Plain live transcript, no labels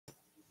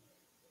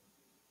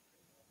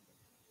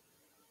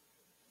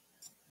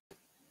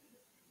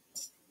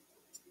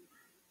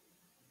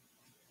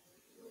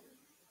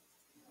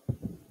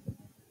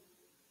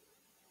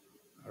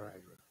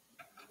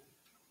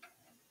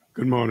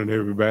Good morning,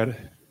 everybody.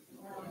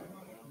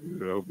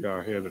 I hope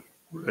y'all had a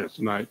blessed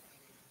night.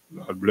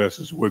 God bless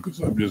us, wake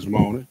us up this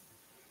morning.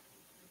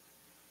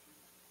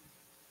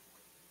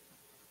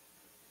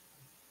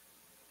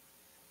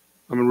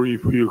 I'm going to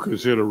read for your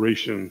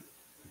consideration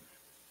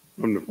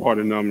from the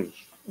party numbers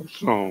of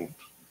Psalms,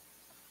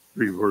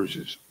 3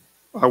 verses.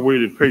 I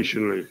waited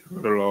patiently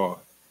for the Lord,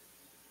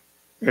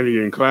 and he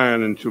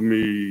inclined unto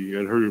me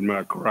and heard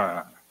my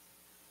cry.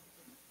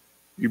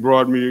 He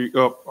brought me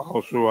up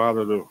also out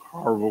of the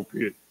horrible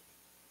pit,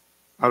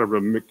 out of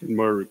the mixed and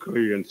murky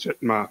clay, and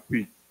set my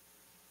feet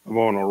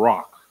upon a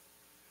rock,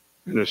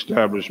 and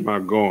established my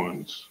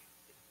goings.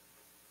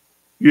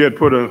 He had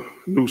put a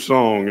new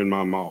song in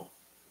my mouth,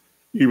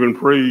 even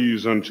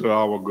praise unto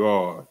our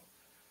God.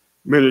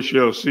 Many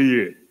shall see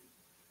it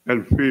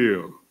and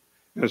fear,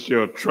 and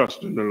shall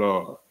trust in the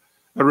Lord.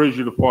 I raise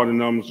you the party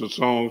numbers of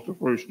songs, the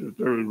first and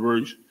the third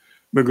verse.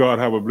 May God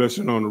have a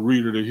blessing on the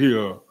reader, the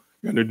hearer,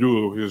 and the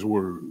doer of his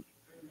word.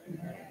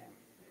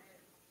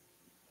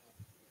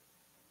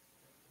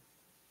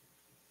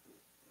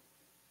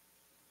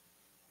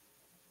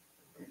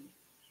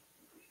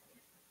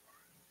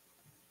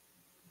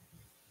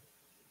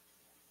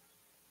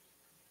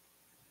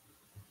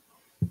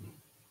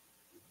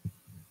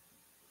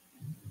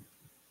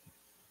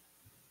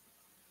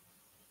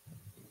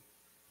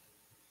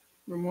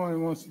 Good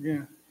morning once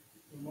again.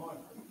 Good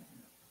morning.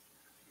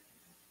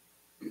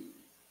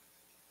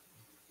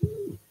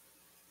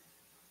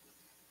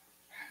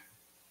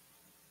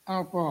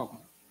 Our Father,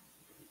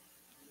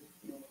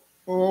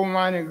 O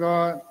Almighty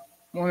God,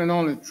 one and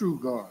only true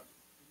God,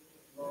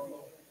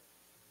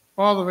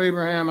 Father of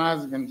Abraham,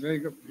 Isaac, and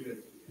Jacob.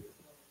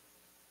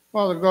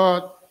 Father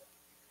God,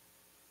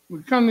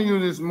 we come to you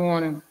this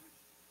morning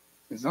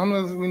as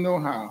humble as we know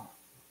how,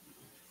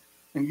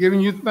 and giving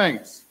you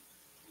thanks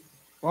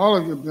for all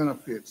of your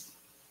benefits.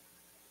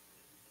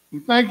 We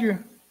thank you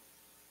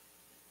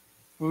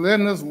for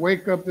letting us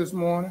wake up this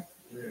morning,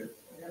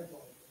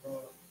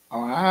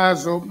 our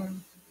eyes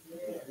open,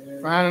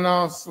 finding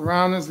our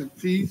surroundings at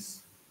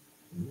peace,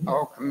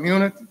 our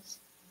communities,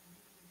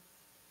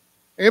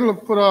 able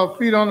to put our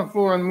feet on the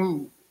floor and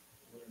move.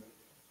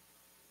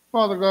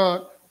 Father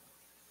God,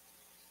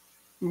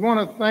 we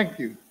want to thank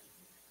you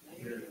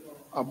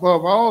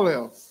above all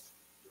else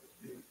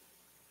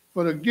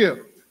for the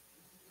gift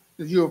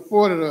that you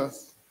afforded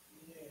us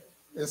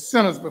as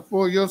sinners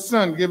before your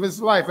Son gave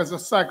his life as a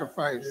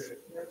sacrifice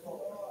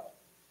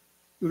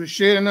through the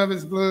shedding of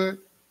his blood,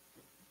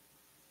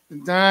 the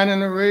dying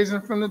and the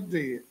raising from the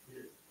dead,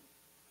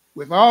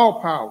 with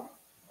all power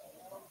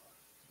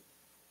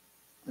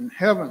in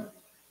heaven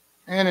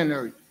and in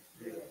earth.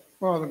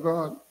 Father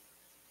God,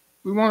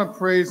 we want to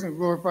praise and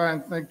glorify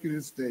and thank you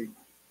this day.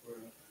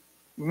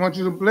 We want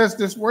you to bless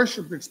this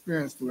worship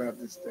experience throughout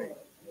this day.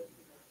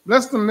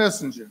 Bless the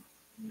messenger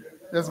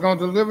that's going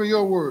to deliver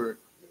your word.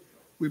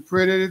 We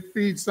pray that it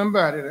feeds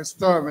somebody that's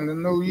starving to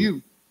know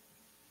you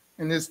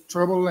in this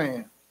troubled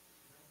land.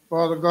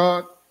 Father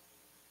God,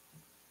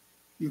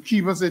 you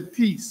keep us at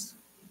peace,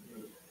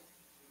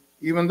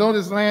 even though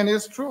this land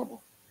is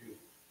troubled,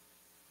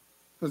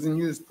 because in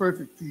you is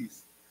perfect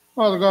peace.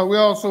 Father God, we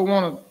also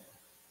want to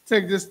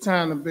take this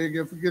time to beg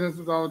your forgiveness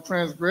of all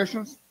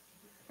transgressions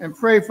and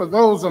pray for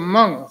those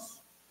among us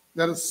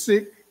that are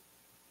sick,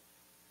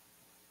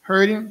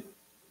 hurting,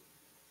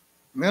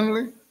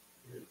 mentally,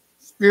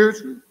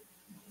 spiritually,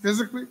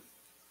 physically,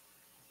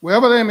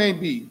 wherever they may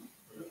be,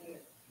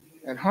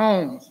 at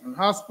homes and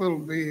hospital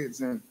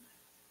beds and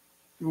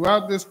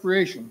throughout this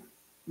creation.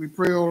 We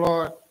pray, O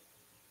Lord,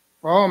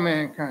 for all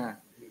mankind.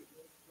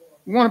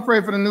 We want to pray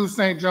for the new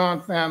St.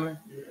 John family.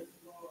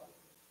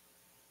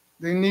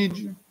 They need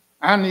you.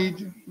 I need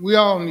you. We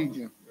all need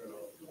you.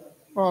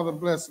 Father,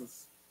 bless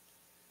us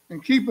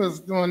and keep us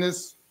during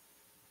this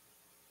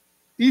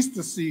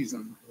Easter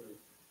season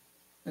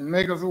and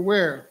make us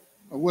aware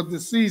of what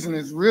this season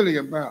is really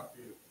about.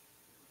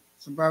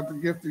 It's about the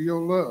gift of your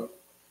love.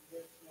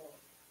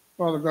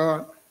 Father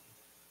God,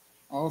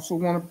 I also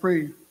want to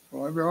pray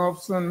for every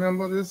officer and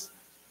member of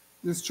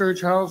this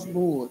church house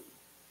board.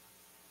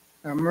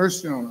 Have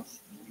mercy on us.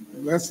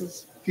 Bless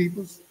us, keep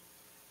us.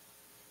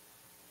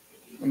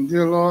 And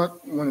dear Lord,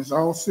 when it's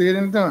all said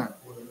and done,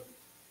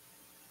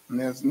 and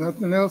there's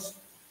nothing else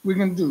we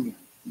can do,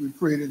 we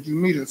pray that you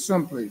meet us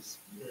someplace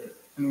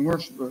and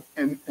worship us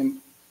and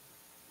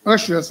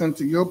usher us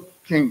into your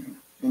kingdom.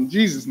 In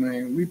Jesus'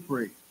 name we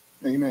pray.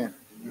 Amen.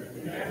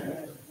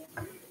 Amen.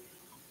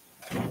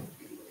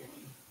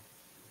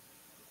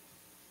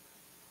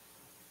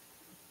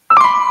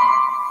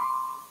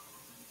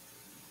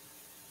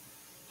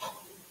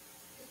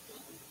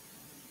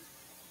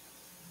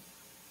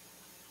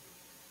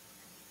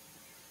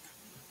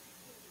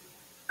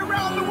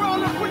 Around the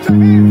world, let's put your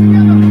hands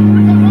together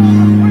because all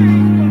the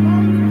praise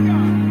belongs to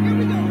God. Here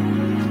we go.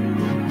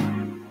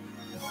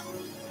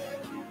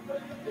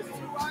 It's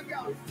to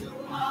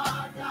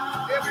our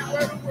God. Every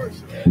word of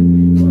worship.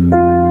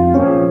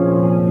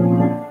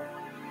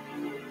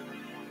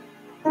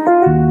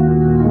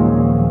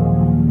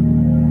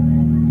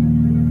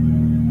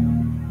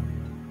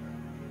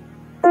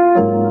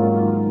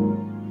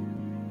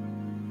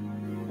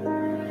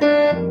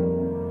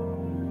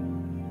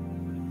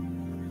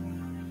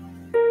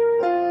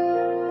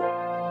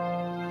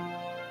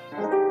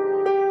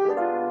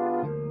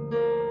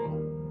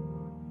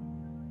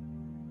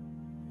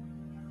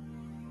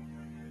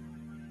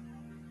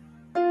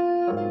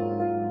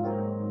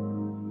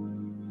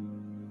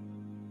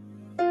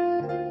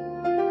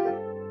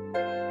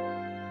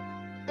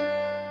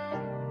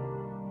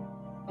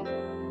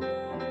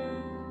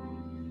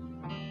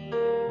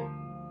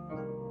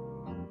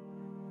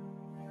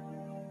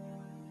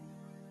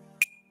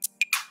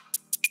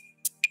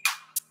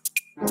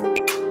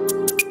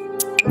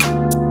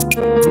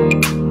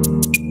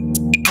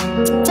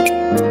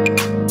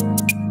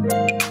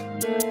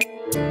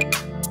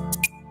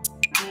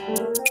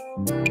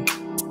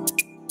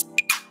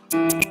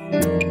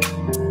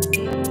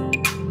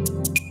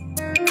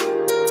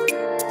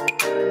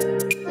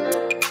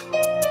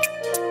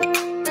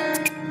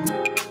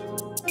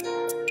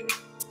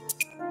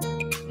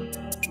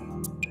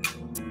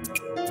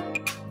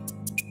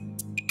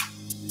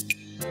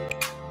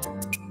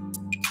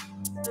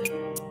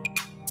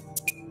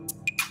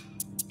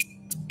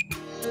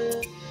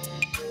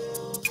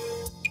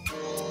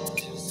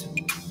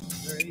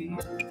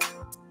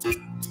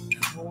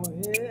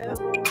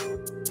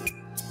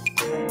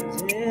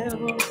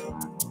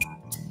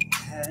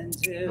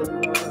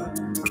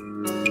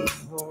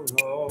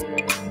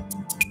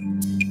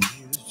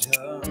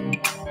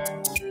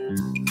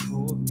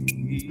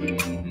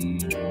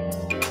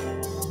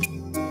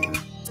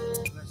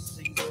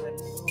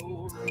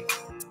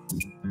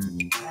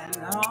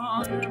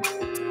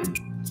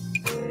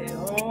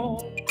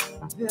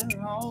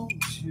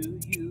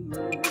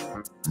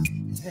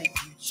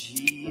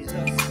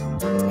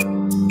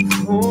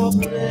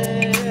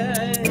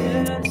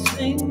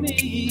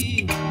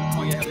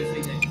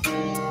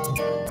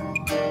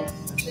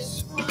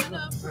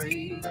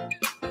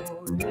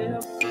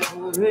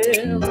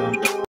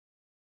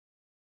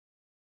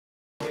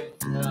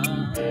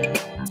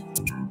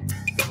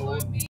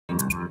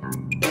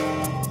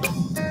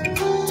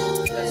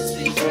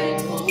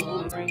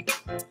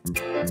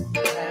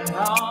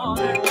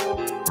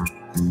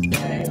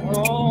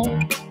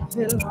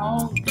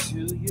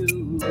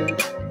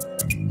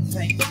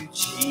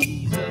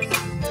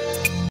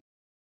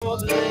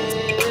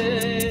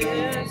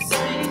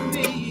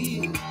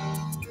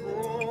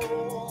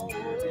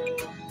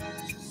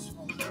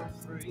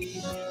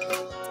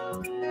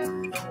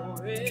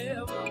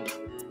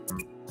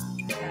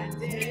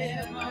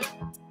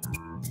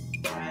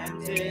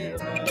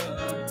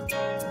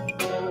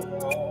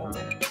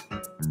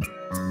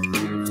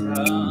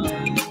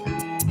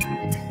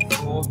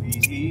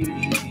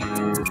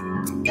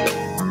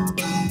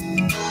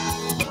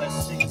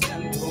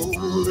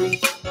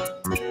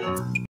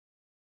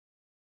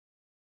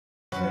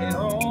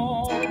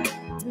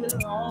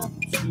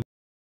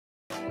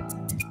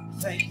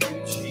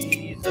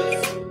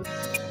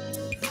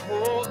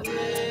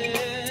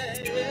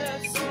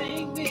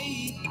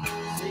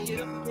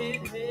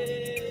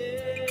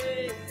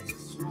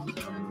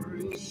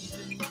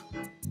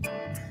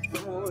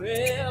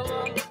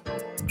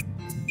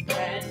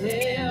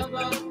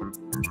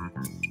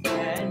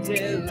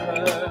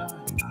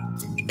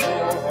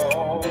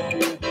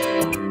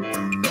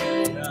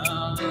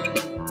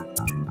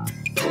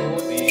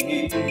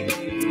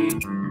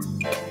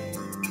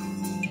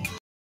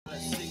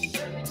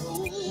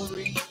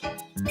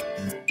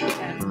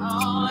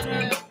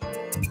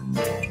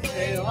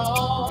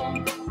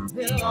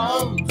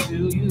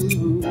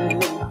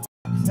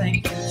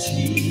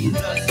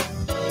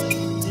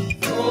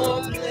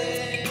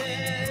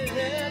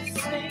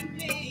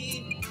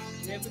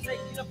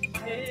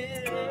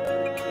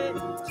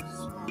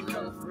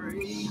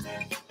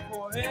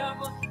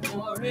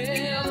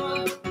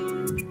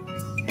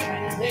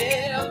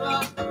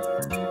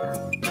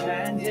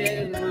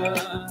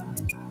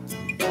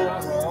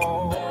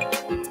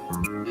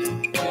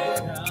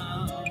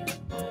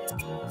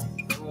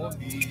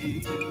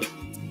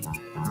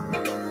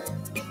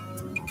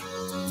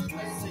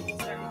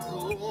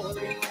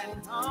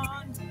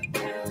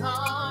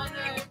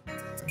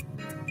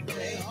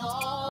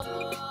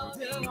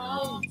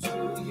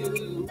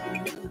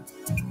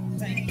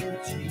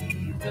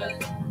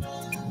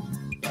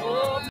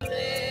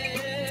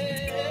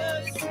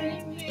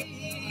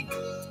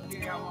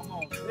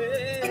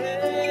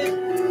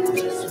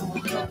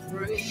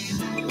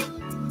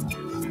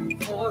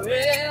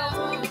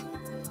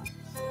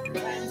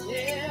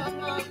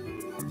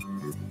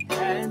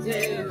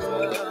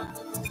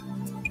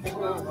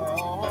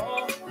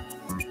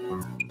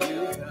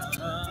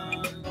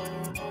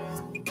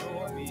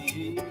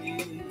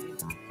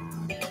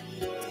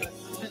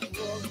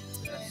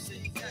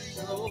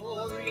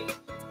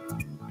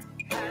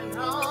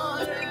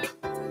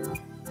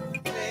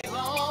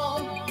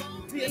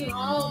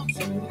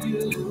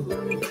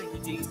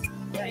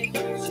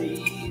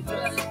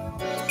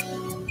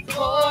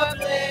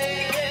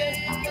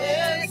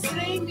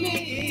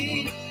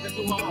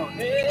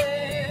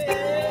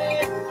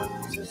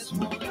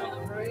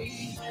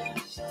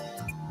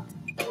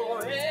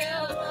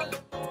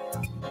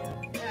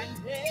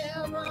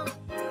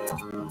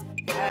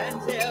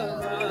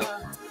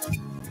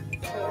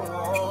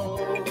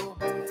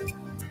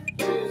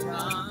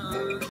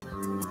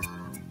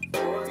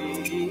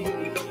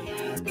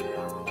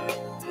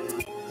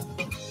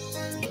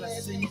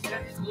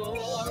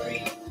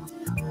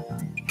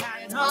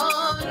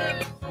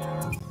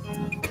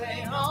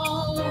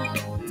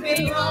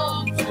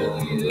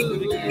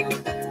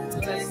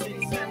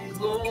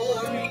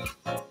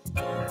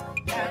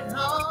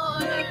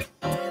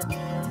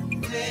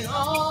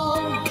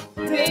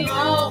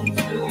 Belong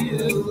to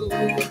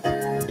you.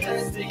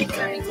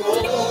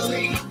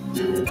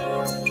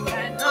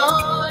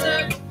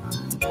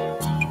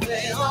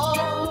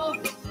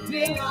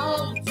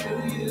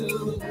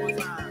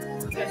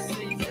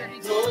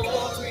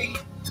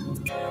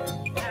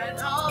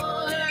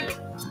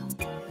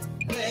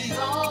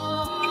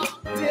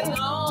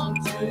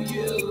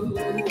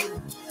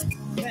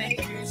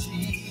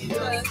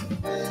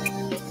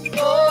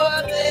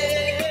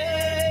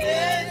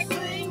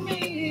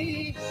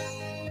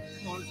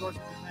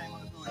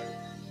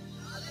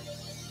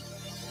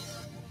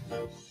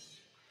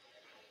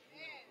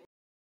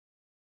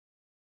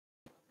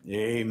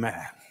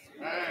 Amen.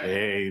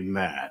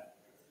 Amen. I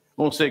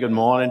want to say good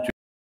morning to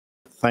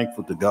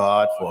thankful to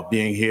God for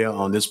being here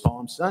on this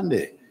Palm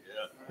Sunday.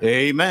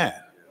 Amen.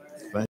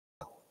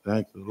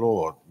 Thank the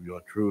Lord. We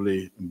are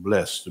truly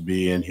blessed to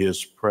be in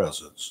his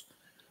presence.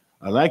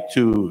 I'd like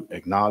to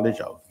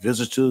acknowledge our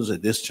visitors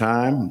at this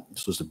time.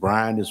 Sister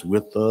Brian is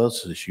with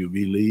us. She'll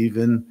be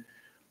leaving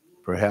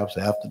perhaps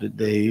after the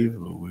day.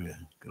 We're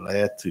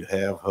glad to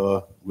have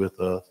her with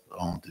us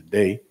on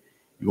today.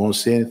 You want to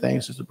say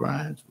anything, Sister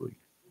Brian?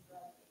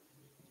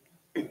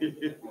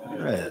 All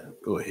right,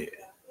 go ahead.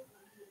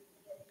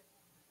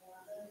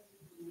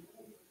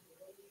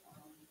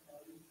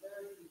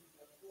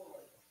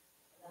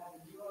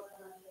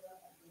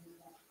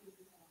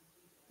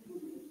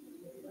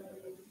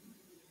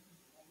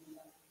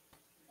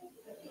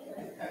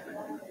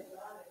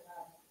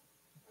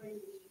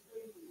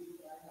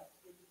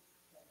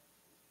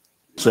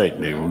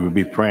 Certainly, we'll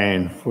be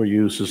praying for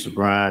you, Sister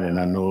Brian, and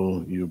I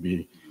know you'll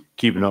be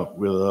keeping up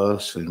with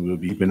us, and we'll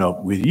be keeping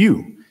up with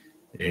you.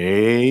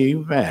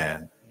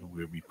 Amen.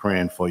 We'll be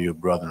praying for your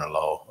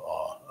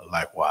brother-in-law,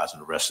 likewise,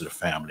 and the rest of the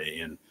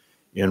family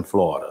in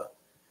Florida.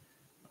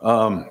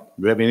 Do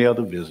we have any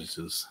other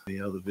visitors?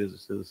 Any other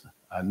visitors?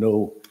 I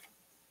know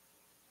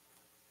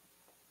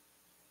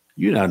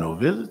you're not no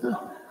visitor.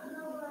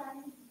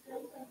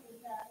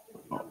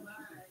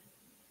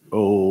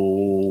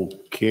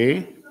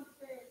 Okay.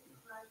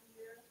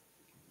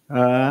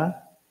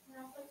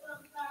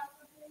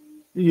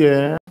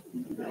 Yeah.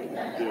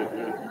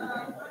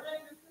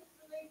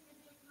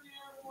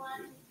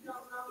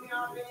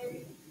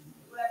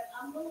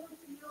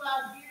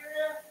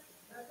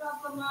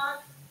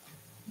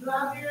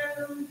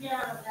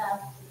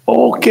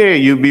 Okay,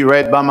 you'll be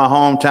right by my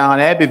hometown,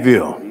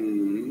 Abbeville.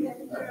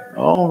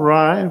 All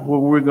right.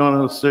 Well, we're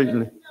gonna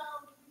certainly.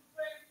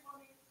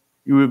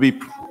 You will be.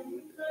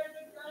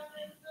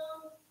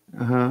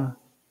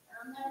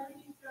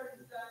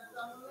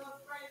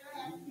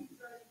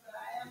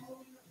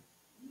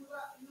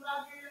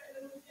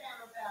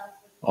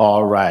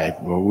 All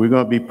right. Well, we're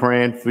going to be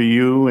praying for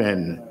you,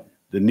 and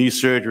the knee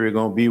surgery is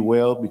going to be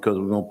well because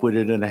we're going to put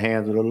it in the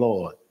hands of the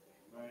Lord.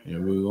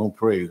 And we're going to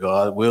pray,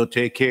 God will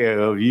take care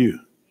of you.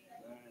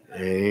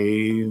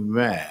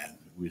 Amen.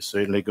 We're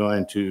certainly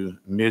going to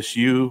miss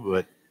you,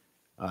 but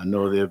I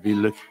know they'll be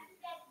looking.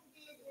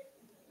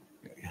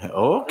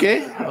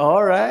 Okay.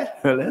 All right.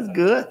 Well, that's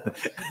good.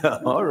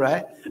 All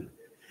right.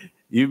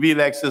 You be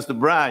like Sister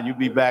Brian. You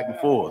be back and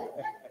forth.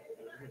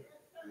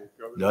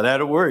 No,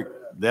 that'll work.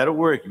 That'll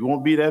work. You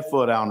won't be that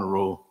far down the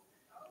road.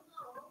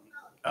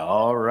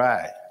 All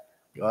right.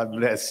 God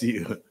bless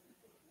you.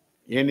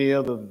 Any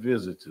other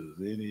visitors?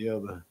 Any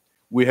other?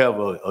 We have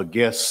a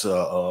guest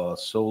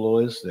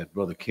soloist that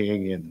Brother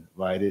King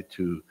invited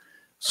to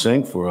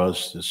sing for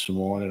us this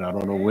morning. I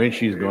don't know when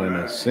she's going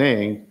to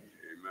sing.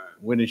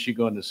 When is she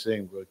going to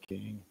sing, Brother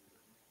King?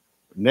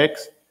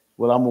 Next?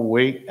 Well, I'm going to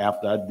wait.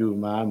 After I do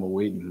mine, I'm going to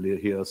wait and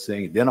hear her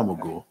sing. Then I'm going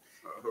to go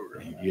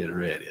and get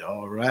ready.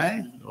 All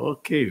right?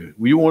 Okay.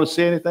 Will you want to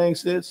say anything,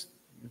 sis?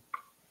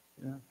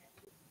 Yeah.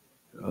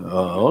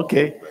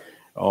 Okay.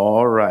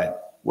 All right.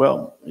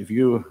 Well, if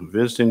you're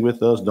visiting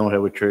with us, don't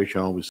have a church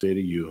home, we say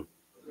to you,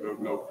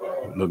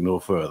 look no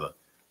further.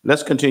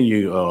 Let's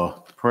continue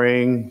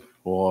praying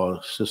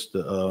for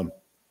Sister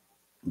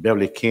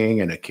Beverly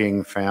King and the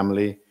King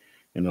family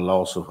in the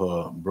loss of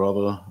her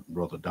Brother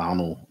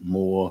Donald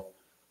Moore,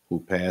 who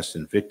passed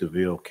in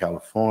Victorville,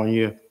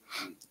 California.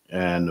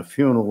 And the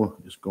funeral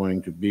is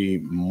going to be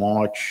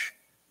March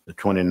the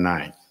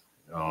 29th,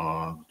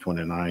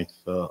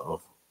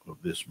 of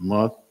this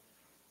month.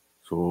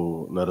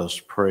 So let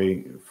us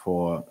pray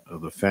for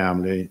the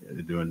family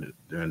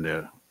during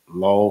their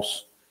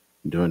loss,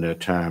 during their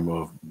time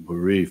of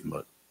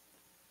bereavement.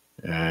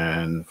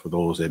 And for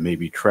those that may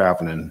be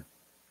traveling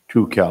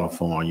to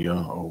California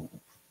or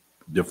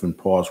different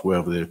parts,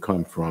 wherever they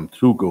come from,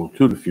 to go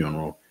to the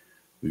funeral,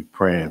 we're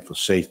praying for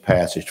safe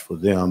passage for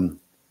them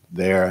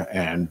there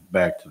and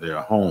back to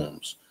their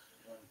homes.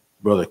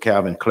 Brother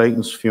Calvin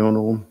Clayton's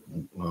funeral,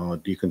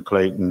 Deacon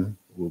Clayton,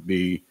 will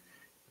be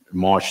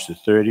March the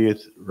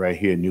 30th, right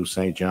here in New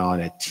St. John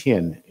at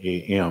 10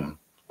 a.m.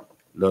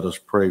 Let us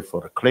pray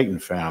for the Clayton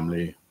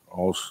family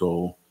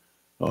also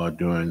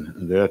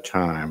during their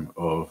time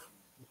of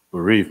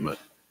bereavement.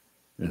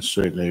 And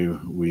certainly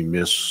we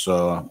miss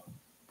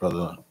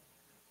Brother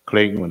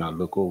Clayton. When I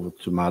look over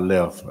to my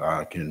left,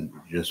 I can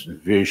just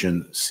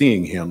envision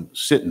seeing him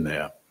sitting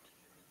there.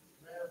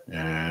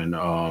 And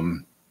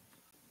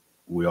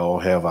we all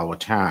have our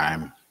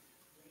time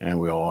and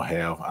we all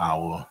have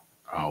our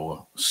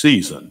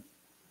season.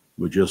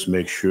 But just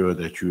make sure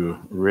that you're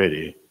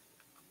ready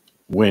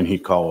when he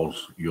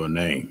calls your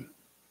name,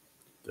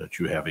 that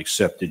you have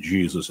accepted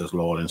Jesus as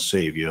Lord and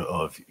Savior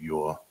of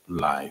your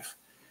life.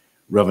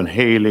 Reverend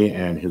Haley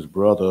and his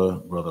brother,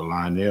 Brother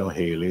Lionel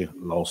Haley,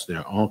 lost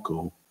their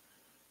uncle,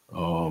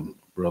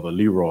 Brother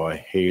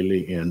Leroy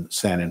Haley, in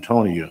San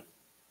Antonio,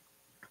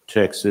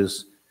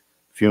 Texas.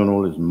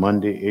 Funeral is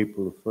Monday,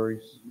 April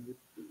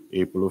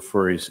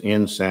 1st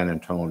in San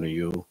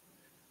Antonio.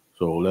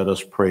 So let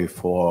us pray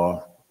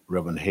for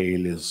Reverend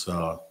Haley's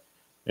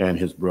and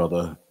his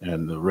brother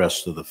and the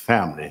rest of the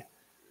family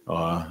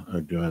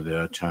during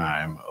their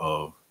time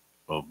of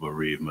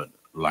bereavement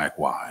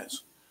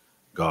likewise.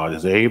 God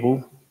is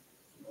able,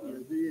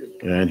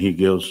 and he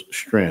gives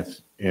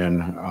strength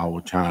in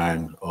our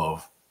time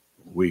of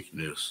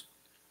weakness.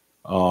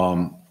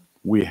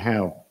 We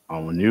have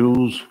our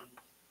news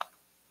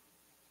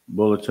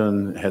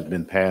bulletin has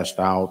been passed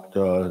out.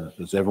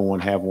 Does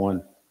everyone have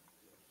one?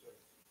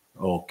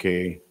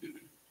 Okay.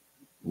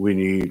 We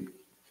need,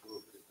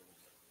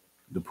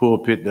 the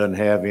pulpit doesn't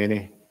have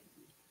any.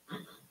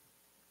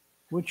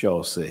 What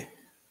y'all say?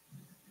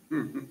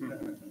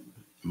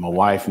 My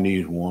wife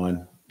needs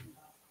one.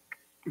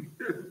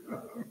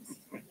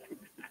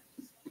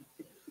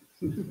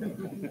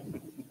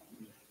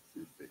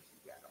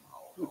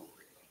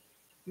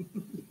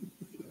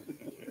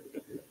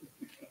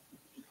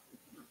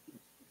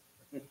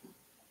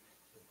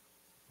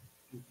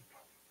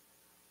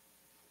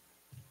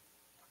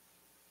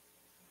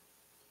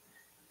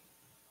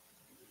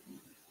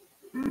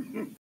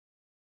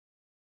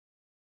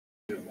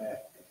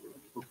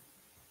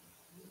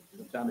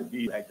 Time to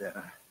be like that.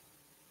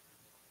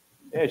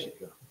 There she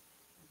goes.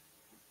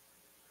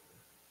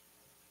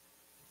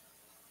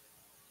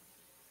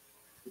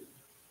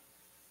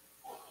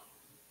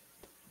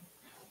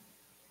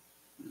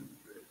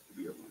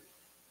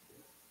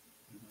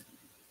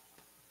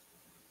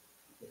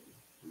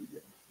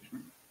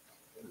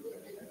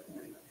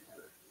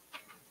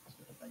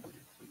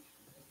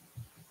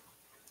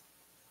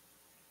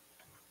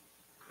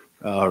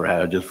 All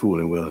right, I'm just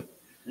fooling with it.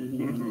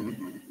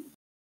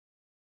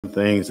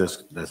 Things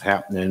that's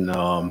happening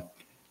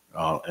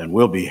and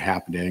will be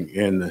happening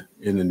in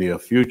the near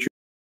future,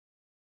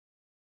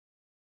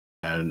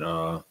 and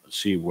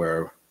see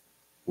where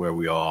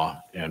we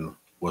are and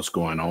what's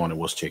going on and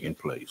what's taking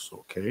place.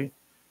 Okay.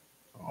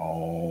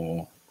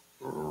 All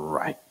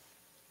right.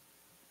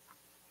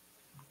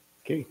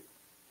 Okay.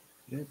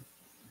 Yeah.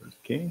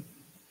 Okay.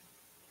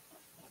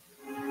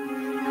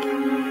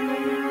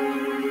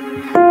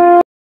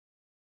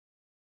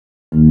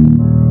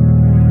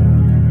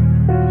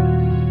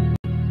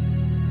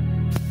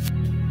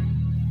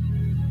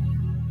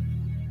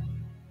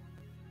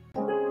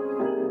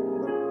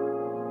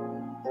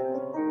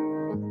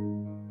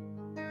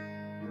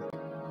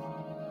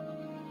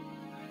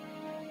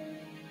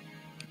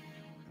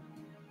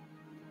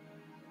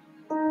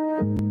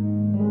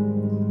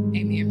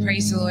 Amen.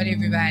 Praise the Lord,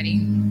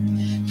 everybody.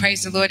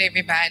 Praise the Lord,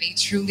 everybody.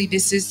 Truly,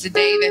 this is the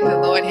day that the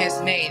Lord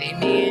has made.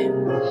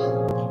 Amen.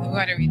 We're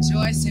going to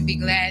rejoice and be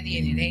glad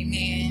in it.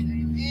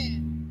 Amen.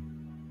 Amen.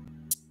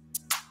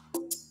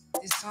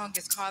 This song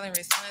is called In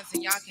Response,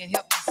 and y'all can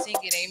help me sing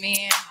it.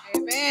 Amen.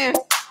 Amen.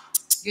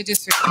 You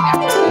just repeat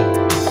after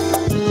me.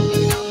 If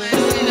you don't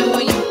mind, stand up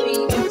on your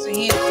feet, put your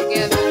hands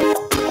together.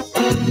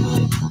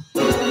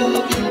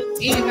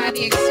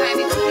 Anybody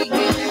excited to be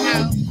here in the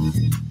house?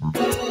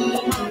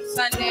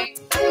 Sunday.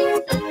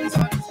 He's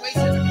on his way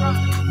to the cross.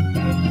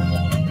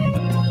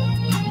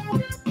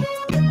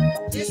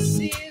 This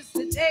is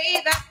the day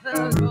that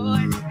the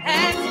Lord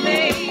has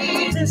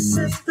made. This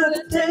is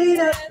the day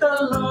that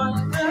the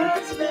Lord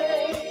has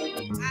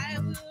made. I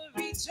will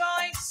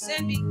rejoice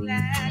and be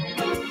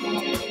glad.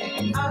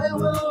 I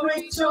will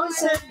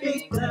rejoice and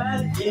be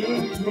glad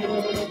in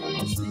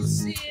it.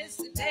 This is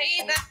the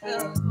day that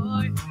the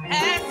Lord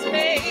has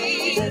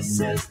made. This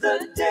is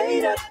the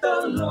day that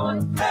the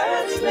Lord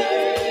has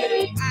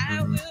made.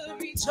 I will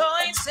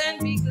rejoice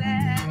and be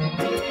glad.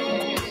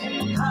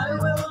 I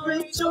will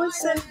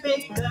rejoice and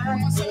be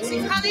glad.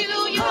 Sing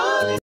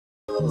hallelujah.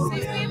 Sing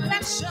we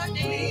bless your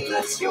name.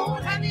 Bless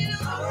your name.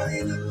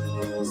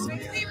 Hallelujah. Sing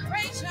we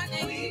praise your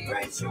name.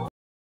 Praise your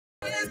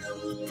We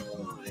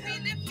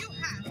lift you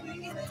high.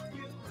 We lift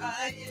you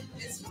high in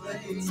this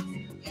place.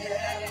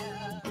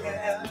 Yeah.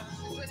 yeah.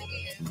 Do it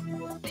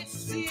again.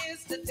 This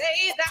is the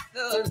day that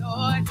the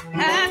Lord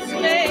has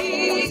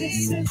made.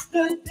 This is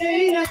the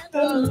day that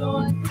the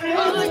Lord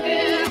has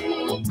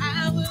made.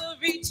 I will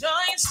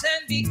rejoice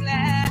and be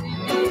glad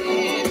in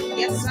it.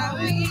 Yes, I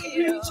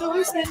will.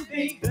 Rejoice and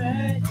be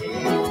glad in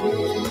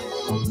it.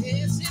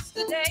 This is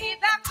the day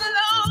that the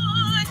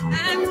Lord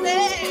has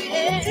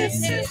made.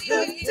 This is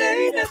the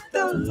day that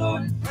the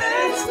Lord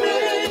has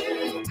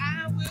made.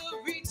 I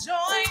will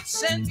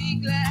rejoice and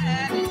be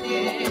glad in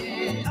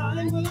it.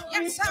 I will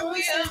Yes, I will.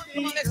 rejoice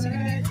Come on, and let's be sing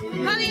it. glad in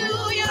it.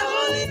 Hallelujah.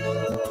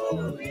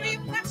 Hallelujah. We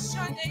bless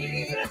your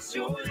name. Bless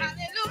your name.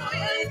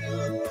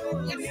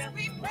 Hallelujah. Yes,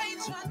 we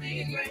praise your We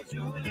name. praise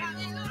your name.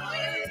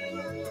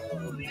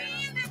 Hallelujah. We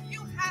lift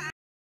you high.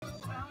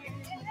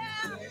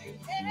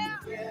 Yeah,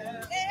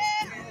 yeah,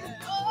 yeah.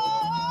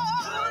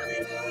 Oh,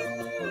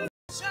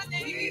 bless your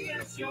name.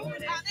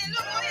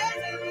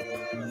 Hallelujah.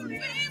 We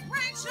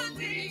praise your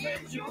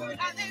name.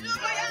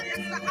 Hallelujah.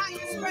 That's the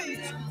highest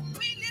praise.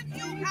 We lift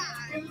you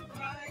high.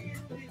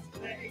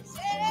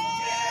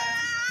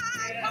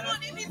 Yeah. Come on,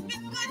 if he's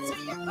been good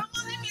to you. Come on,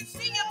 let me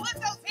see you put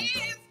those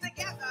hands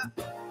together.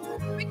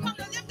 We come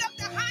to lift up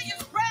the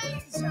highest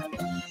praise.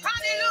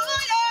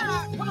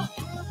 Hallelujah. Come on.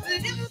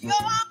 Lift your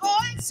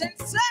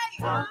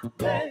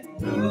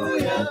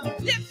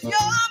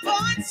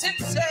hands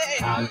and say,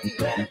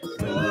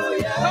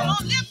 hallelujah. Come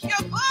on, lift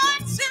your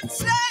voice and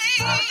say,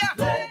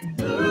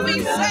 hallelujah.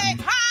 We say,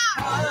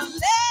 hallelujah.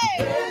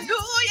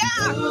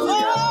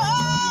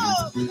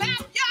 Oh,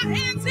 clap your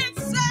hands and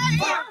say,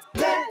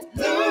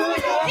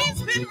 hallelujah.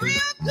 He's been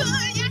real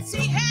good, yes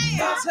he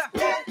has.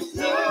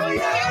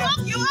 Hallelujah. He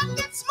woke you up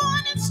this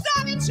morning,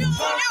 started you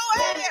on your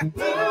way.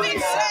 We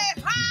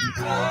say,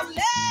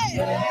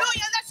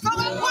 hallelujah. Let's go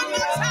up one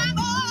more time.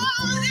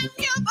 Oh, lift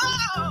your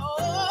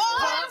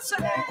voice.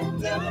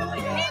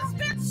 He's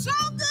been so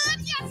good,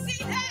 yes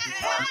he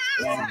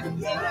has.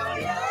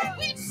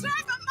 We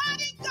serve a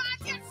mighty God,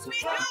 yes we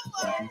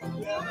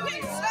do.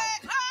 We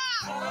say,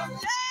 hallelujah.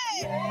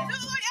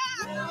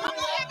 Come on,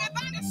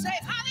 everybody say,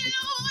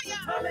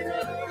 hallelujah.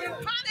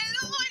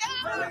 Hallelujah.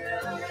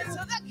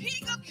 To the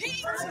King of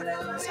Kings, to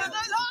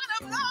the Lord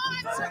of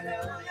Lords.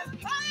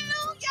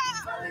 Hallelujah.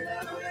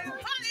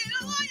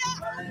 Hallelujah.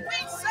 We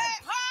say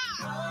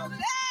hallelujah.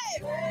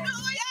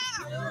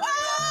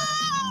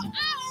 Oh, I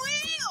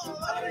will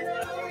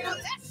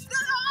bless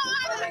the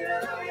Lord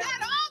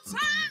at all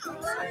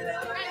times,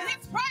 and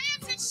his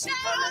praises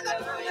shall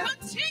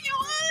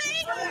continually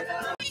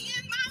be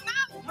in my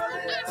mouth. I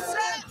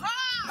say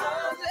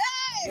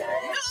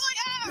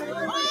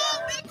hallelujah. Oh,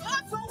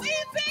 because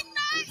weeping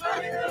night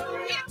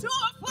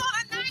endure for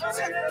a night,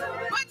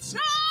 but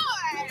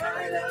joy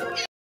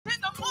in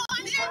the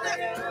morning,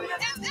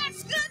 and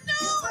that's good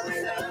news.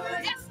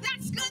 Yes,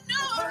 that's good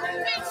news.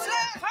 We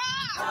say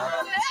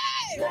hallelujah.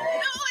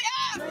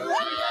 Oh,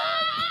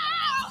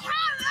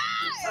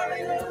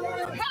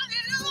 hallelujah.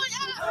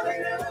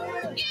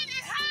 Hallelujah.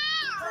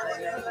 Anyhow,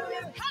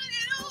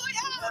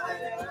 hallelujah.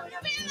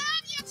 We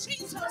love you,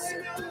 Jesus.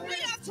 We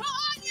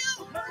adore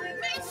you.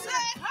 We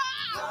say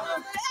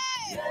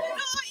hallelujah.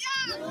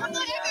 Come on,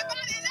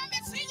 everybody, let me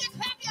see you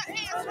clap your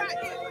hands right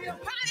here.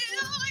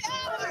 Hallelujah.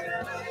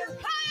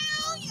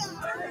 Hallelujah.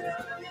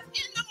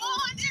 In the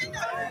morning,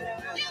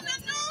 in the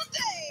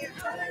noonday,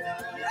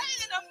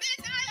 late in the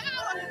midnight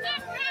hour,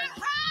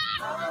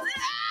 hallelujah.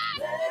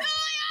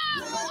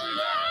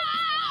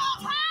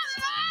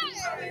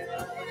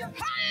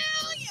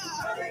 Hallelujah.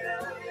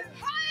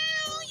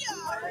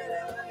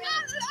 Hallelujah. I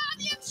love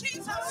you,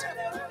 Jesus.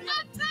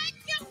 I thank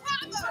you,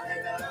 Father.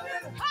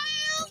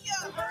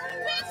 Hallelujah.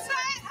 We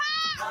say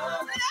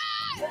hallelujah.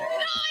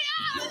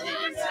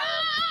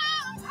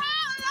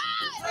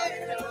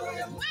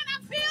 Hallelujah. When I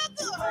feel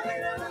good,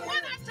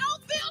 when I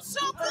don't feel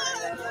so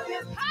good.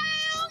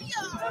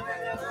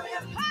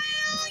 Hallelujah.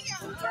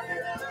 Hallelujah.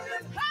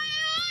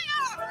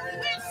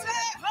 Hallelujah. We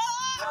say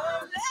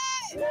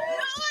hallelujah.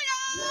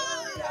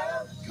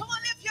 Come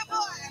on, lift your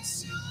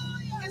voice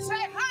and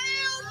say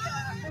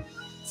hallelujah.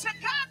 To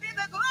God be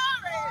the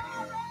glory.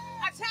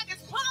 I tell you,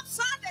 it's Palm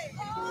Sunday,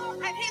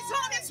 and he's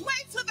on his way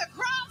to the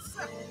cross.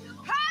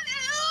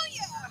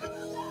 Hallelujah.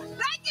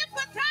 Thank you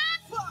for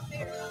dying for me.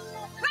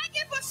 Thank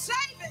you for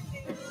saving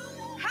me.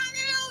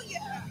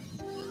 Hallelujah.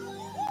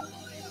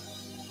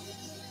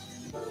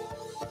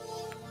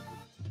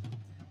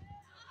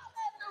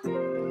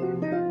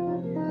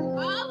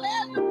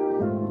 Hallelujah.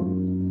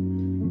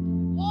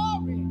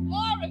 Glory,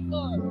 glory,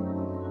 glory.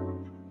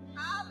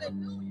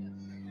 Hallelujah.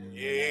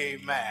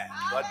 Amen.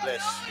 God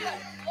bless you.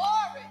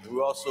 Glory.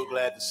 We're also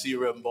glad to see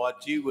Reverend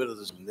Barty with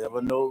us.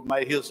 Never know,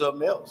 might hear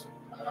something else.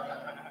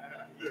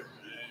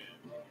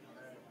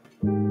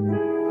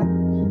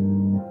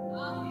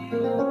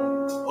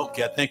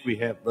 Okay, I think we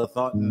have Brother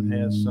Thornton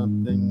has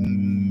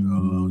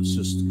something.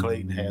 Sister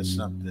Clayton has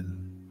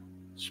something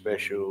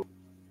special.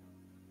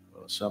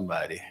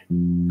 Somebody.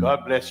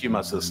 God bless you,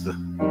 my sister.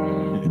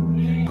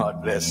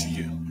 God bless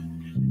you.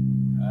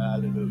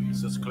 Hallelujah.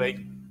 Sister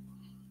Clayton.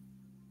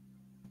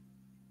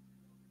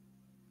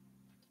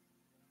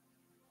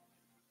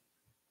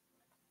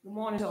 Good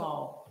morning to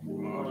all.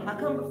 I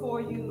come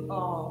before you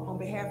on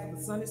behalf of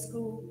the Sunday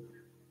school.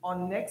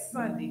 On next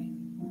Sunday,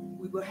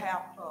 we will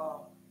have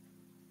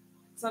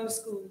Sunday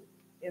school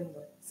in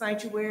the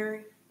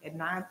sanctuary at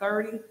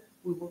 9:30.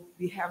 We will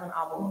be having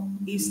our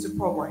Easter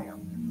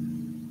program.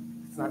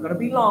 It's not going to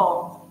be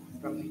long. It's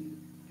going to be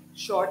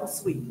short and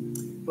sweet.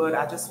 But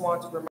I just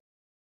want to remind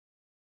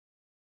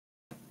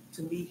you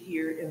to meet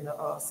here in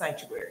the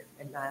sanctuary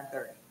at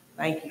 9:30.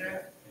 Thank you.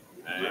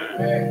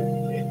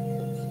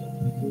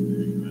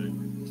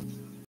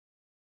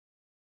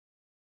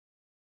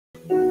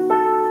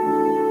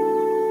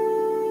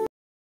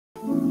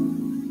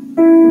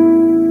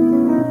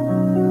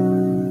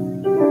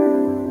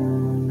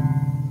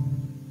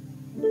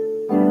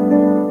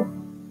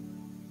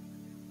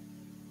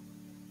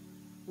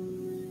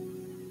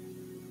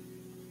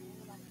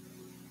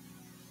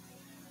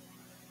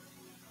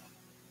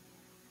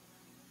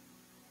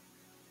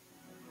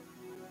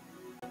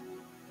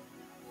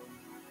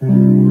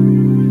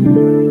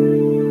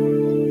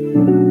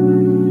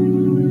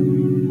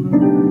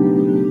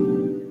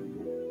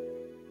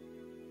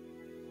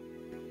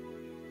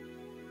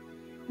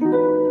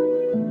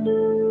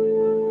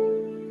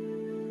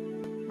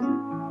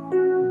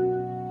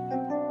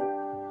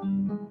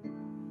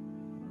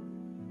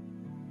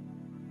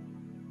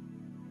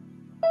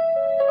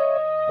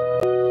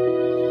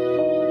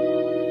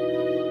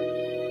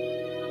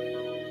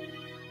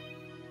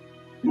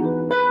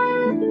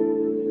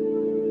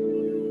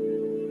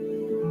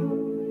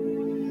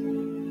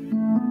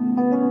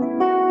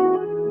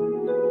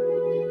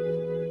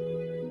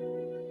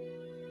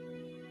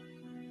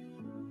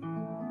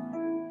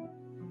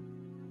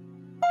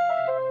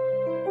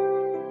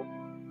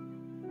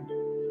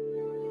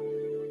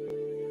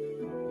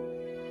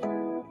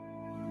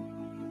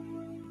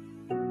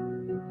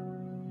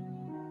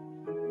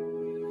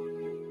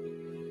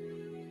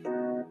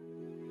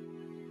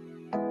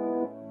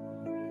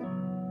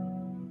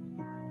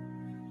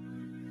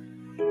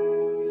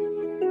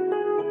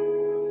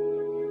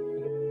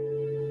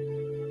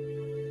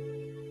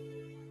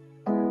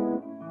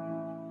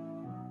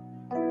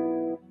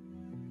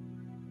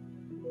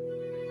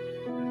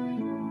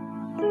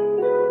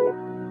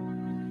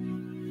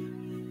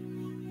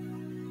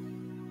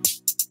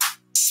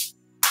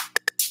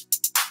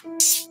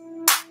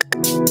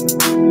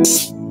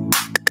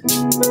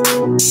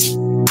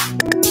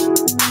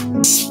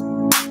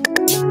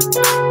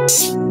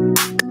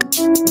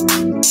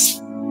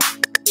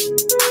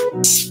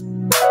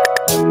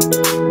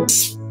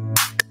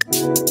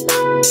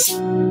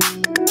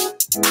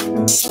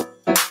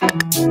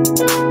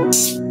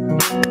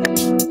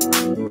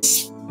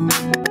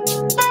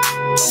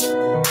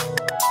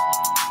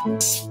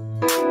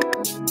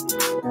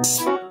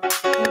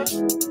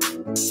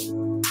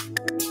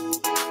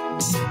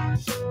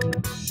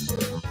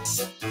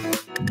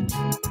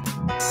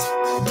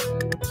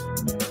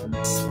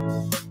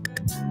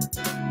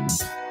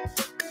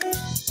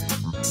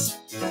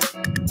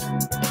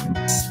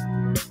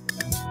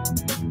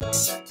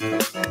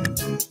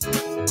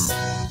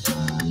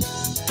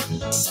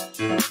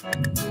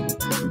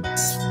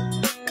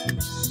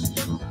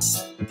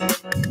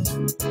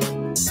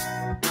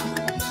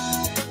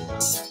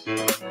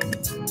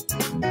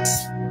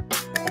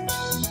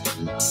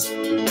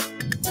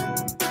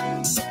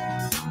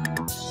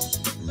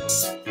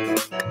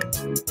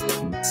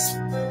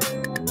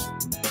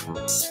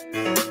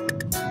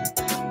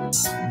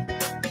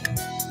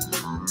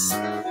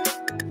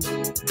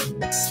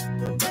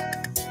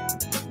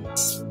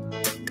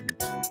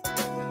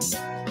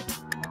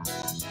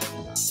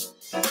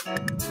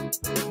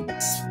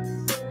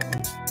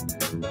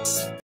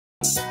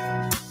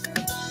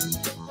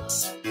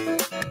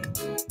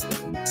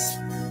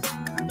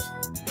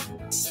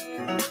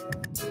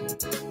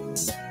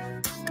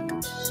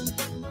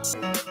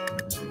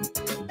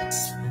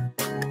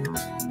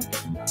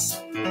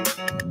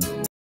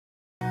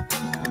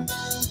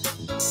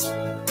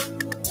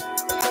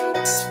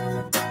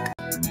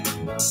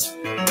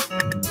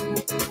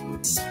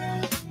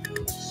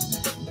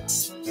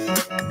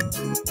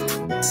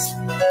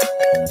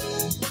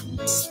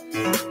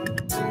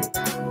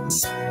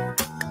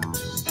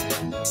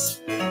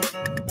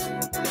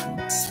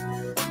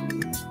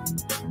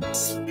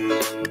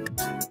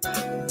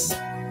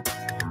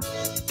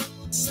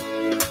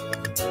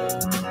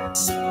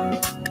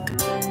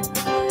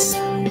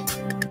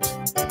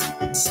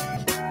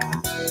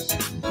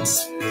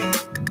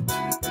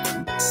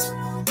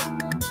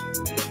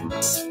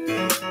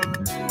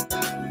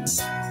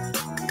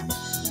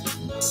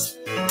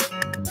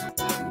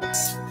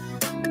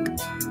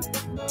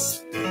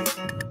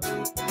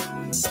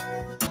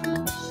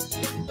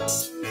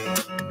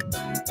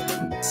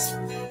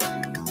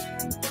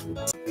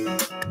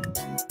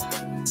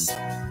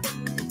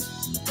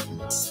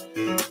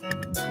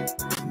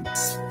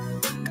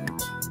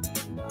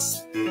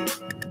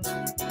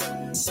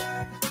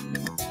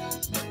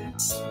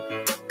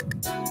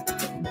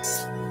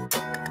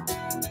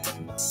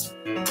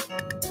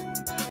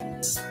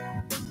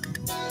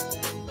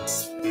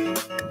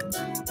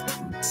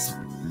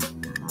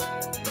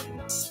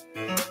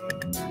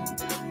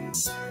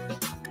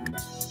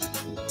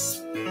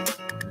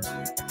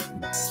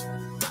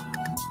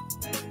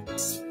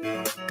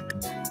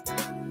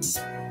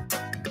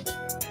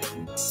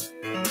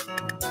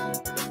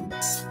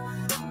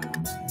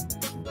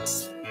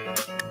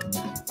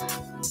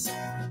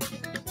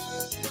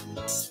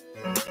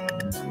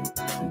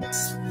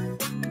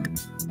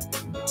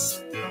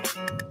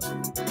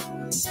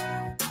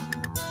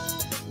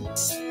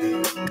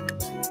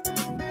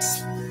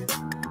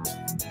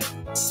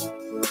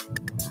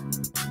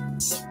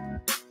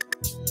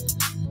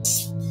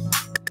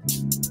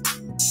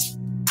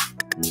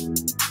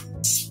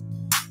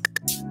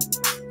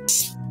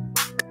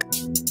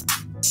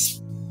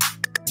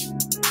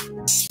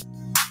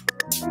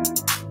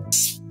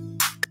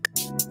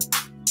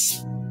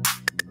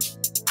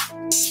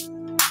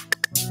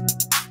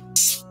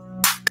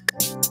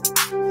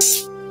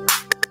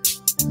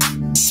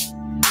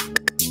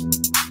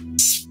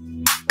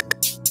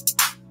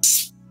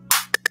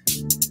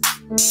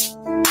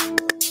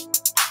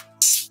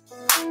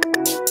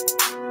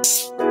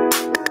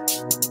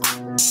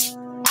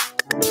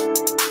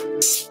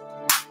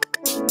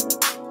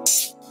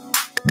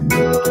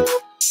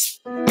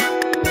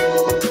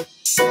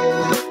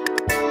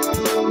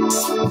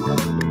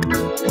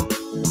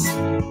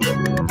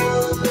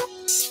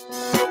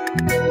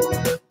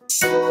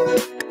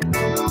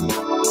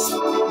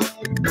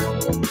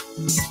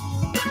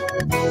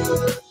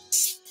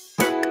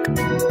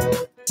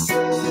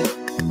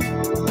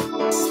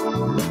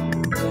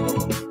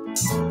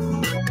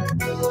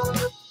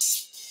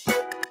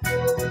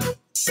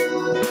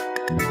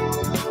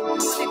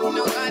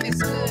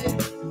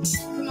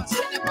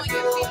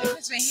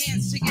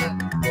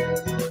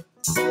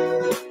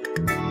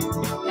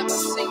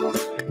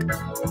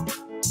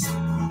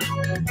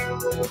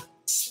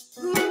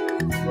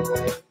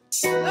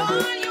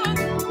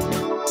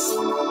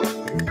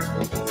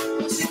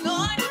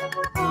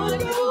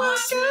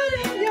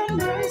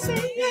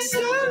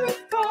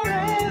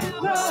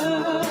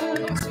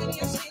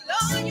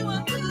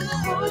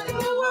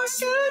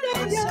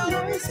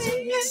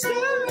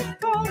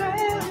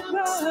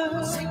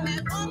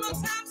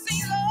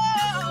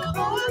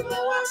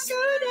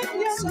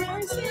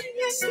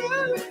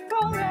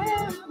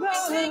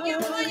 Thank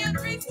you for your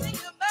grace and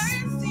your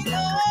mercy,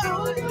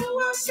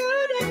 Lord. are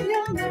good and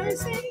your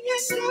mercy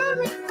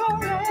endureth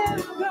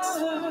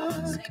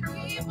forever.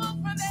 Say people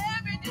from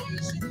every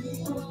nation.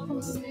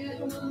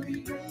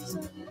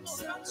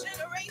 From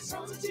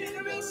generation to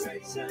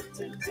generation.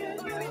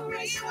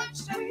 We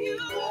worship you.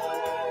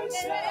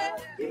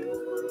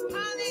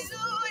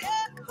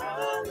 Hallelujah.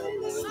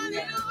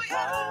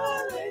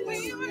 Hallelujah.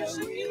 We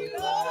worship you,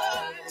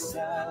 Lord.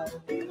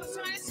 I'm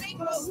trying to sing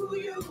for who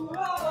you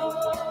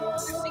are.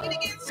 Sing it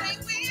again. Say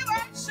we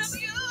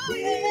worship you.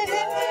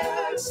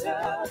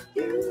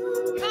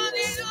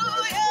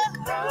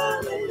 Hallelujah.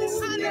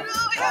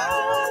 Hallelujah.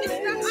 It's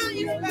the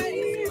highest praise.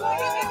 We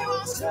give you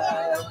all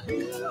the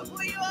glory for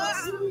who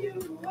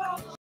you are.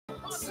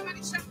 Come on,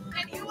 somebody shout,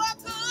 and you are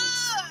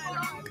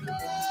good.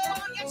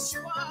 Oh, yes,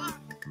 you are.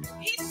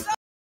 He's so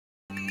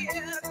good.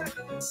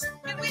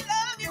 And we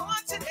love you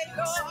on today,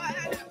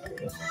 Lord.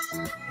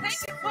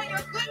 Thank you for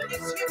your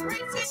goodness, your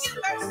grace, and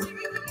your mercy.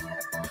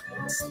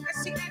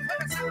 Let's sing that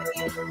for us out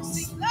again.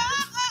 Sing, Lord.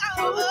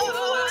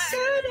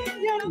 Good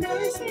and your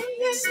mercy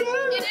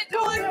endureth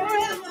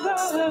forever.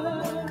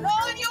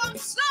 Lord, you are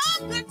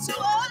so good to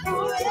us.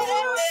 Good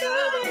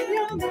and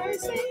your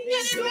mercy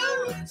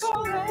endureth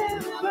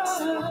forever.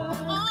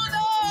 Oh,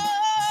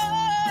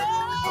 Lord.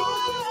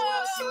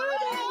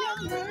 Good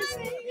and your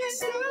mercy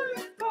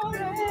endureth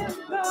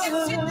forever.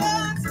 Yes, it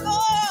does,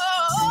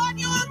 Lord.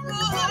 You are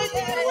good.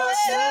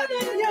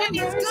 And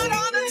He's good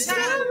all the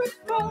time.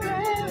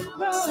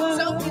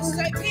 So we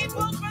say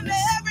people from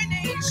every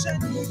nation,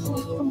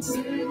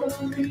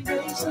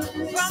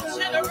 from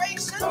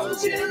generation to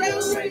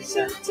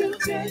generation,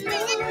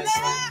 we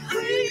declare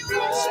we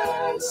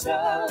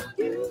worship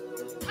you.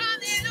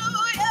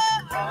 Hallelujah.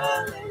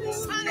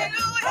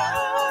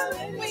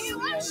 Hallelujah. We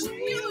worship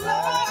you,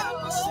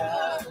 Lord.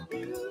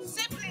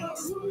 Simply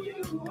who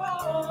you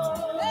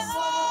are.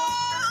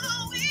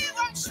 Oh, we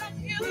worship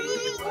you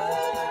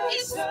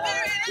in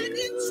spirit and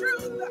in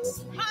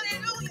truth.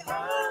 Hallelujah.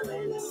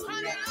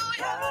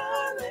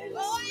 Hallelujah.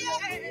 Oh,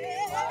 yeah.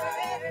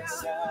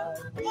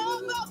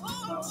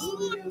 Oh,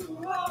 who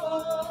you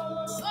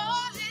are.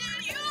 Oh,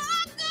 and you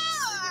are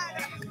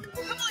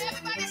good. Come on,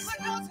 everybody, put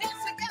those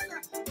hands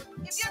together.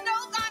 If you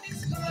know God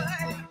is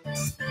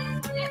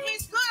good, and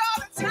He's good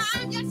all the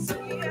time, yes,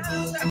 He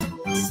is.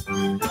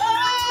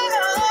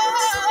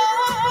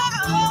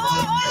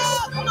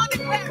 Come on,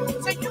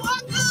 declare. Say you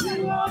are good.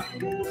 You are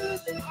good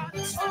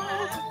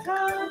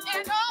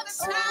And all the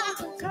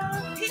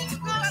time, He's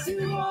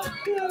good. You are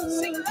good.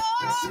 Sing,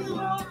 Lord. You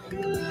are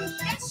good.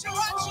 Yes, you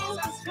are,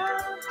 Jesus.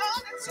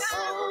 All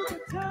the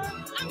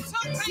time. I'm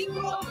so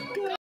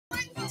thankful.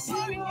 Grateful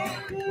for you. You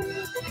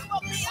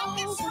woke me up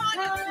this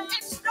morning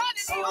and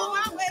started me on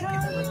my way. I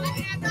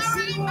had the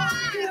right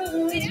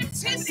mind, the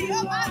activity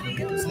of my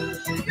limbs.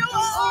 You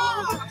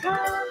are.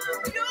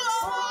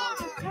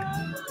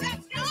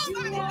 There's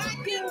nobody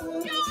like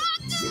you.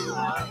 You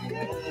are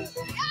good.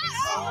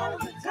 All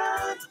the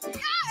time.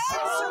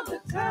 All the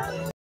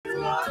time.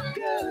 You are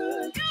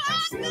good.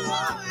 You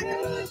are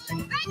good.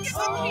 Thank you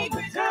for keeping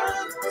me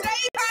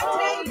day by All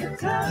day. the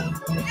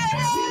time.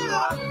 You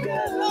are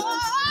good.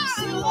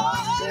 You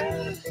are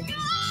good.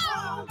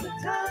 All the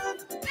time.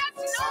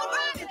 There's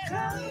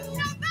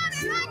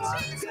nobody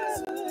like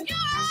Jesus. You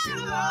are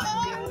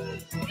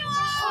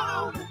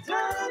All the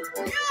time.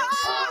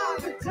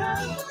 All the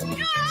time.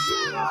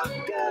 You are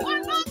good.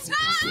 One more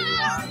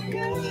time.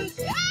 Good.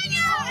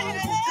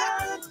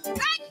 Yeah.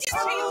 Thank you,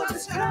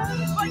 Jesus,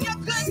 for your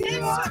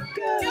goodness,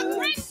 your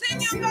grace,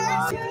 and your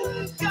mercy,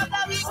 your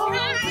loving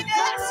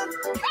kindness,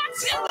 your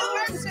tender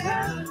mercy.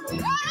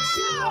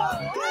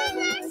 Oh, one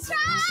more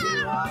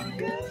time.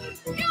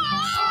 You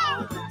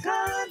are.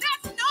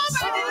 There's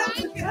nobody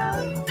like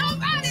you.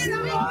 Nobody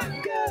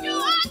like you.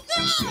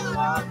 You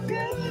are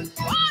good.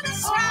 All the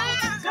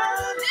time.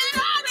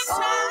 And all the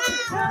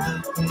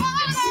time.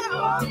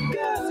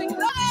 Oh, sing,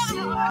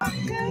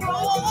 Lord.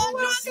 Oh,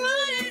 you're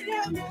good and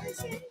your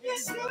mercy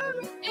is good.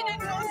 And it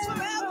goes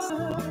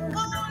forever.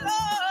 Oh, Lord.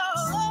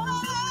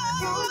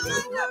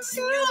 You are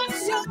so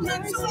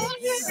good to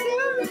us.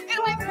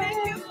 And we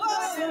thank you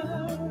for it.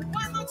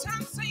 One more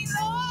time, say,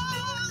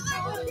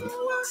 Lord. You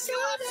are so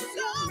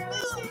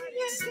good.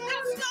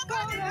 There's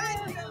nobody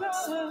like you.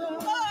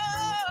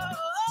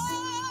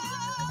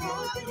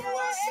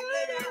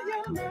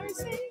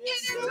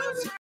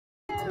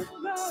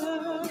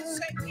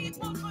 Say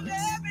people from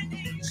every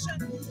nation,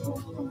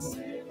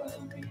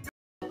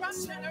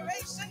 from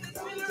generation to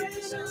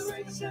generation.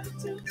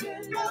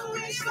 Oh,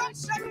 we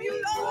worship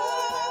you,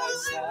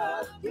 Lord.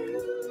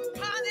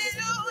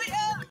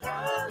 Hallelujah.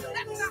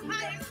 That's the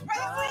highest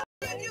praise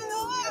we give you,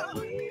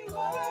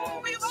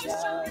 Lord. We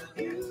worship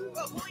you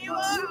for who you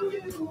are.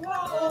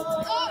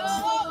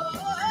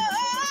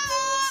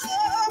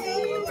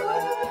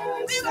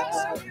 We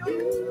worship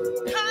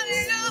you.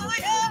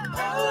 Hallelujah.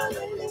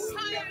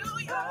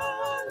 Hallelujah.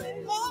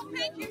 Oh,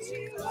 thank you,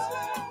 Jesus.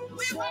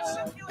 We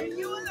worship you and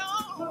you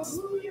alone. For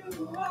who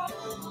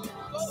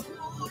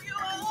you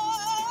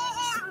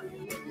are.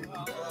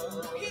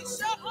 He's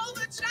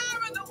Jehovah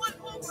Jireh, the one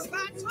who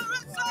provides for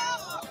us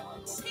all.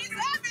 He's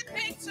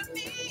everything to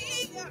me.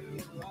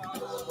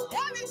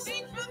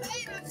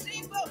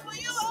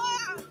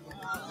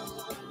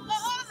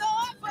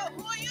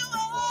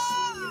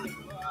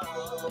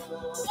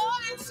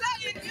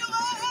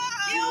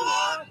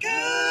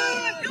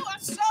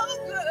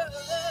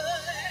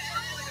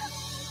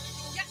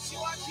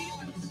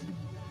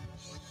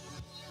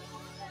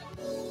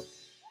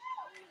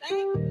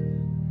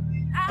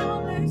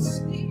 bless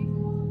thee,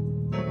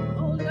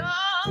 oh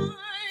Lord.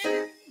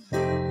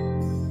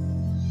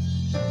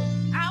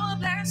 I will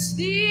bless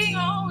thee,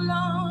 oh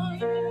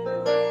Lord.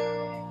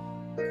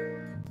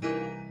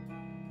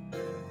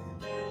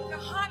 The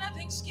heart of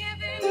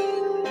thanksgiving,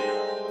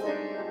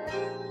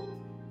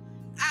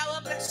 I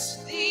will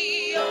bless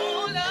thee,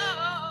 oh Lord.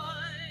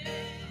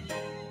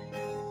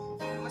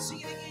 I'm gonna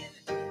sing it again.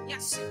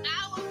 Yes,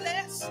 I will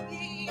bless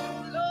thee,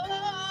 oh Lord.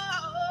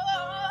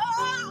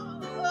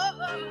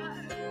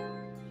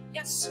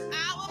 Yes, I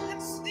will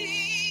bless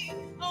thee,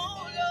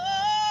 oh Lord.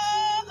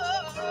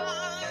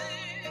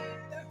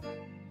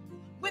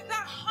 With a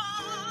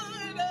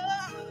heart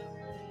of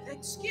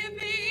thanksgiving,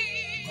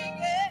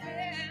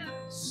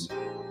 yes,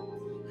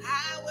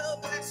 I will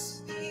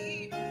bless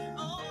thee,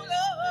 oh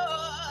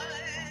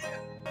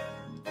Lord.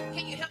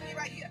 Can you help me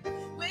right here?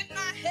 With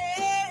my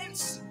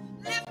hands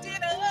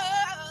lifted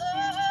up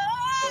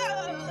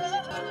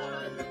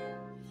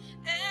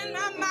and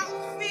my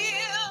mouth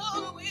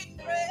filled with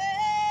praise,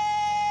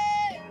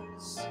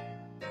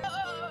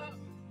 oh,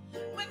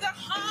 with a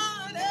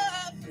heart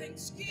of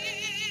thanksgiving,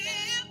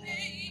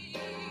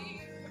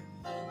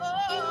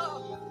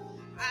 oh,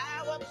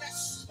 I will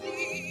bless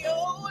thee,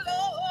 oh Lord.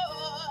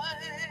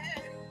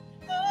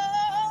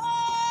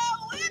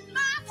 Oh, with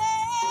my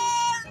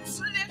hands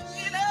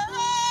lifted up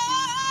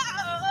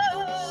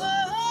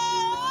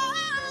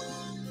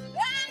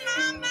and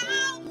my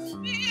mouth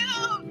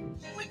filled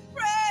with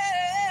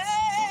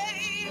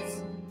praise,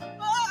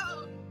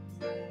 oh,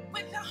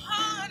 with the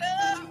heart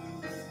of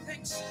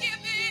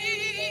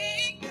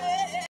thanksgiving,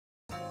 yeah.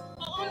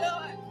 Oh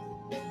Lord,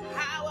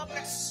 I will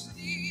bless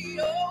thee,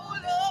 oh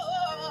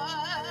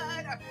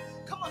Lord.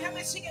 Come on, help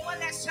me sing it one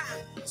last time.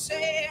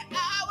 Say,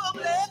 I will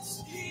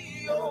bless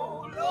thee,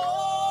 oh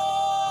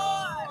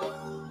Lord.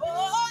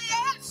 Oh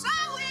yes,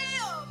 I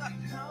will.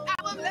 I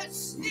will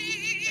bless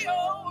thee,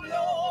 oh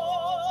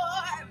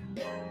Lord.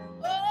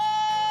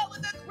 Oh,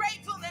 with a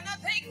grateful and a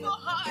thankful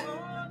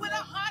heart, with a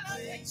heart of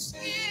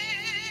thanksgiving.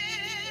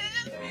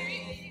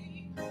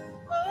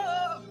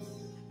 Oh,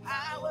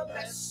 I will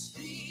bless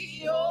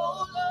thee,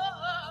 oh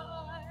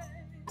Lord.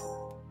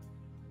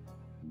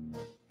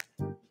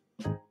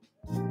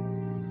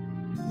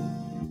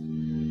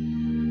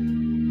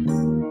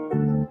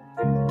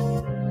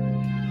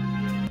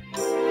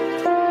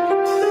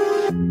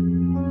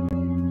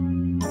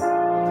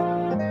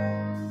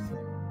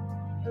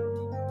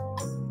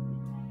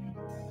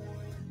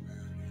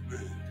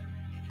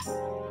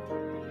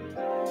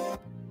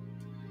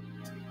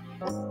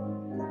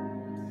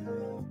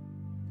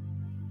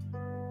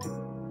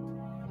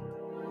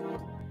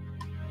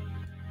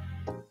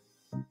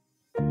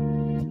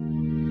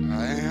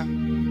 I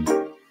am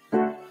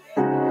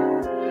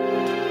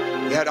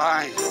that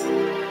I am,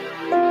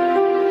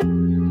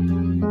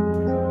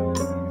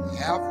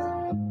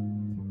 Alpha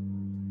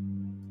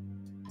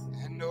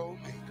and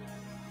Omega,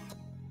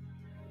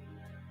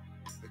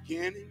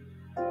 beginning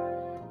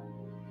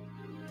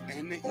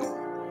and the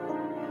end,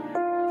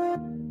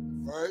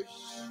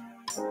 first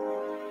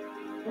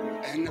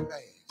and the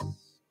last,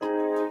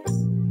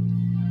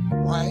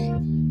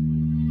 bright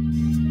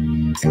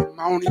and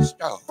morning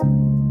star,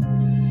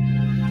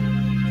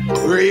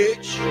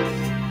 bridge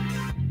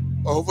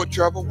over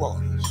troubled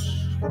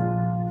waters.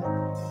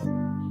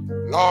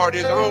 Lord,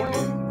 is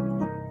only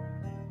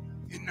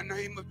in the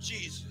name of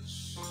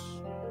Jesus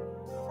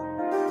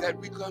that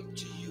we come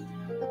to you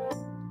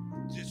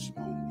this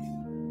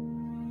morning.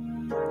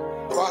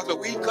 Father,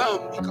 we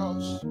come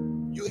because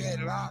you had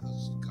allowed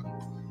us to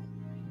come.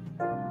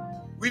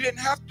 We didn't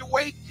have to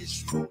wait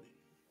this morning,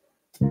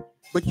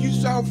 but you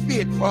saw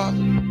fit,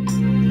 Father,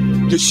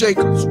 to shake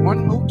us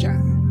one more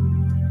time.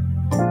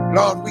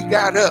 Lord, we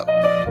got up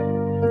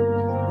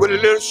with a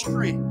little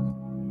strength,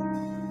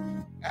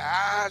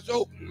 our eyes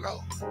open,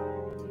 Lord.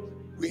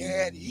 We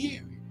had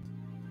hearing,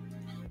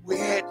 we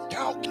had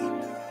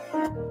talking,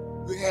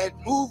 we had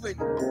moving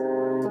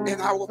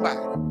in our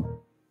body.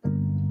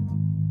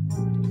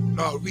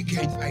 Lord, we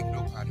can't thank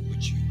nobody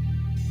but you,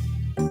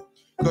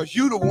 because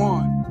you the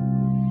one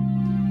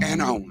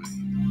and only.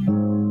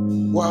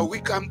 Well, we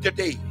come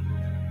today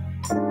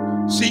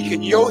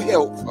seeking your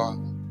help,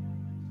 Father,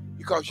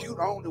 because you're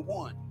the only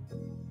one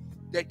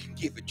that can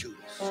give it to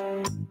us.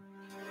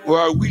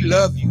 Well, we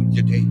love you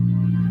today.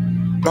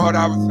 Lord,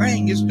 our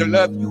thing is to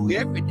love you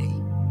every day,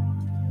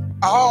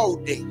 all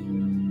night.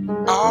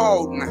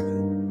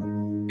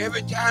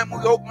 Every time we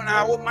open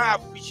our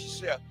mouth, we should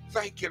say,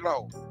 thank you,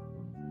 Lord.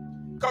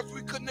 Because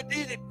we couldn't have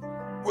did it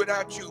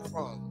without you,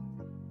 Father.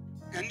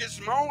 And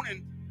this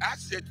morning, I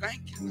said,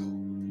 thank you,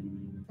 Lord.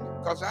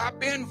 Because I've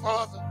been,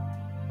 Father.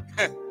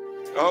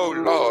 Oh,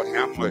 Lord,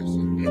 have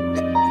mercy.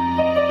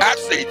 I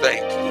say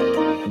thank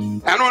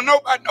you. I don't know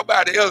about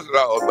nobody else,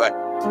 Lord, but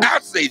I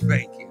say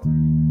thank you.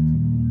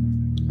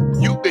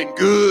 You've been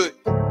good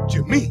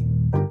to me.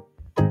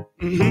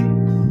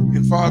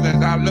 And Father,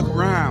 as I look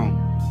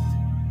around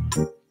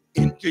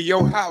into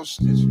your house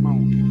this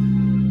morning,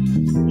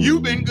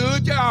 you've been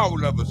good to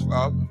all of us,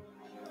 Father,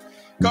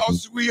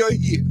 because we are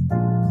here.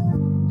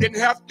 Didn't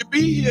have to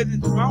be here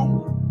this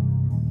morning,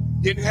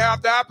 didn't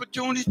have the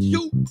opportunity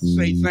to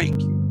say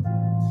thank you.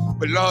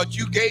 But Lord,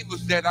 you gave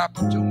us that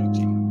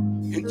opportunity.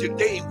 And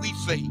today we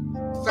say,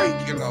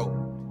 thank you, Lord.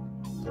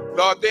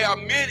 Lord, there are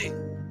many,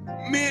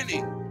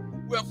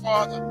 well,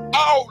 Father,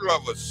 all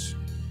of us,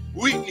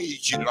 we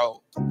need you,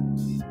 Lord.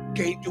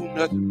 Can't do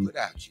nothing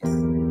without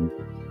you.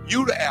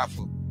 You the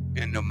Alpha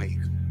and the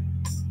Omega.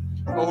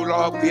 Oh,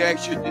 Lord, we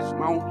ask you this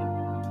moment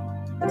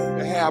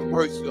to have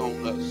mercy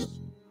on us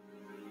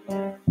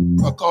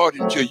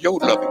according to your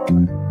loving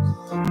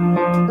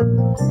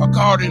kindness,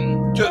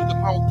 according to the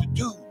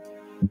multitude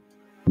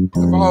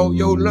of all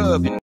your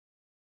love. And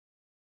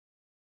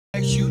I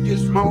ask you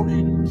this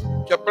morning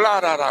to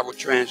blot out our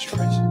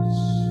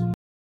transgressions,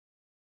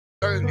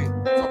 early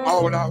from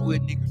all our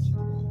iniquities.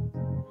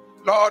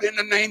 Lord, in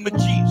the name of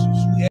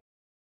Jesus, we ask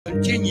you to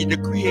continue to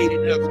create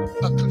in us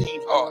a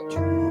clean heart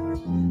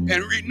and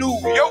renew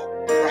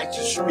your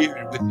righteous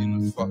spirit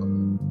within us, Father.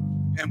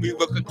 And we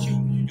will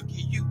continue to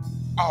give you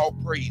all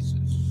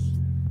praises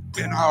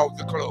and all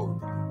the glory,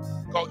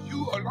 because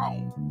you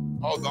alone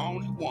are the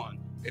only one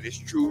that is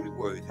truly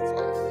worthy,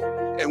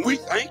 Father. And we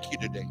thank you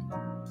today.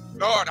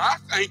 Lord, I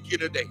thank you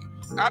today.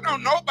 I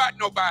don't know about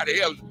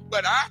nobody else,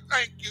 but I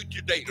thank you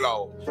today,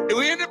 Lord. Do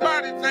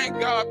anybody thank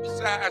God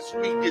besides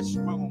me this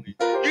morning?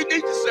 You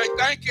need to say,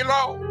 thank you,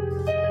 Lord.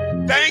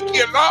 Thank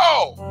you,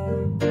 Lord.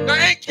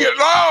 Thank you,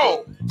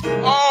 Lord.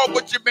 Oh,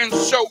 but you've been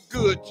so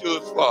good to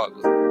us,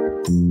 Father.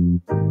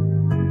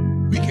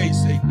 We can't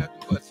say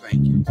nothing but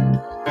thank you.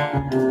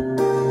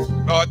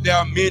 Lord, there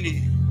are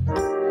many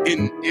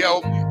in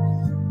ailment,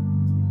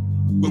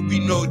 but we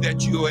know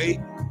that you are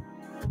able.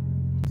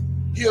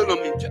 Heal them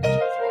and touch them,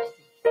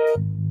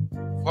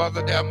 Father.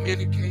 Father, there are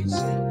many can't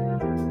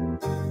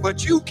see,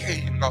 but you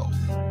can, Lord.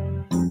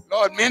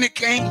 Lord, many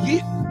can't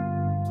hear,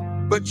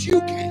 but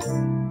you can.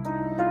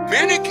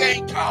 Many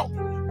can't talk,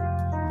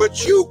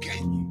 but you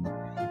can.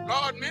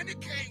 Lord, many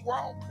can't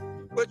walk,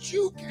 but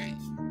you can.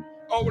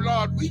 Oh,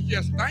 Lord, we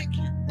just thank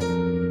you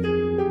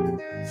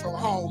for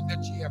all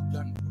that you have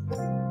done.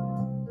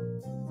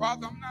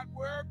 Father, I'm not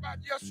worried about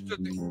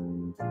yesterday.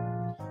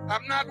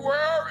 I'm not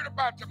worried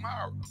about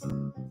tomorrow.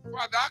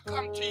 Father, I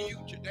come to you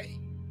today,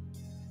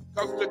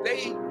 because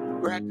today,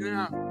 right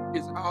now,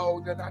 is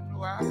all that I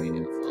know I have,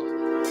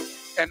 Father.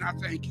 And I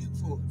thank you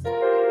for it,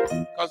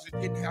 Father, because it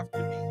didn't have to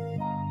be,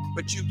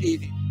 but you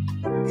did it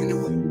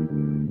anyway.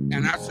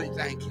 And I say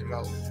thank you,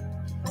 Lord.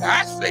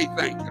 I say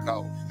thank you,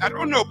 Lord. I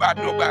don't know about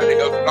nobody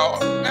else,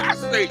 Lord. I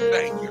say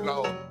thank you,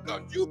 Lord,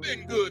 because you've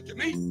been good to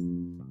me.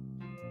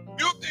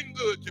 You've been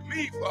good to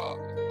me,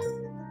 Father.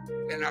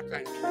 And I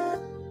thank you.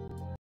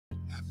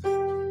 I thank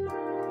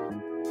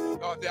you.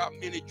 Lord, there are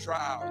many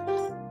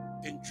trials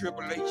and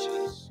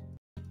tribulations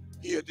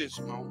here this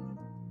moment.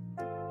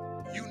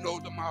 You know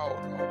them all,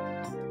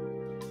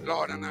 Lord.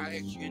 Lord, and I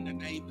ask you in the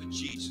name of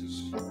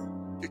Jesus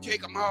to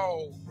take them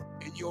all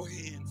in your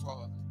hand,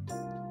 Father,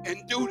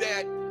 and do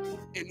that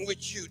in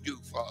which you do,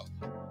 Father.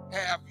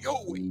 Have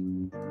your way,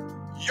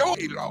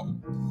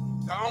 Lord.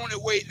 The only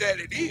way that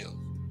it is.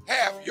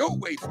 Have your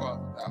way,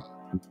 Father God.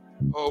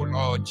 Oh,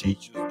 Lord,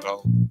 teach us,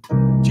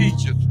 Lord.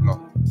 Teach us,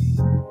 Lord.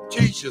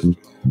 Teach us,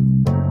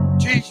 Lord.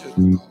 Teach us,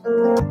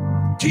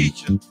 Lord.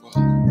 Teach us,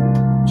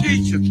 Father.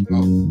 Teach us,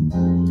 Lord.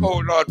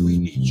 Oh, Lord, we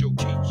need your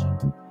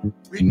teaching.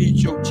 We need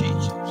your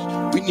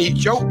teachings. We need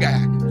your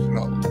guidance,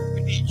 Lord.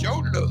 We need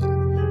your love.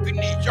 We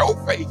need your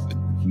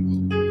faithfulness,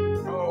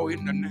 Lord. Oh,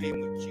 in the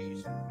name of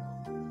Jesus,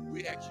 Lord,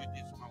 we ask you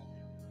this moment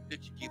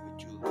that you give it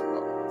to us,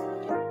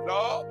 Lord.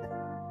 Lord,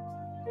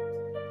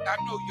 I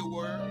know your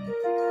word,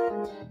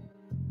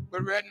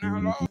 but right now,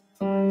 Lord,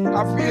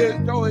 I feel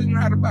as though it's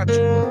not about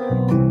your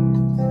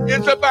word.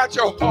 It's about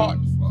your heart,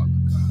 Father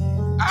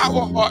God.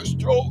 Our hearts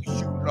told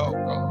you, Lord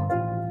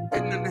God,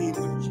 in the name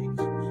of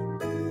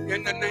Jesus.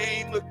 In the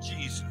name of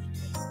Jesus,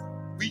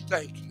 we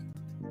thank you.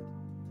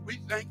 We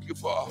thank you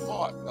for a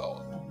heart,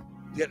 Lord,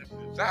 that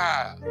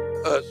desires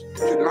us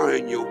to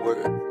learn your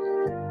word.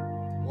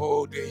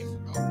 Oh, days,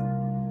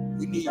 Lord.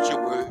 We need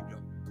your word,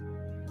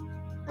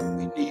 Lord.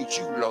 We need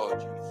you, Lord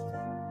Jesus.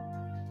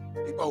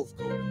 They both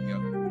go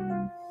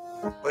together.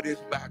 But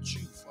it's about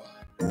you,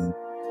 Father.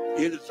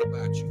 It is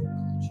about you,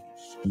 Lord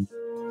Jesus.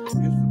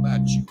 It's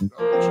about you,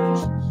 Lord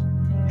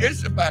Jesus.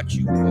 It's about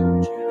you,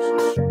 Lord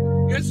Jesus.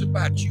 It's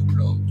about you,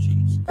 Lord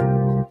Jesus.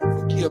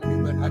 Forgive me,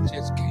 but I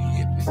just can't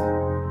help it.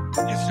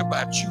 It's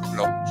about you,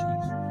 Lord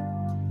Jesus.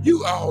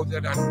 You are all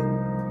that I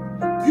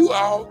know. You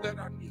are all that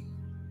I need.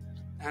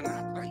 And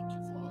I thank you,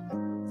 Father,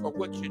 for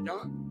what you've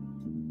done,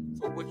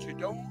 for what you're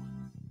doing.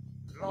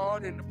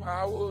 Lord, in the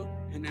power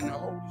and in the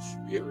Holy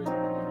Spirit,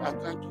 I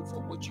thank you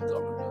for what you're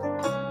going to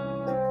do.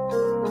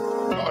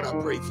 Lord, I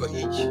pray for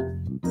each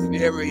and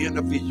every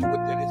individual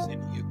that is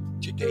in here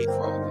today,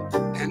 Father,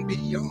 and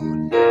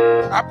beyond.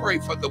 I pray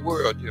for the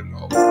world, dear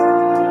Lord.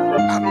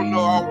 I don't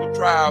know all the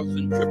trials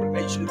and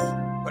tribulations,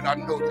 but I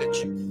know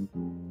that you do.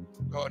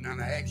 Lord,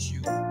 and I ask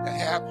you to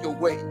have your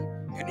way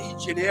in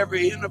each and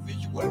every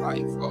individual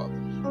life, Father.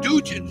 Do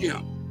to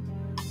them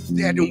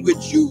that in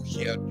which you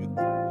shall do.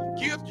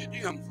 Give to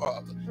them,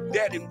 Father,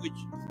 that in which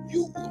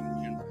you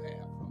want them to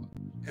have, Father.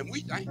 And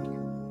we thank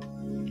you.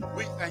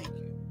 We thank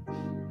you.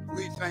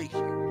 We thank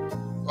you.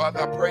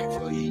 Father, I pray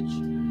for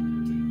each,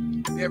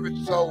 every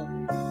soul,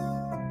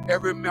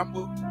 every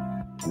member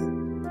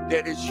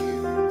that is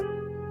here,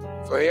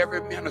 for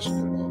every minister,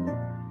 Lord.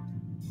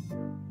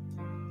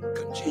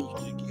 Continue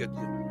to give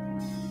them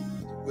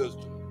the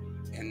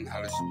wisdom and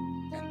knowledge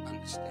and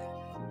understanding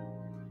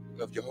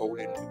of your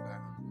holy and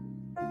divine.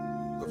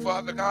 But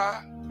Father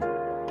God,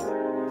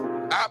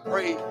 I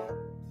pray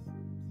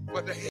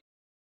for the help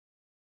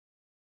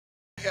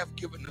you have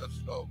given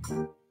us, Lord.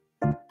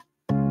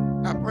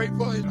 I pray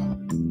for it,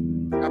 Lord.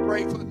 I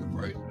pray for the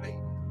first lady.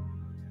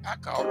 I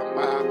call her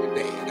mom and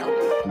dad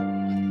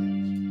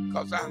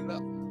because I love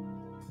them.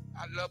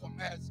 I love them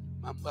as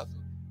my mother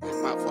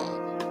and my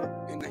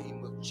father. In the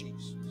name of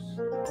Jesus.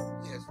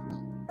 Yes,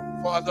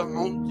 Lord. Father,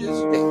 on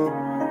this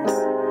day,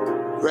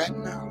 right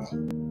now,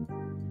 Lord,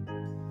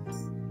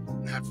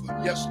 not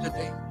for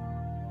yesterday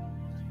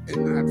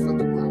and not for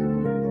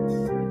tomorrow,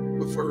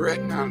 but for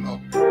right now,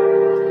 Lord,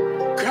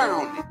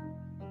 crown it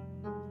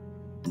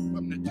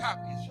from the top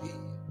of his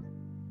head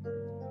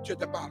to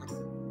the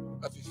bottom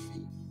of his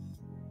feet.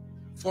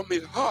 From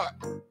his heart,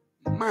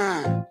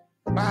 mind,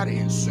 body,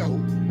 and soul,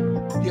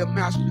 dear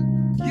Master,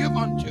 give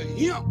unto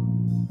him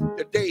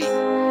the day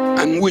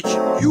on which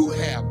you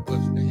have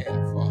us to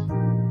have, Father.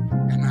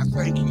 And I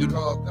thank you,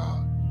 Lord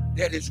God,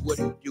 that is what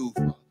he do,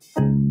 Father.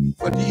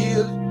 For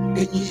years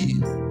and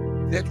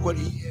years, that's what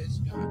he has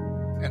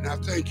done. And I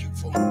thank you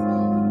for it,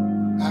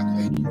 Father. I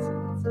thank you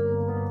for it,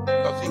 Father.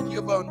 Because he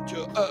give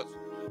unto us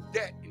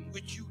that in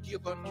which you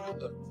give unto us,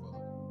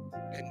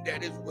 Father. And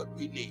that is what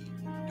we need,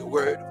 the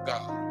word of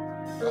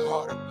God, the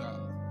heart of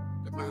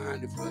God, the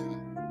mind of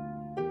God.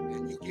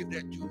 And you give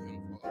that to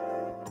him,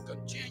 Father.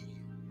 Continue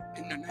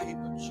in the name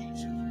of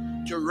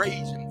Jesus to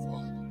raise him,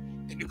 Father.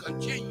 And to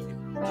continue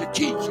to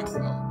teach him,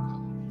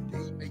 Father,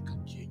 that he may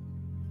continue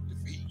to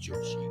feed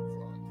your sheep,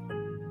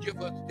 Father.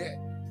 Give us that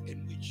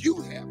in which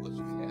you have us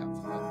to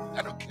have, Father.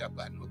 I don't care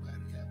about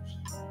nobody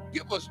else.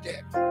 Give us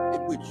that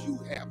in which you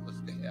have us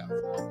to have,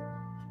 Father.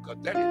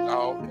 Because that is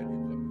all that is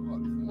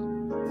important,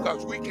 Father.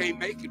 Because we can't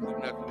make it with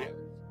nothing else.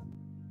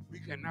 We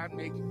cannot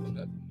make it with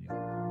nothing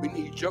else. We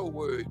need your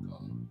word,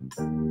 God.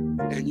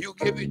 And you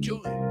give it to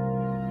him.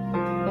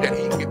 That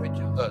he give it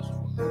to us,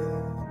 Father.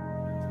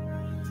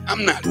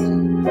 I'm not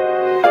long.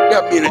 There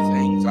are many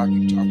things I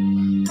can talk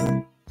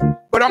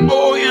about. But I'm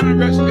more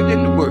interested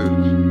in the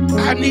word.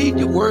 I need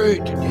the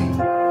word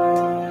today.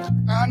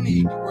 I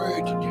need the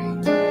word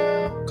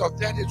today. Because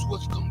that is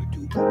what's going to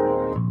do.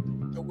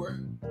 The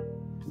word.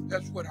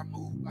 That's what I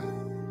move by.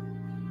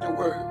 The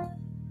word.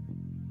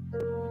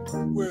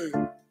 The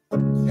word.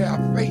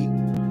 Have faith.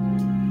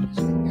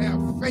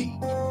 Have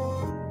faith.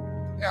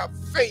 Have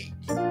faith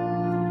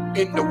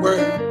in the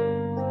word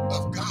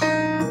of God.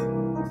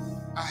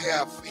 I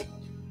have faith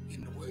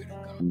in the word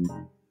of God.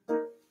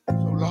 So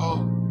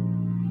Lord,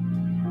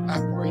 I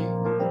pray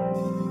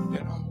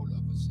that all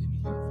of us in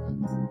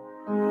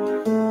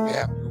here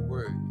have your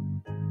word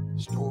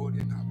stored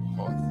in our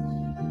heart,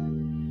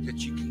 Lord, that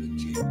you can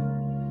continue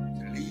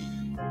to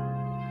lead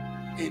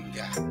and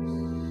guide us.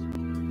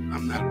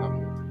 I'm not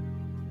alone,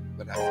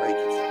 but I thank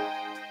you, Father.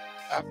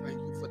 I thank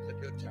you for the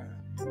good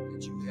time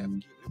that you have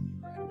given me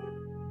right now.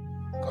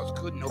 Because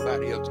couldn't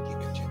nobody else give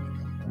it to me,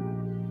 God.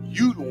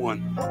 You the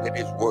one that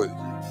is worthy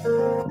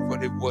for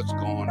what's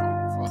going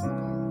on, Father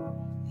God.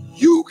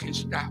 You can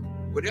stop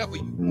whatever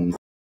you want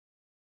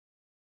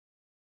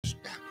to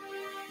stop.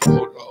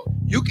 Oh Lord,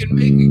 you can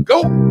make it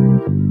go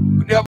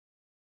whenever.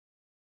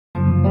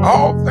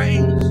 All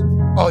things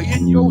are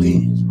in your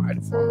hands,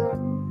 mighty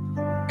Father.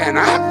 And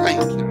I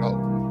thank you,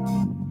 Lord.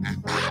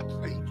 And I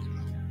thank you,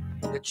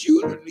 Lord, that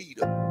you're the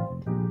leader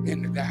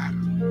and the guide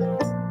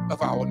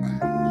of our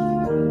lives.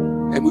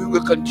 And we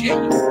will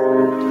continue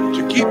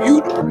to give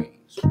you the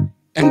praise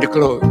and the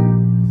glory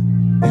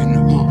and the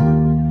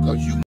honor,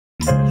 because you know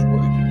this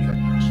word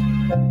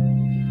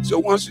to us. So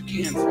once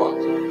again,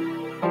 Father,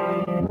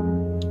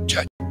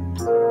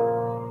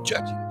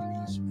 touch him,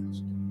 please,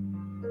 Master.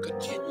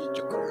 Continue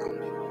to crown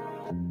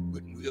him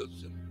with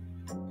wisdom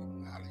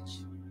and knowledge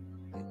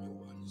and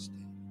your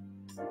understanding,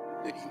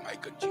 that he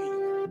might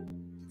continue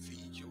to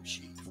feed your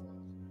sheep, Father.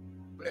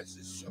 Bless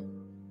his soul.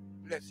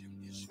 Bless him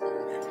this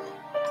morning,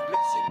 Lord.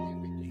 Bless him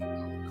every day,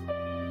 Lord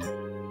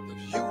God.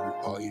 Because you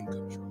are in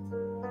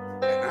control.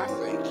 And I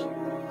thank you.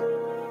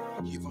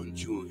 Give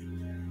unto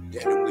him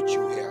that in which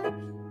you have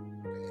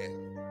to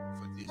have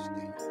for this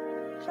day.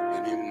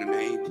 And in the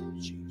name of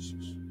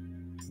Jesus,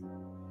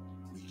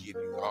 we give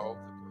you all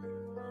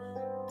the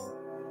praise,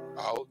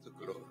 all the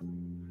glory,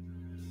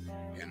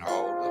 and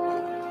all the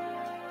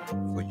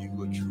honor. For you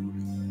are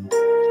truly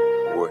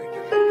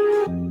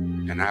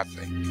worthy. And I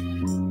thank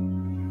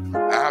you.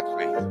 I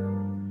thank you.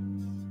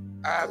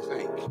 I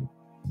thank you.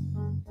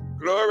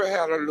 Glory,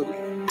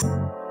 hallelujah.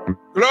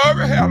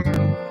 Glory,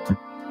 hallelujah.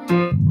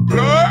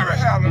 Glory,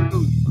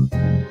 hallelujah.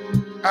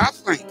 I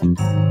thank you.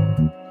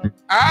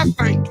 I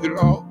thank you,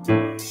 Lord.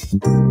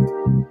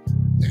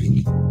 Thank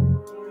you.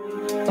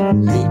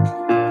 Thank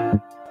you.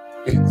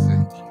 And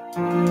thank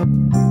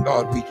you.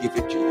 Lord, we give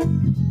it to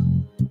you.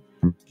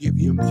 Give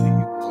him to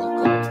you,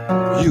 Lord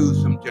God.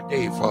 Use him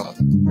today,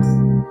 Father.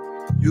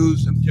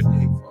 Use him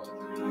today,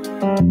 Father.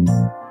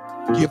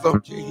 Give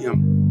up to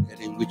him that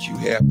in which you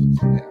have us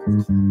to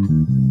have.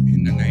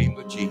 In the name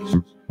of Jesus.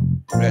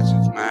 Bless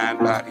his mind,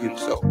 body, and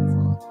soul,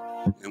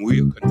 Father. And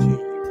we'll continue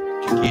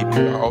to give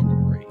you all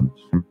the praise,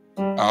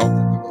 all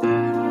the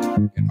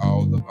glory, and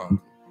all the honor.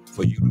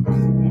 For you the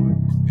only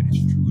one that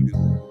is truly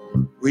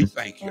worthy. We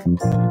thank you,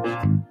 Lord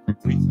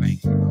Jesus. We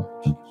thank you,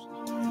 Lord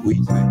Jesus. We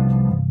thank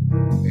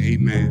you.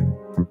 Amen.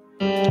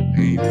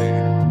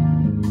 Amen.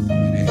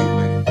 And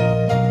amen.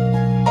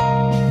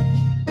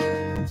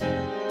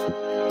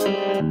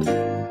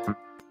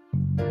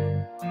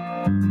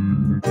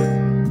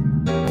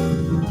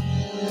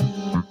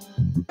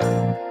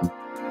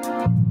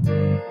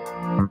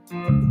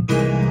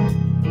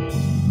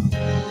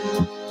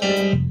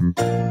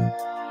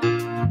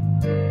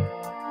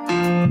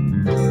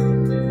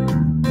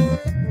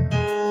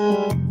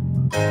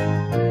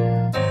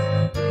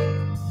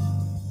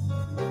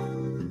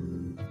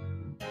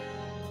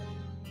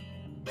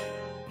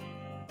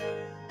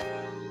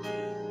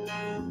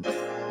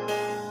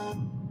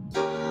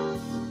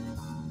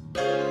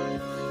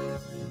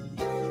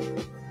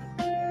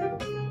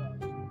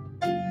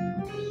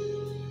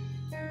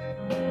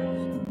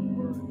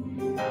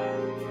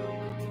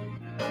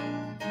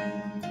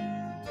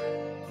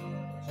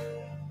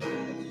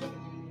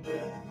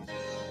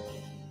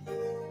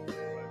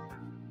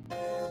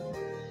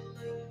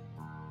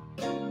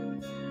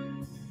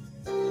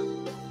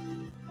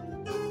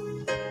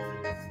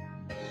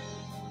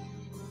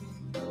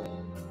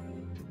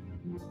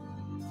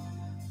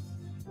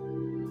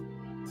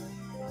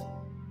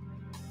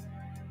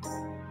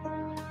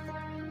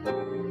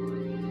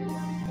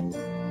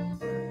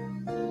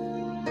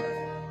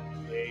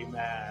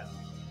 Amen.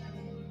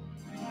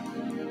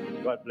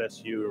 God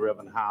bless you,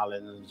 Reverend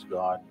Hollins.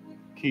 God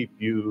keep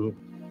you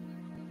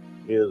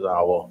is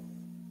our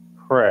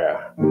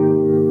prayer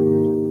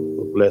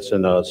for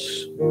blessing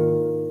us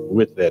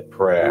with that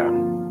prayer.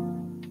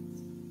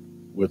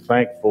 We're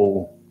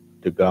thankful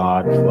to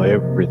God for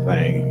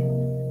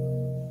everything.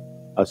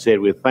 I said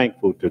we're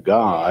thankful to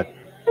God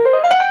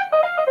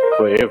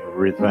for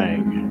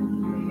everything.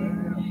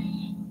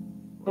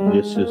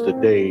 This is the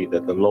day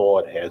that the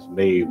Lord has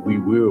made. We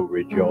will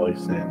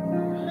rejoice and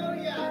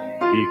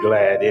be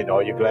glad in.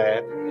 Are you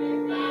glad?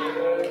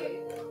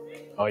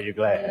 Are you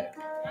glad?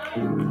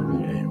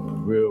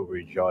 And we'll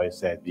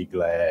rejoice and be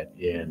glad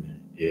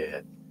in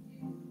it.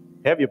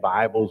 Have your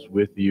Bibles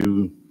with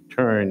you.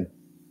 Turn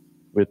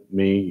with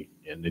me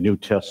in the New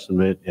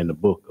Testament in the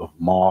book of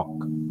Mark.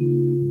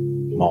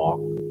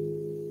 Mark,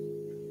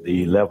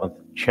 the 11th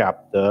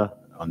chapter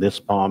on this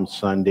Palm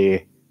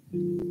Sunday.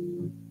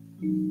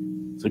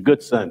 It's a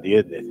good Sunday,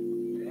 isn't it?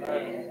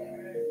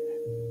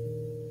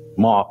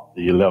 Mark,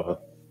 the 11th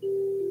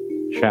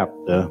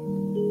chapter.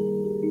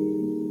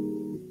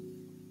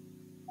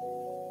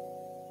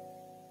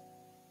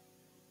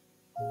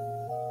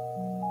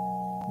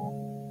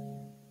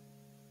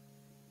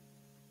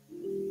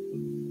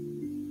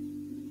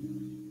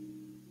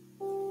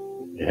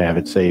 You have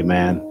it, say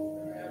amen.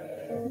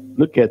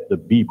 Look at the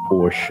B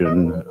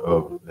portion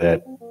of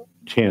that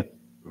 10th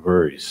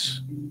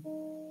verse.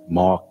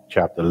 Mark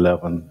chapter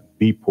 11,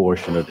 B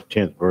portion of the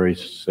 10th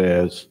verse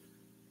says,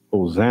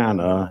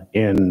 Hosanna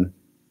in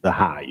the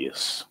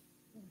highest.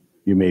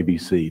 You may be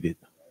seated.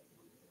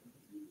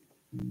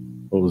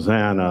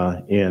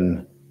 Hosanna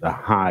in the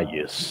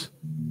highest.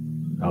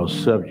 Our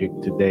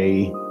subject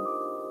today,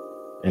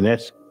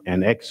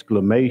 an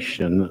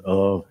exclamation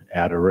of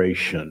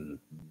adoration.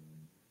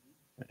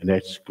 An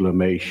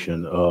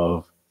exclamation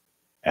of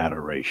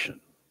adoration.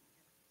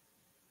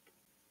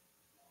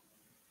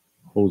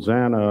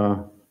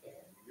 Hosanna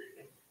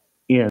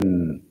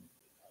in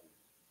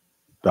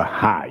the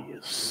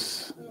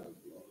highest.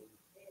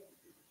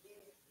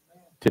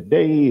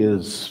 Today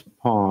is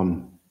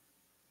Palm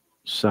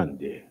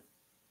Sunday.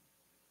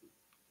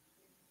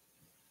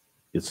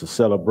 It's a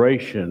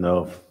celebration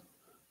of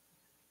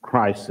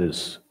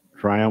Christ's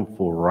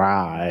triumphal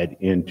ride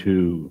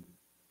into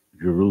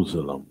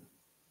Jerusalem.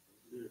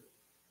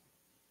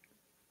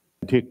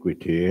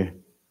 Antiquity,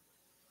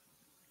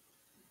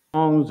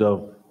 songs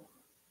of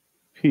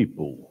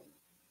people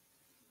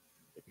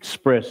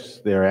express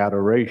their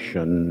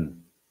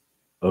adoration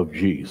of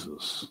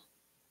Jesus,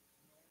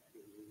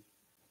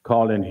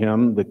 calling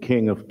him the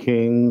King of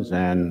Kings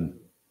and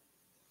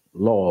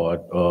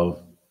Lord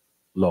of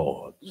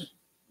Lords.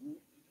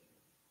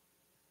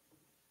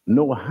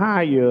 No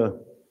higher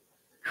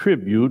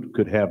tribute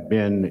could have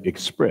been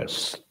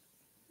expressed.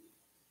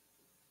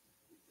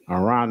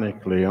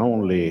 Ironically,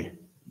 only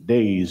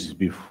days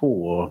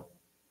before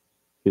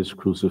his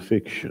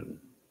crucifixion.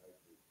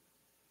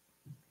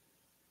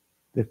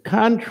 The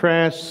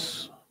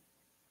contrast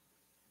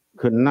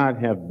could not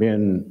have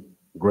been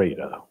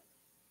greater.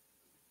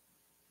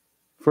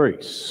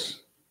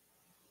 First,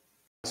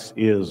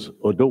 is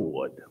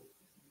adored.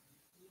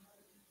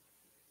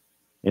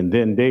 And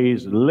then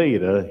days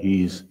later,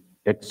 he's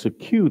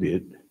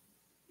executed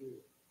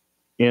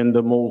in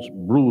the most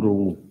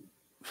brutal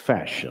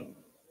fashion.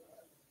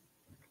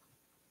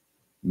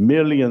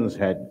 Millions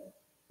had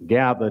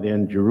gathered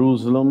in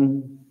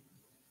Jerusalem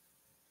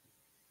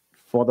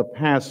for the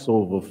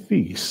Passover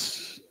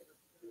feast,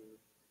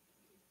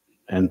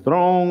 and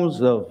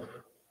throngs of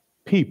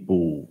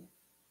people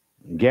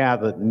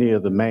gathered near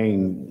the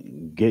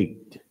main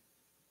gate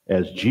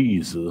as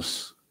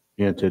Jesus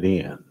entered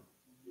in.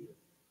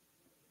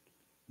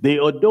 They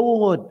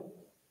adored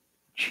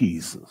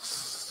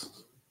Jesus.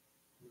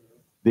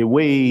 They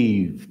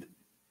waved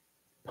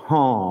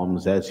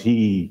palms as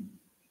he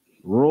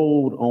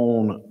rode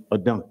on a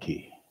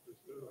donkey.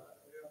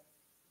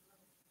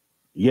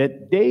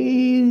 Yet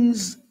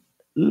days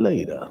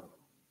later,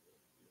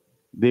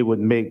 they would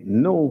make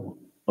no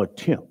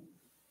attempt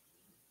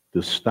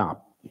to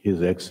stop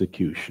his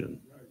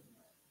execution.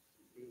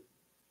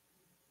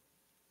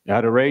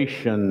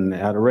 Adoration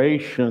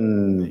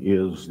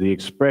is the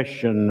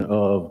expression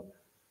of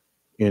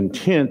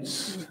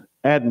intense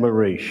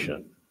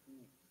admiration.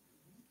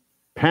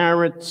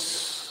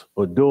 Parents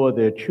adore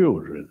their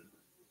children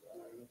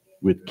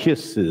with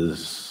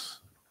kisses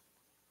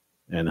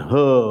and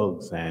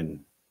hugs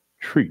and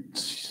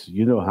treats.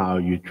 You know how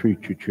you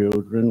treat your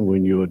children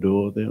when you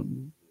adore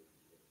them.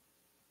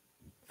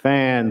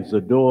 Fans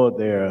adore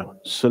their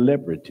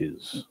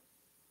celebrities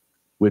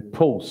with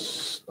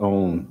posts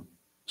on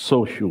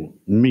social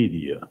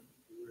media,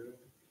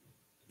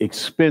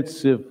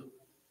 expensive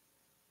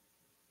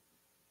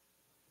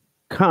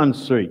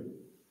concert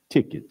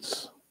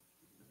tickets,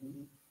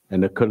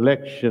 and a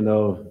collection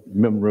of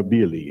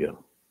memorabilia.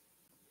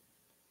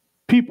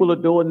 People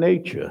adore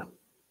nature,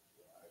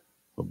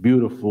 a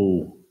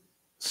beautiful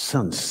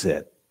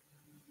sunset,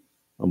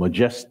 a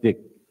majestic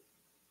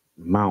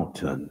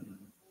mountain.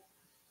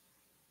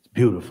 It's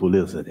beautiful,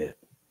 isn't it?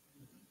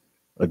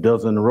 A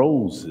dozen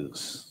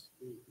roses.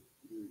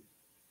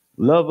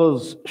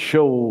 Lovers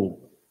show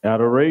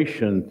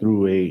adoration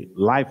through a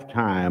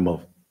lifetime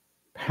of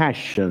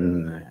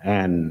passion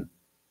and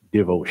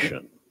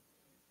devotion.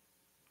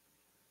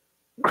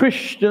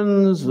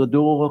 Christians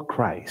adore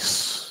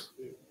Christ.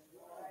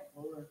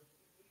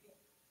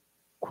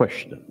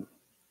 Question: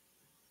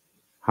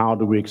 how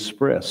do we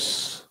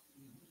express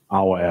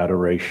our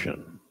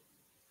adoration?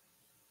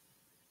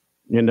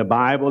 In the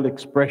Bible,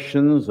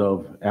 expressions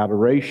of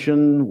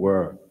adoration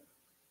were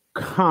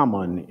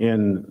common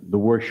in the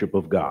worship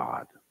of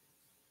God.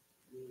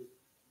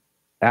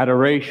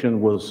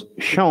 Adoration was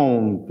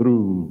shown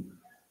through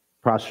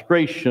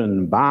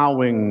prostration,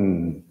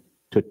 bowing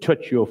to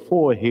touch your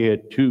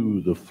forehead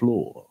to the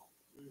floor.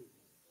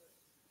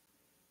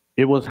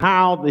 It was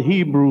how the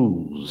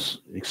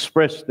Hebrews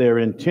expressed their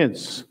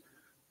intense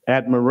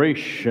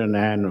admiration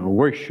and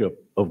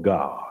worship of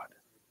God.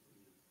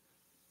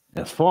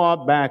 As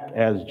far back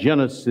as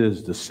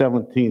Genesis, the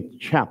 17th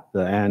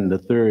chapter and the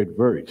 3rd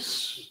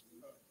verse,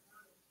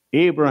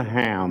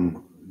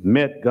 Abraham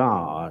met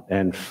God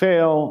and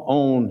fell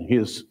on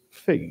his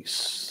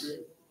face.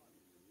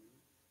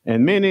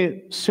 And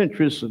many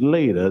centuries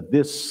later,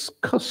 this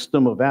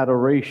custom of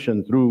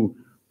adoration through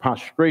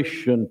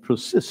prostration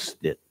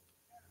persisted.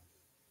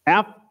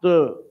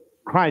 After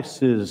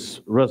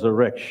Christ's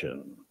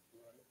resurrection,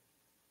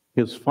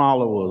 his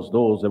followers,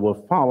 those that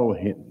were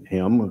following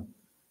him,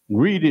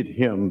 greeted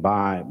him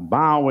by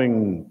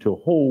bowing to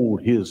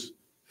hold his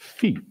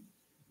feet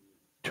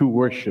to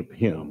worship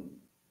him.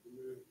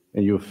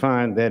 And you'll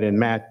find that in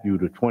Matthew,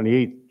 the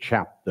 28th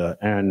chapter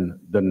and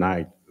the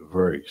 9th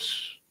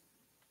verse.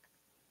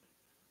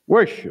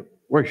 Worship,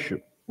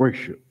 worship,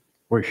 worship,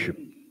 worship,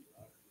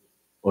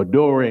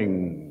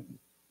 adoring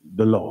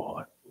the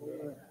Lord,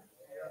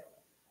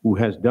 who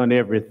has done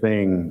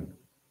everything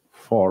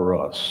for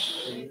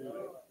us.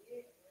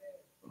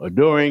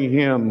 Adoring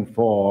him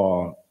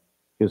for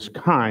his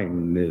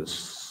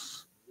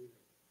kindness,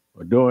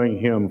 adoring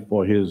him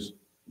for his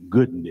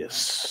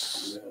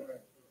goodness,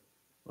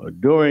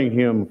 adoring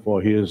him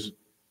for his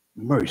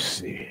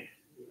mercy.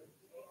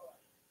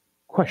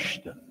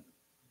 Question: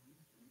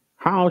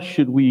 how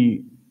should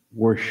we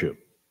worship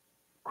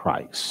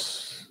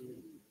Christ?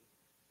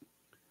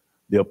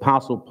 The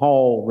Apostle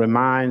Paul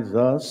reminds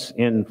us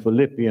in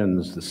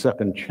Philippians, the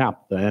 2nd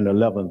chapter and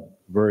 11th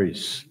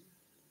verse,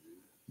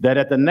 that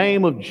at the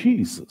name of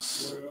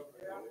Jesus,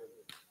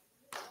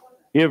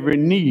 every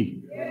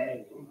knee,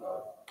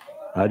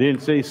 I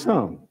didn't say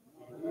some,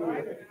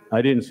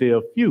 I didn't say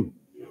a few,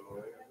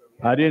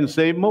 I didn't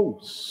say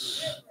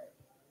most,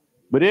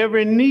 but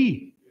every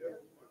knee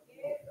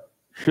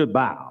should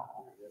bow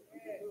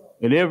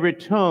and every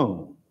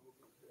tongue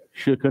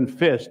should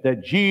confess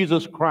that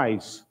Jesus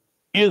Christ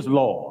is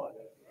Lord,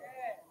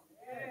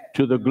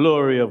 to the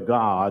glory of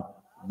God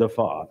the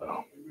Father.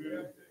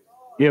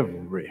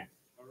 Every,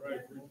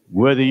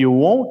 whether you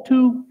want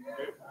to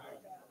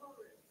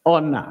or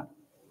not,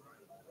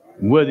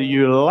 whether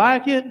you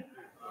like it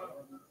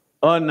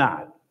or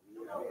not,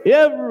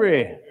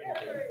 every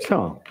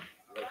tongue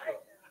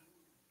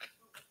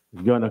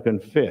is going to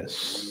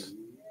confess.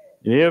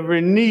 Every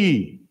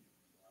knee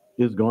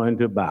is going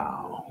to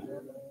bow.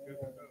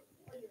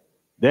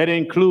 That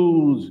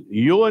includes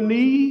your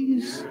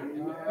needs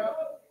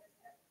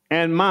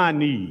and my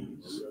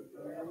needs.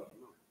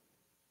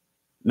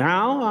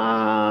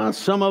 Now,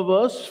 some of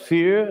us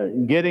fear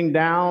getting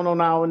down on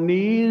our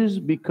knees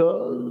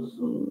because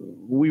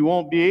we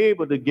won't be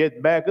able to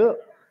get back up.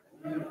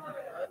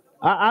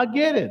 I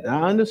get it.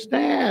 I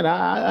understand.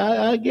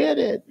 I get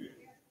it.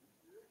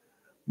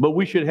 But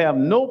we should have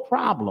no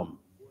problem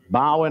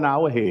bowing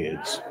our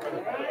heads.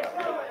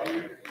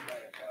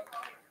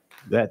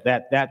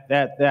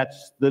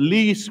 That's the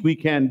least we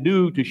can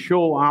do to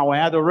show our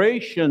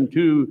adoration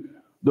to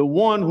the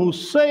one who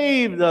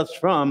saved us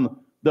from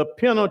the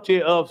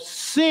penalty of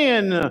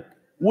sin,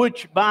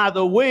 which, by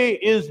the way,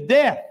 is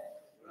death.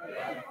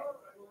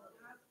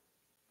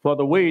 For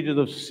the wages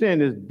of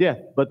sin is death,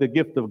 but the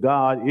gift of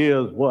God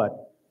is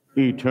what?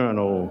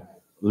 Eternal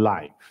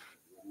life.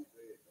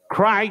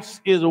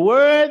 Christ is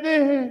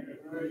worthy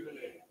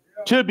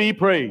to be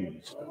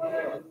praised.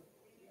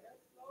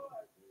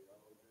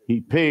 He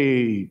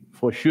paid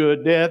for sure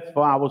death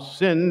for our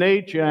sin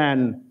nature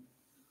and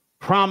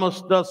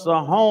promised us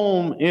a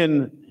home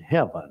in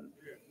heaven.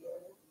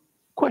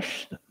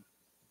 Question.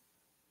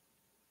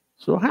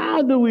 So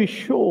how do we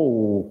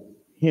show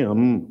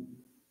him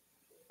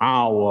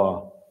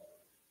our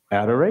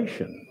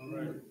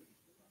adoration?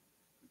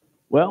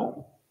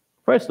 Well,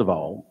 first of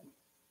all,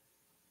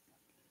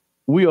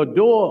 we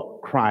adore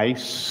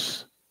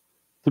Christ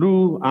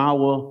through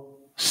our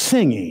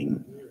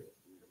singing.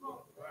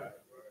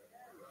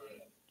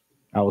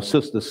 Our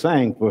sister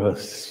sang for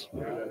us.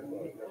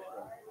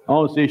 I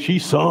want to say she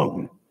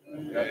sung.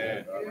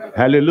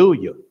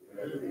 Hallelujah.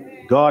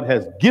 God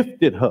has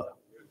gifted her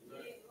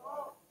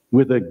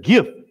with a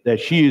gift that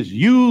she is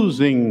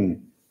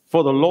using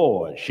for the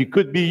Lord. She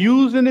could be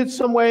using it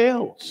somewhere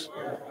else.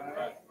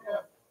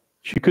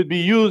 She could be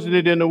using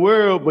it in the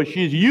world, but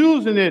she's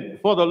using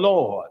it for the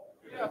Lord.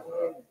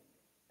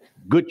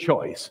 Good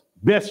choice.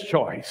 Best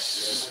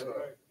choice.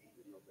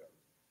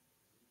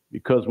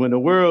 Because when the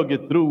world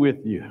gets through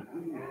with you,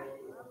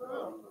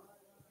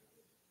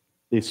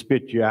 they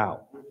spit you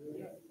out.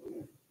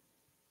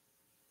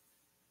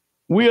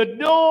 We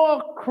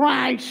adore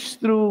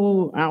Christ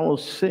through our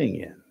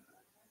singing.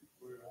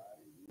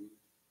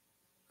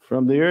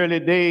 From the early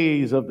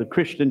days of the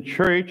Christian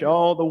church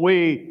all the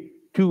way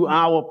to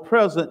our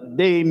present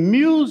day,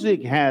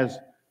 music has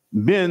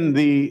been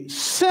the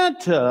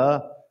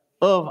center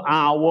of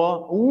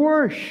our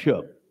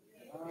worship.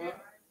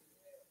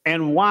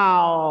 And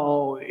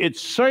while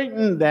it's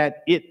certain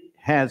that it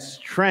has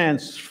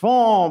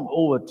transformed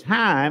over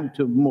time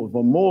to a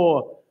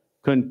more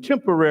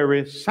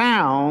contemporary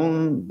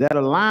sound that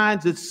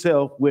aligns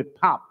itself with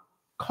pop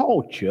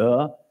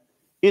culture,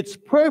 its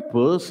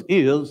purpose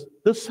is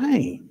the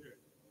same: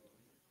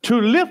 to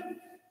lift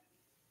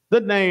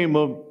the name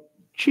of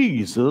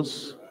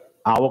Jesus,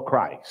 our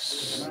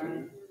Christ.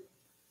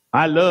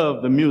 I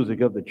love the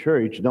music of the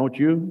church, don't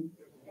you?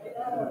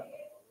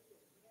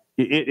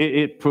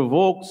 It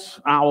provokes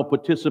our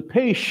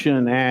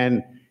participation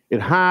and it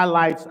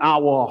highlights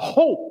our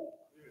hope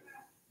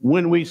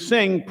when we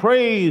sing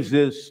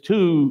praises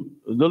to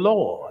the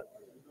Lord.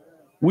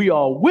 We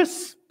are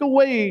whisked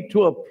away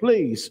to a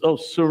place of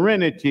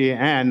serenity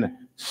and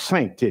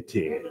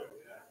sanctity,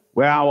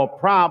 where our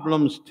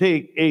problems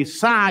take a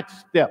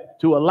sidestep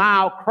to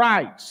allow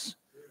Christ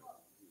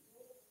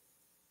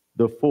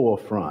the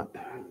forefront.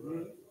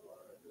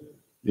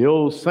 The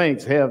old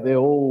saints have their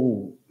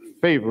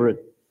favorite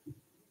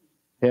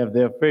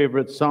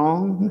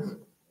songs.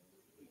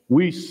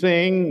 We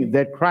sing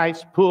that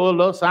Christ pulled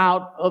us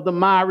out of the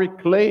miry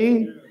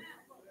clay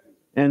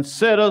and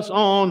set us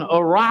on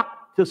a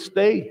rock to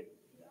stay.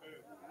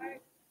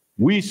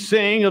 We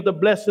sing of the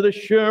blessed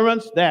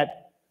assurance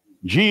that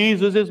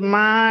Jesus is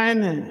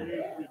mine,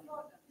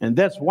 and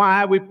that's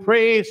why we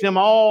praise him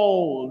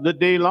all the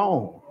day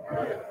long.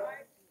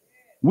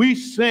 We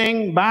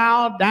sing,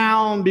 bow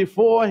down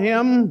before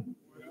him,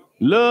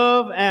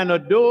 love and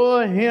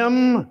adore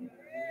him.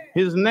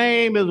 His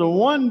name is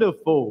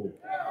wonderful,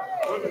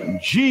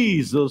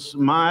 Jesus,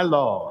 my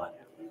Lord.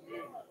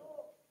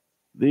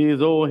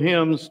 These old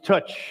hymns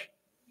touch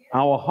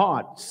our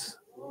hearts,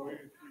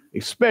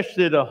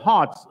 especially the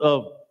hearts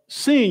of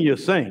senior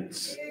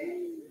saints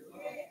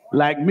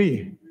like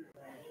me.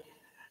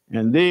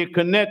 And they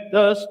connect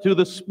us to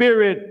the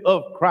Spirit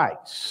of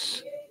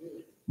Christ.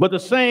 But the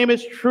same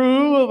is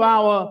true of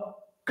our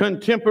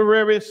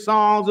contemporary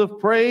songs of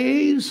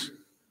praise.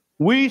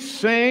 We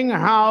sing,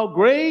 how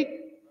great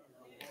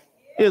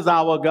is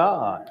our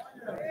God.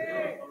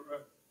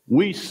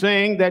 We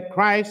sing that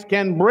Christ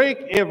can break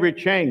every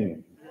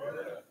chain.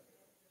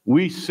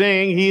 We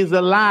sing he's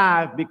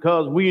alive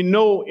because we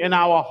know in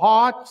our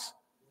hearts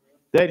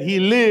that he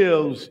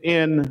lives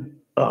in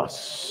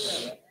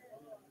us.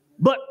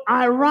 But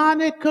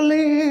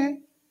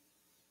ironically,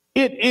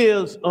 it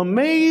is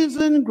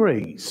amazing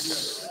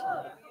grace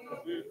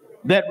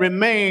that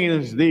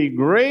remains the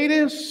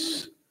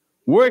greatest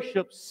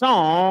worship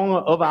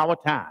song of our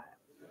time.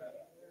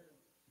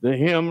 The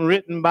hymn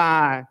written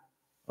by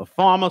a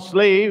former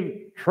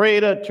slave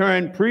trader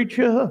turned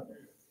preacher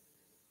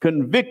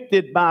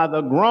convicted by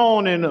the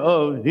groaning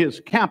of his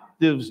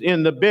captives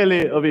in the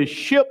belly of his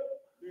ship,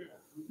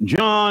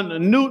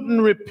 John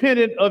Newton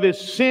repented of his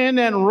sin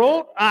and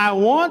wrote, I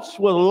once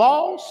was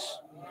lost,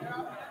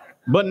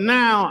 but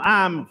now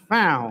I'm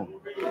found.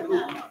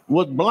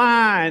 Was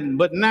blind,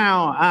 but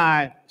now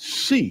I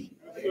see.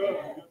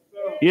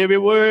 Every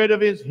word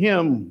of his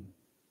hymn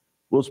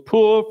was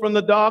pulled from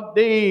the dark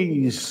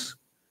days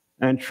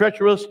and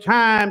treacherous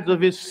times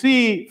of his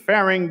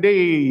seafaring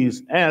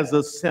days as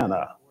a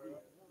sinner.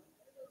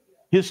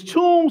 His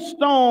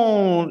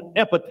tombstone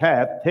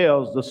epitaph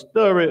tells the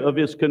story of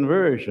his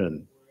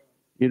conversion.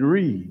 It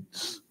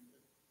reads,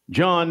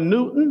 John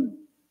Newton,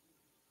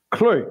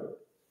 clerk,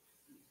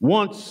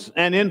 once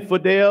an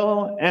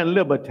infidel and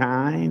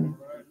libertine,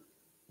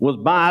 was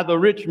by the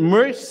rich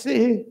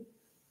mercy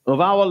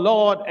of our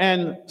Lord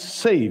and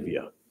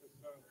Savior,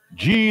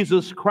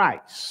 Jesus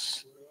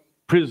Christ,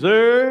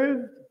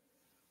 preserved,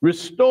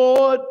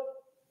 restored,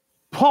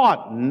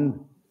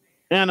 pardoned,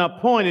 and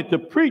appointed to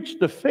preach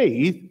the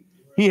faith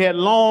he had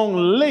long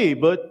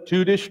labored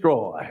to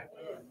destroy.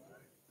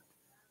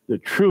 The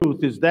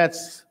truth is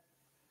that's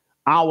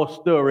our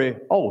story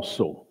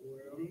also.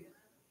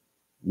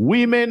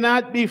 We may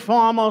not be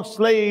former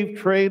slave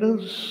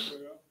traders,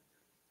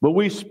 but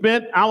we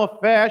spent our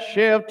fair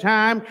share of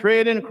time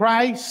trading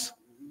Christ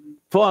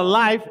for a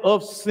life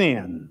of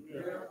sin.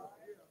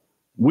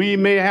 We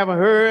may have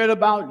heard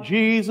about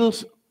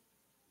Jesus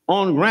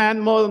on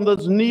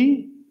grandmother's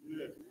knee,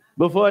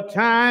 but for a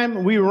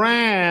time we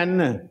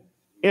ran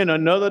in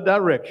another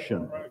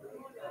direction.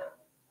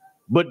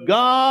 But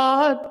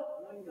God,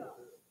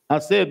 I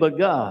said, but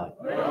God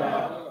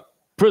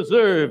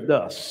preserved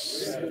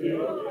us.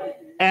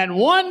 And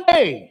one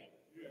day,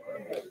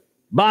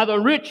 by the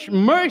rich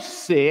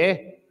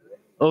mercy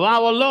of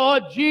our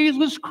Lord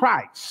Jesus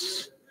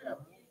Christ,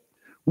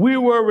 we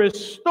were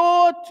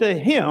restored to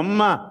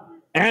him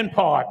and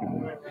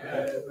pardoned.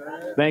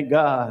 Thank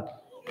God.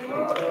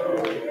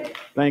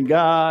 Thank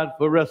God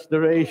for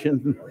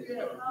restoration.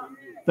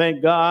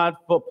 Thank God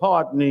for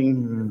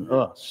pardoning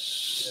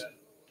us.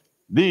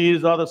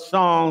 These are the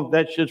songs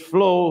that should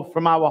flow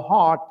from our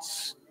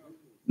hearts,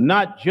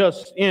 not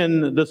just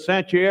in the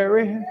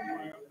sanctuary,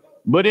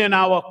 but in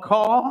our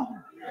car,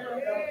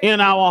 in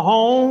our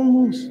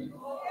homes,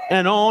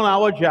 and on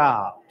our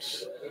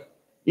jobs.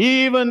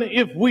 Even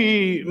if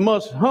we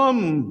must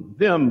hum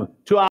them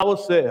to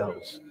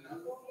ourselves.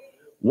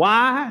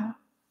 Why?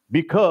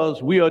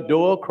 Because we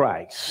adore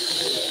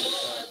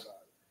Christ.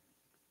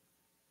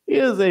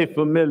 Here's a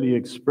familiar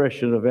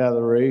expression of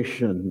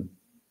adoration.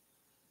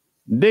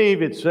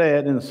 David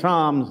said in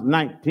Psalms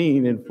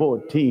 19 and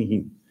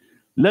 14,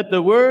 let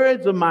the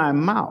words of my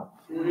mouth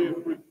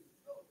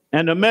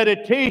and the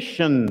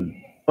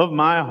meditation of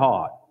my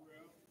heart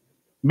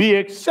be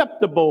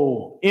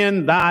acceptable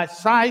in thy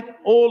sight,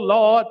 O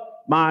Lord,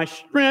 my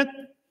strength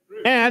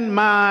and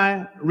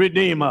my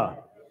redeemer.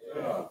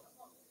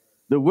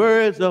 The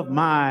words of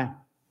my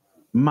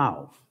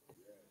mouth,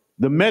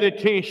 the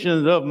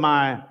meditations of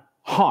my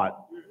heart,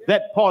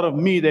 that part of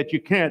me that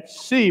you can't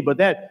see, but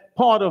that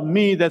part of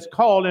me that's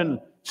calling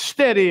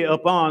steady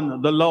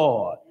upon the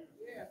Lord.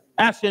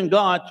 Asking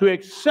God to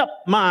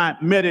accept my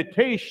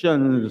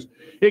meditations,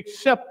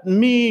 accept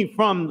me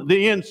from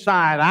the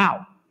inside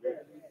out.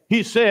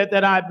 He said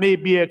that I may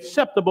be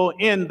acceptable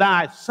in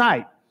thy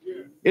sight.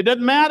 It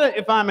doesn't matter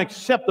if I'm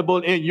acceptable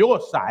in your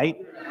sight.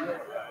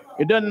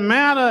 It doesn't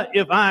matter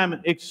if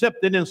I'm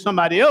accepted in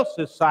somebody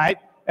else's sight,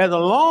 as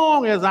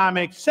long as I'm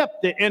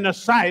accepted in the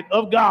sight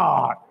of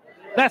God.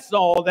 That's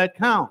all that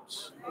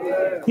counts.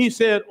 He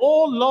said,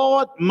 oh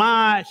Lord,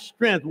 my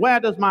strength. Where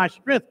does my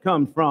strength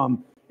come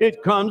from?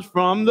 It comes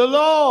from the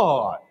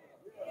Lord.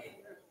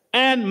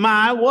 And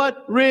my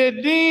what?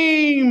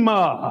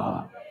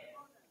 Redeemer.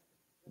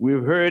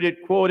 We've heard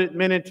it quoted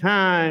many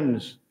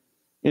times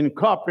in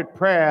corporate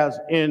prayers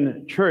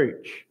in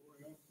church.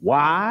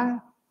 Why?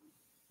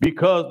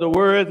 Because the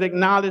words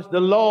acknowledge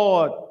the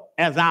Lord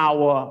as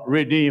our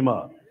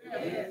Redeemer.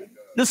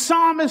 The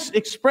psalmist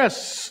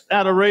expressed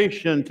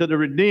adoration to the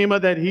Redeemer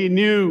that he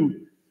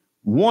knew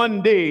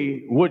one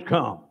day would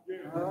come.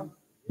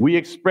 We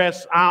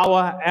express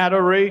our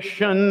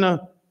adoration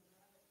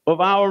of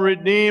our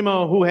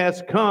Redeemer who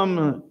has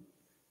come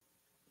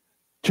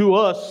to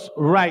us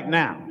right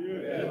now.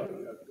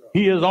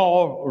 He is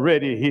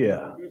already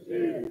here.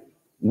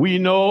 We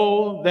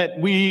know that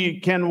we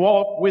can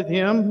walk with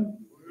him.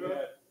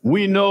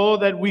 We know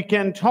that we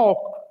can talk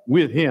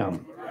with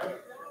him.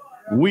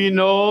 We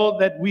know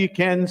that we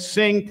can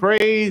sing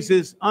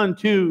praises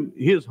unto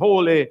his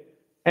holy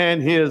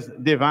and his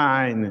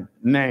divine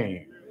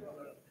name.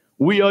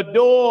 We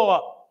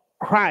adore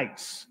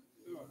Christ,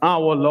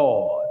 our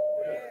Lord.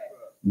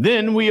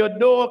 Then we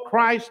adore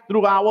Christ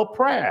through our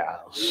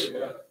prayers.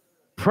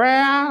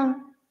 Prayer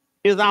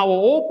is our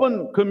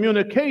open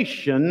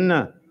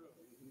communication.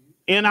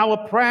 In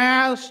our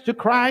prayers to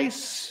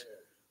Christ,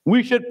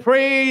 we should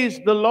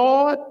praise the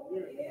Lord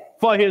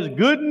for his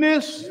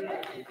goodness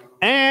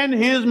and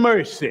his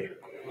mercy.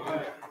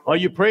 Are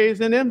you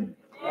praising him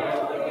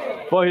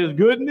for his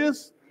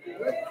goodness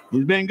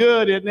He's been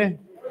good, isn't he?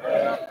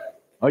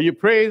 Are you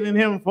praising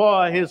him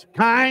for his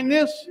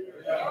kindness?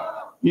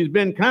 He's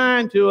been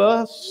kind to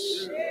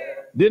us.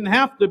 Didn't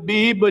have to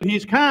be, but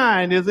he's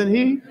kind, isn't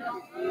he?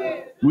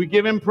 We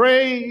give him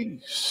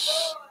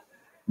praise.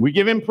 We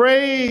give him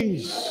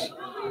praise.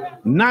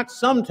 Not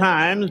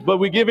sometimes, but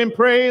we give him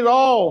praise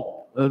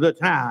all the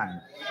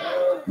time.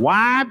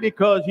 Why?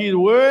 Because he's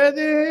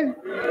worthy.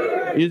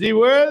 Is he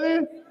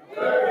worthy?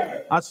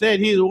 I said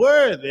he's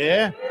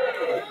worthy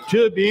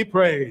to be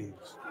praised.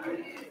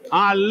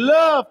 I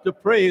love to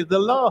praise the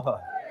Lord.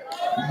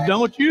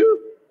 Don't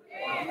you?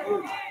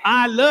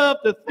 I love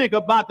to think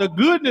about the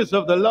goodness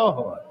of the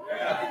Lord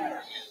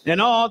and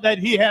all that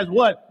he has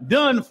what?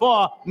 Done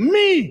for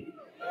me.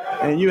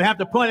 And you have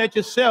to point at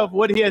yourself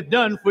what he has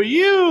done for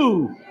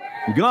you.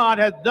 God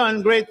has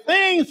done great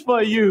things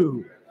for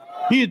you.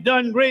 He's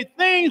done great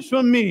things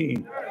for me.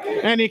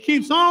 And he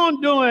keeps on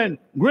doing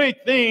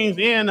great things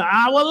in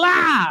our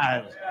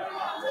lives.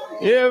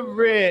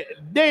 Every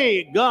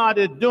day, God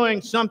is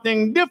doing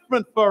something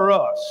different for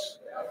us.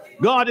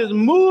 God is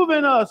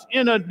moving us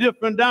in a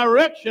different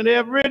direction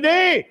every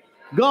day.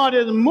 God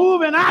is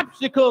moving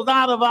obstacles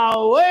out of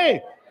our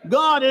way.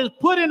 God is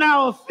putting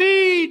our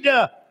feet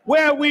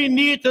where we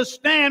need to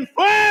stand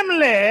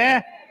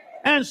firmly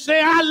and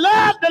say, I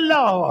love the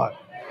Lord.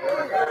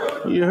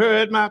 You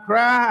heard my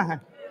cry,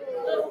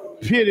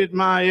 pitied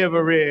my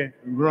every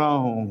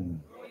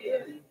groan.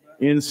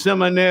 In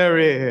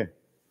seminary,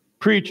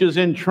 preachers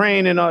in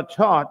training are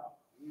taught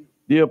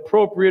the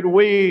appropriate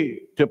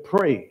way to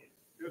pray.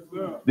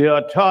 They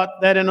are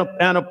taught that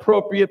an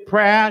appropriate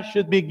prayer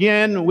should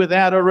begin with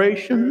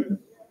adoration.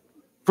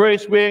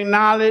 First, we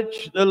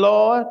acknowledge the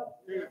Lord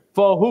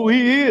for who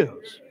he is,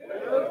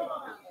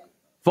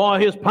 for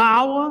his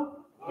power,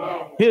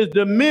 his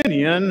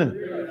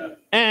dominion,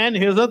 and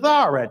his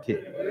authority.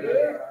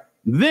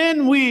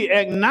 Then we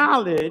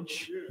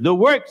acknowledge the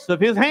works of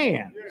his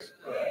hands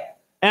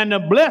and the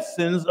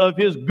blessings of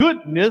his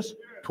goodness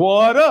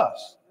toward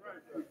us.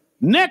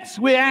 Next,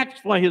 we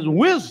ask for his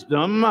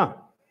wisdom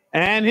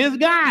and his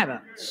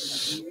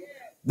guidance,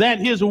 that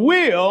his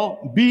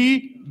will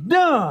be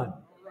done.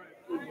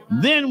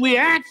 Then we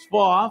ask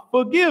for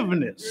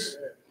forgiveness.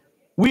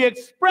 We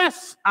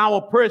express our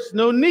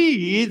personal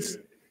needs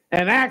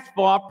and ask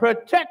for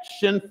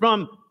protection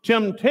from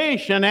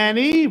temptation and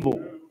evil.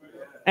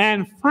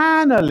 And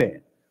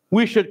finally,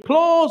 we should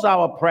close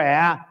our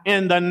prayer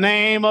in the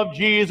name of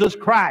Jesus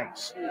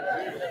Christ.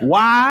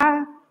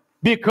 Why?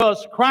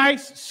 Because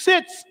Christ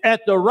sits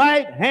at the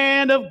right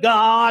hand of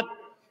God,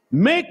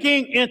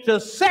 making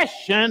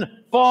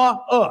intercession for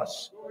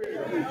us.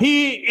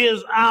 He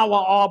is our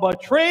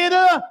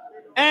arbitrator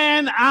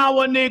and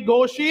our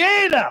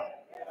negotiator.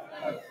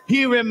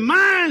 He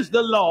reminds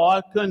the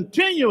Lord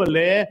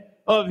continually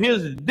of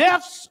his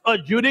death's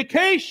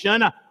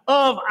adjudication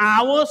of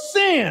our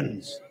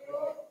sins.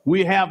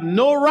 We have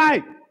no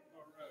right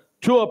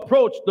to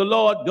approach the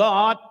Lord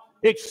God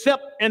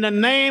except in the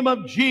name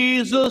of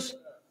Jesus,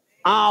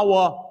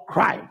 our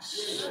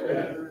Christ.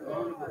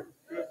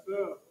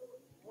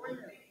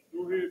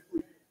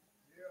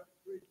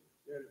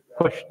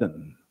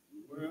 Question: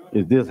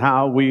 is this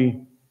how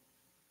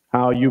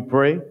you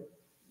pray?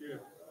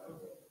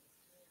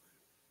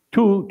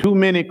 Too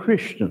many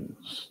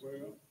Christians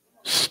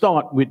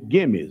start with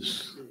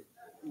gimmes.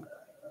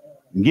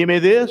 Give me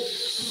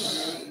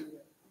this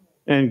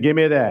and give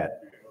me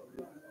that.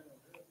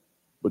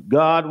 But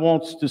God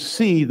wants to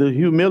see the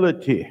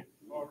humility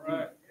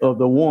of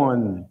the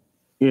one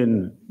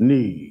in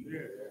need.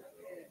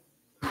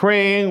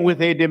 Praying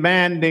with a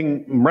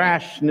demanding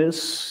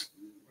rashness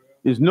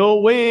is no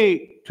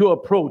way to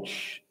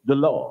approach the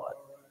Lord.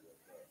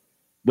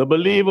 The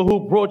believer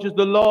who approaches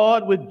the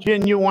Lord with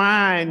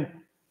genuine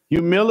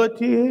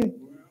humility,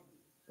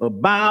 a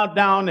bowed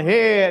down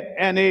head,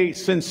 and a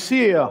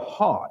sincere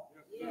heart,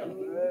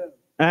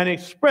 and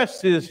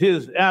expresses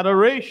his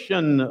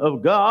adoration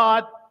of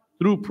God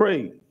through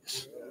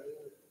praise,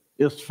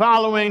 is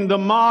following the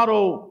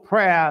model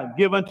prayer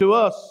given to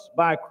us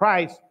by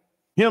Christ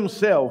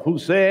himself, who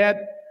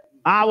said,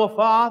 Our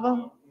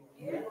Father,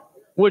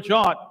 which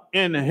art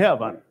in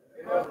heaven,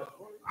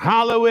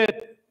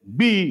 hallowed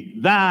be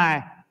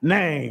thy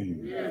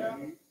name.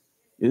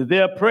 Is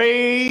there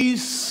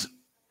praise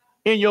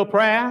in your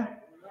prayer?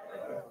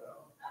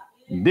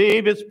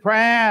 David's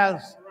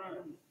prayers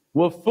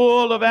were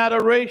full of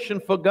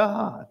adoration for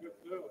God.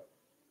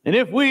 And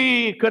if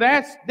we could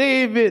ask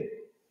David,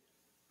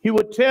 he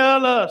would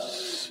tell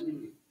us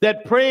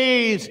that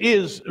praise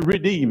is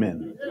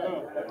redeeming.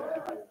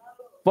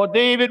 For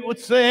David would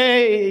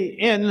say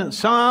in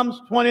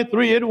Psalms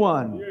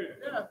 23:1,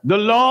 the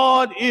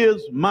Lord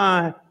is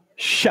my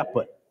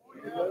shepherd.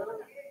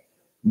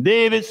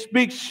 David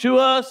speaks to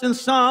us in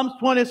Psalms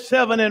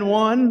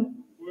 27:1,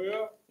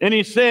 and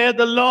he said,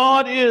 the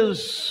Lord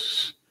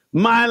is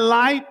my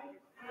light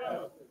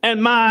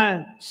and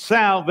my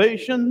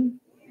salvation.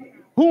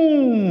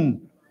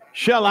 Whom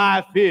shall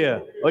I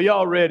fear? Are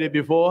y'all ready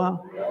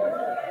before?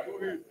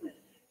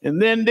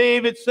 And then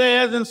David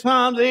says in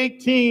Psalms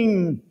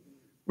 18,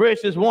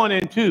 verses 1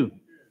 and 2.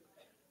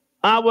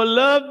 I will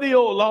love thee,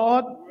 O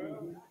Lord,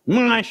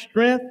 my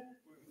strength.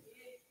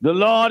 The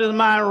Lord is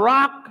my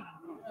rock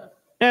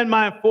and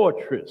my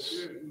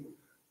fortress,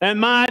 and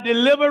my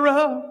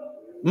deliverer,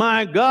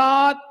 my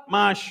God,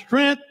 my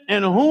strength,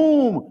 in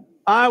whom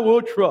I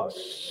will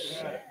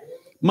trust.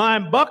 My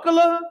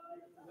buckler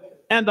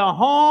and the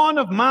horn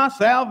of my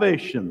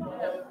salvation,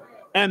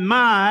 and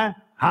my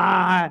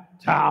high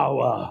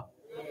tower.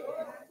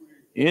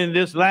 In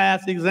this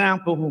last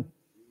example,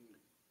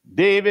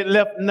 David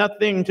left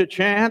nothing to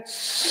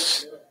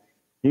chance.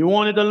 He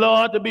wanted the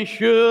Lord to be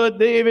sure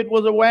David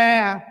was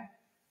aware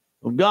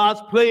of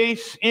God's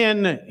place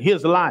in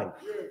his life.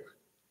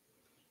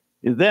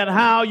 Is that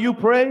how you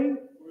pray?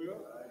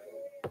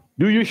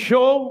 Do you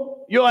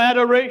show your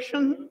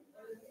adoration?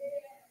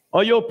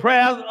 Are your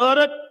prayers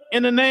uttered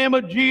in the name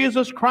of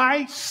Jesus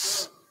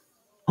Christ,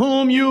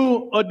 whom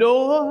you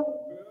adore?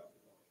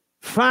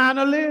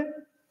 Finally,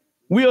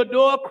 we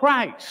adore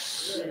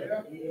Christ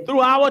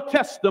through our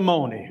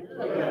testimony.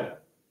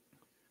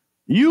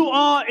 You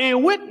are a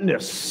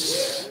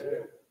witness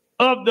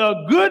of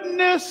the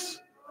goodness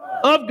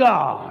of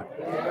God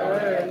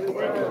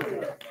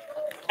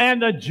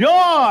and the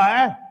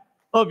joy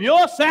of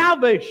your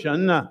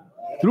salvation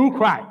through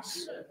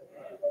Christ.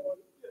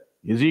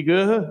 Is he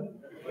good?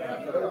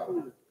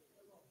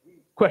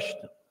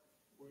 Question.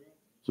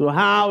 So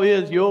how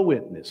is your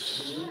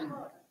witness?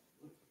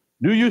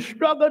 Do you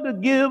struggle to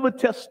give a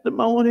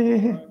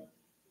testimony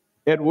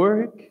at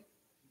work,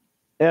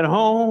 at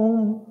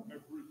home,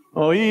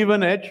 or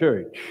even at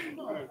church,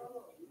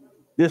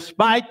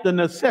 despite the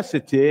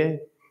necessity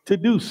to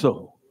do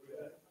so?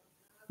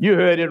 You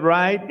heard it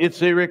right.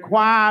 It's a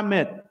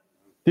requirement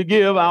to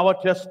give our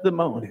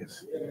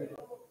testimonies.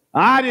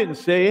 I didn't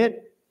say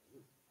it.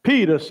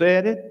 Peter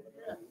said it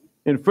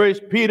in 1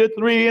 Peter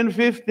 3 and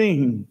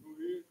 15.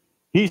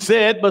 He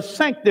said, but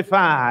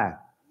sanctify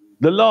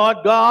the Lord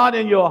God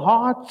in your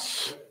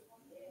hearts,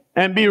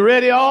 and be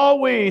ready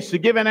always to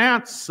give an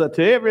answer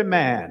to every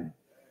man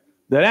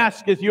that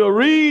asketh you a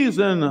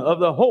reason of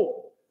the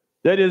hope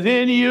that is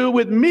in you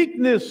with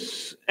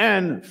meekness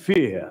and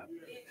fear.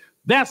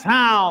 That's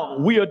how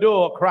we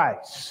adore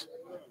Christ,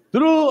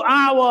 through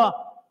our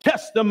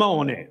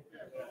testimony.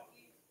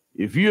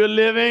 If you're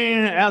living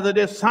as a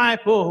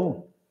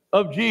disciple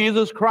of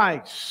Jesus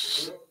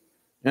Christ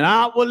and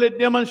outwardly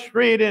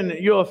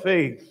demonstrating your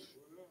faith,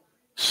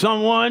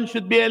 someone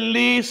should be at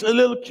least a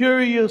little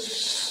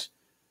curious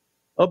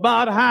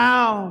about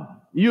how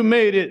you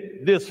made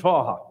it this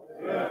far.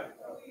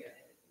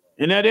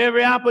 And at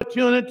every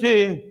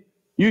opportunity,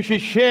 you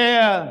should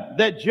share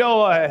that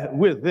joy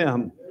with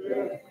them.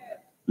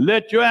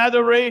 Let your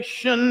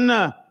adoration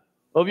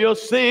of your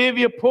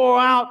Savior pour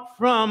out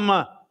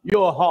from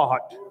your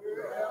heart.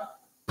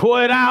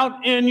 Pour it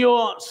out in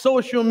your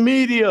social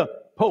media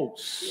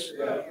posts.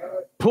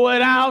 Pour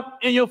it out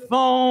in your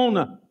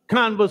phone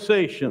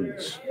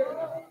conversations.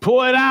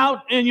 Pour it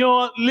out in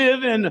your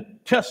living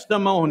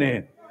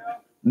testimony.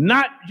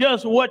 Not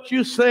just what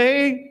you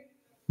say,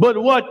 but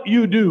what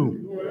you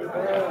do.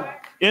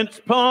 It's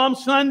Palm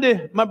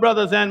Sunday, my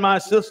brothers and my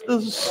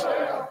sisters.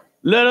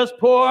 Let us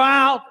pour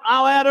out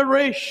our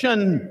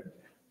adoration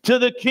to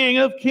the King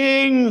of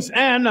Kings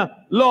and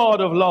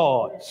Lord of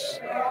Lords.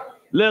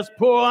 Let's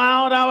pour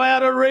out our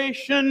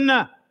adoration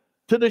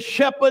to the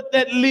shepherd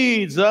that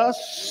leads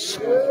us.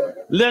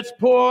 Let's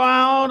pour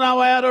out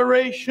our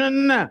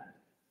adoration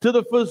to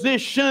the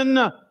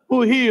physician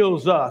who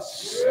heals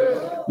us.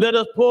 Let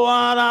us pour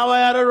out our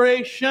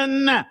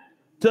adoration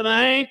to the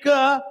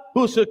anchor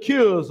who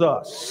secures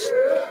us.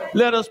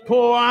 Let us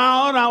pour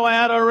out our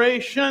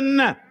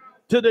adoration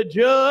to the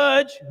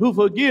judge who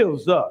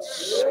forgives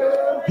us.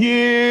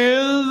 He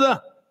is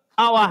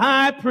our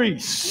high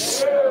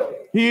priest.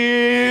 He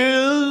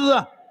is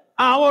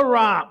our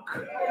rock.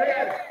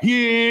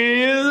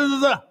 He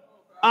is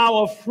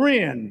our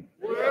friend.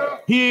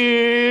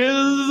 He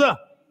is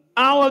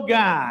our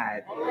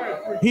guide.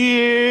 He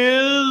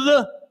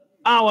is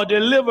our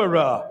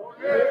deliverer.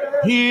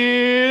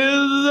 He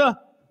is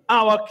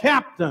our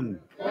captain.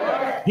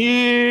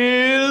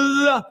 He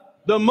is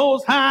the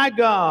Most High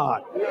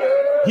God.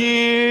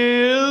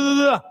 He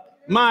is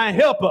my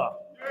helper.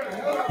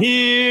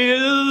 He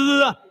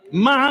is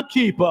my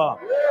keeper.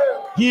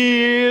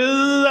 He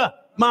is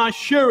my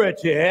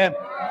surety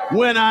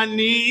when I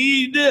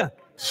need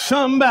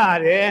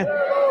somebody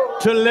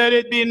to let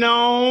it be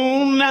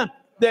known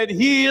that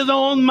he is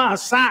on my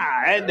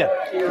side.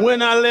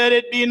 When I let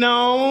it be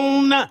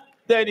known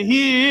that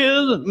he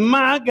is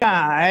my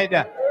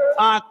guide,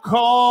 I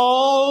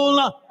call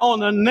on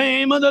the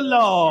name of the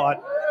Lord.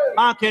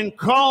 I can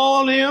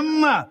call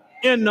him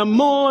in the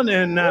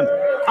morning.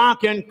 I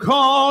can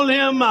call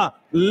him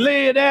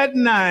late at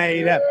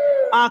night.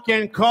 I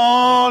can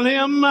call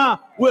him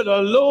with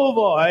a low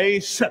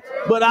voice,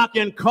 but I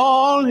can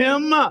call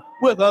him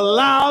with a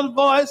loud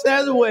voice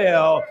as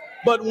well.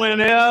 But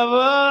whenever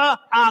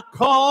I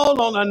call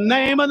on the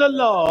name of the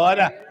Lord,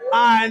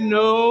 I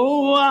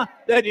know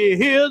that he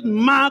hears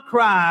my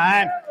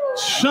cry.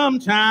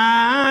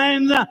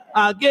 Sometimes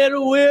I get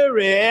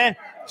weary.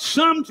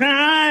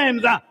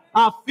 Sometimes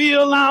I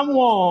feel I'm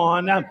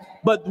worn.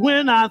 But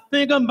when I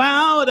think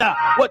about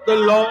what the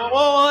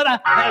Lord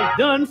has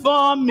done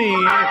for me,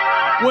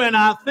 when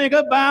I think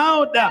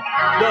about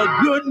the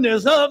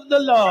goodness of the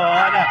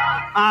Lord,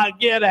 I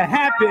get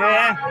happy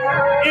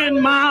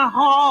in my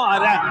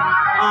heart.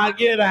 I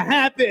get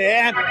happy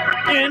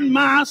in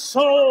my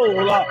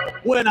soul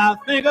when I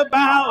think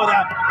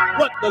about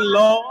what the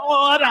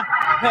Lord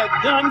has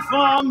done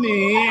for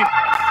me.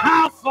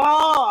 How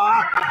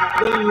far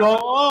the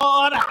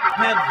Lord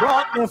has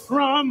brought me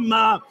from.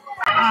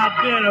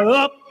 I've been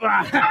up,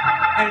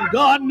 and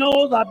God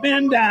knows I've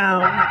been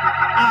down.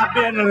 I've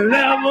been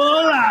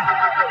level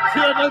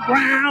to the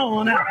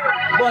ground,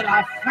 but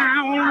I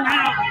found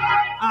out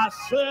I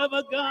serve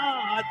a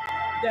God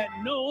that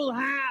knows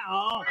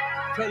how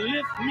to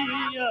lift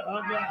me up.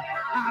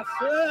 I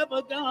serve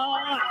a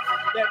God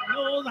that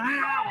knows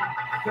how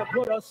to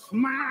put a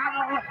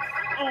smile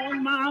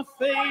on my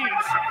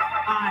face.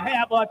 I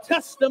have a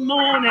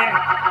testimony.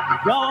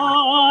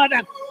 God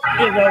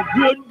is a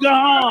good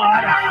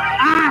God.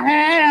 I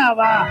have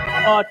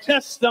a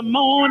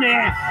testimony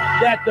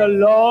that the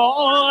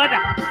Lord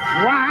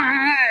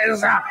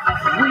dries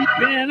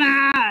weeping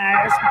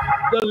eyes.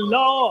 The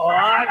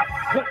Lord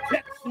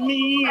protects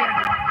me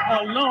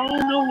along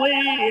the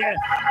way.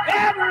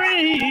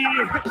 Every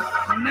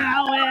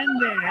now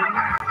and then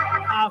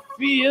I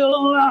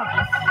feel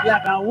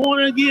like I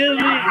want to give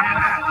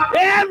in.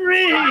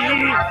 Every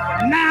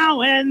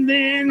now and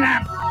then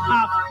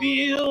I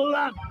feel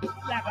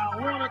like I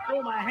want to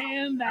throw my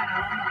hand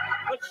down.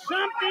 But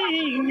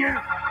something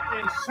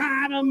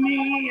inside of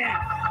me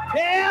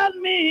tells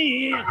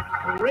me,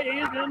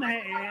 raise them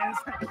hands.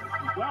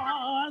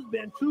 God's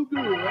been too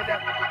good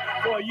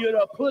for you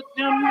to put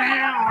them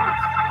down.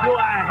 Do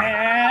I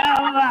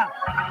have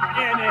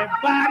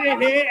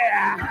anybody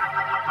here?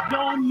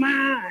 Don't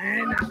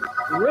mind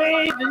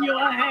raising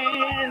your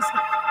hands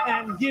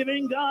and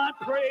giving God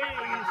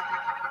praise.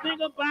 Think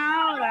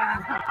about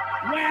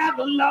where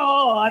the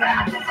Lord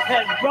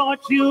has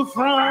brought you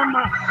from.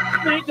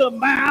 Think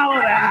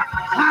about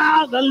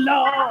how the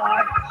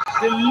Lord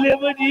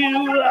delivered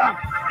you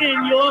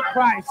in your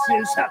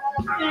crisis.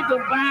 Think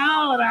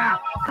about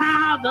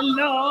how the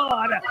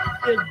Lord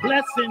is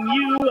blessing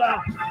you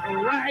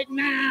right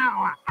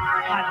now.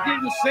 I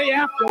didn't say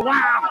after a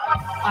while.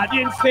 I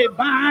didn't say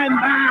by and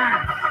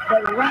by.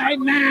 But right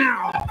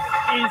now,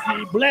 is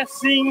he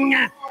blessing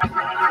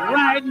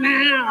right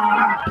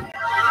now?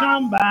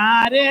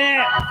 Somebody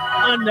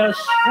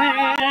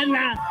understand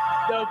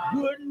the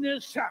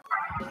goodness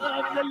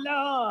of the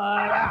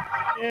Lord.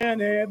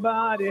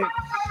 Anybody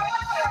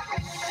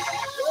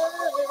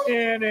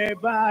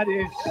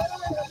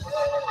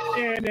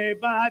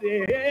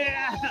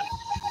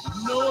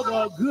know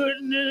the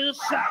goodness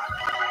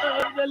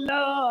of the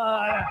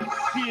Lord?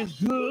 He's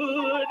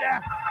good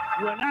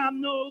when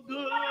I'm no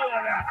good.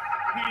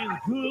 He's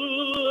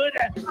good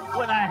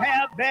when I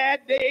have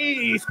bad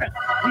days.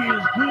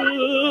 He's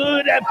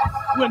good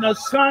when the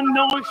sun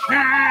don't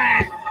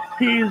shine.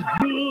 He's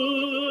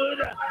good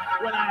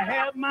when I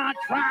have my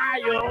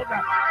trials.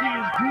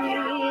 He's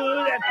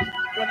good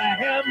when I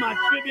have my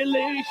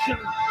tribulation.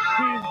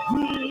 He's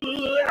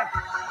good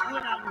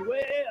when I'm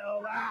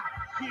well.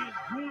 He's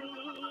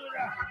good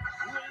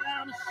when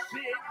I'm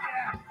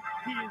sick.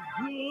 He's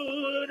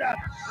good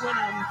when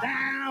I'm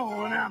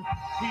down.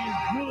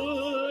 He's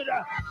good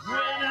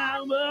when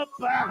I'm up.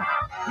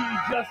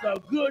 He's just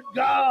a good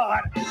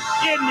God.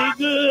 Isn't he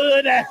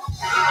good?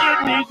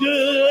 Isn't he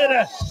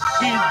good?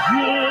 He's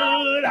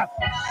good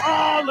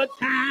all the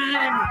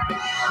time.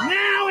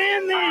 Now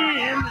and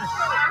then,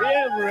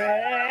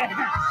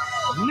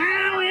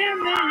 now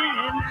and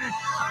then,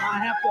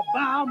 I have to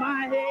bow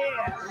my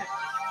head.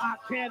 I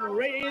can't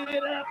raise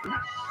it up.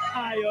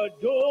 I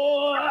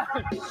adore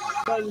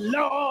the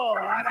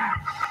Lord.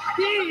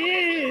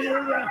 He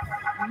is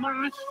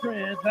my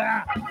strength.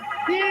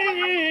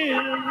 He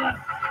is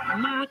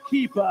my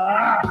keeper.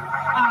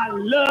 I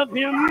love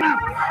him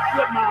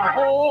with my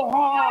whole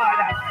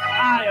heart.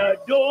 I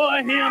adore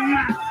him.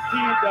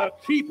 He's the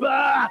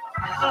keeper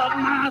of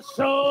my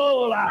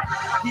soul.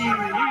 He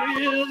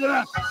is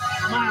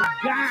my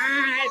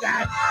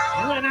guide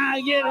when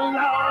I get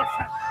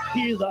lost.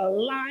 He's a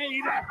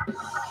light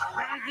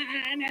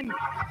shining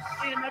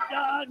in the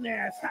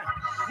darkness.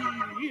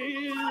 He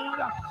is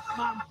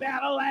my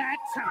battle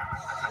axe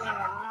when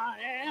I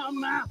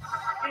am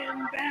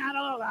in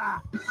battle.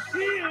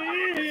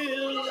 He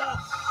is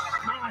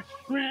my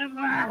strength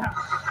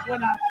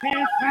when I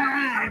can't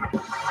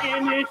find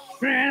any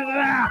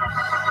strength.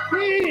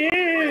 He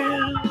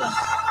is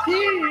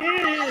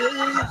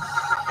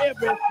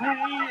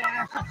everything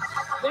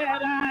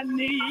that I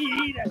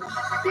need.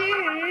 He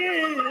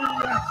is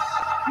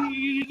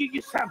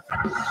peace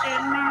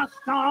in my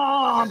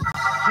storm.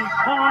 He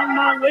calmed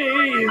my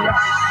waves.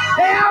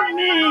 Help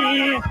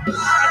me.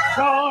 It's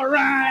all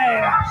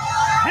right.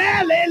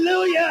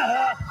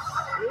 Hallelujah.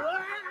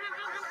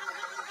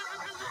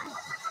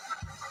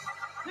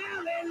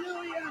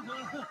 Hallelujah.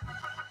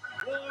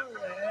 Glory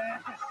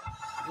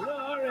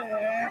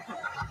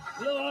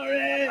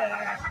Glory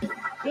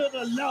to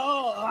the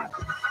Lord.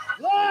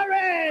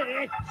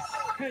 Glory.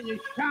 Can you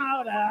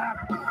shout out?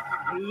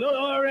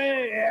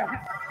 Glory.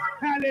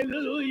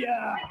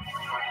 Hallelujah.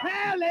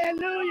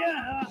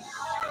 Hallelujah.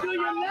 Do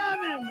you love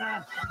him?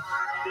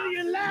 Do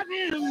you love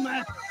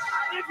him?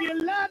 If you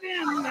love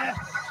him,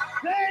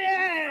 say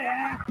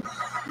yeah.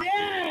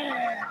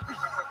 Yeah.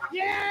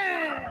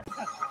 Yeah.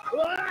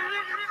 Oh,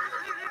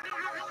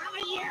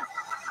 yes.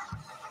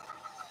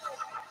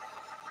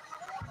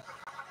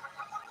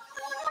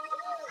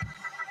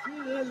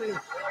 Surely.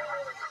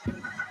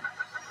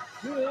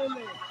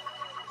 Surely.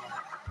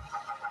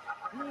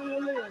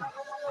 Surely.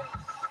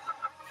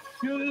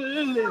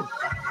 Surely.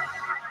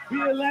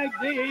 Feel like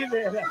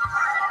David.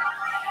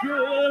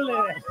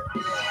 Surely.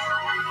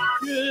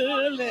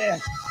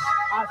 Surely.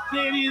 I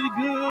said he's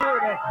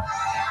good.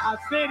 I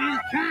said he's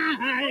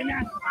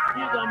kind.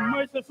 He's a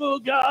merciful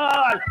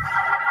God.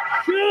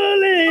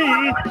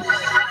 Surely,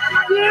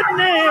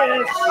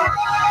 goodness,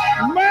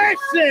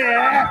 mercy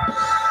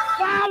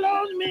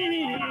follows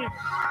me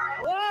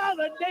all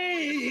the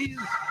days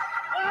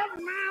of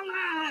my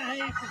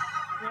life.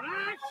 And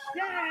I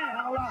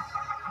shall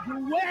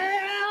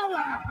dwell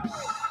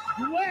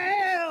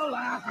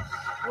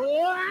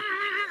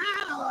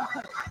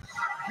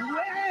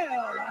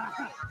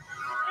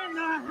in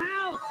the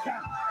house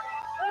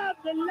of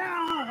the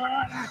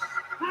Lord.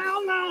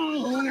 How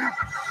long?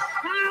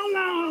 How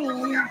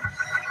long?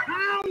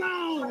 How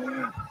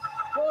long?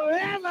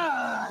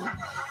 Forever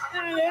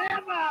and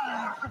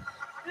ever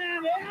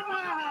and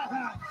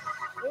ever.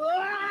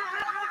 Oh,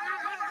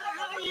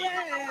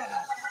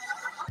 yeah.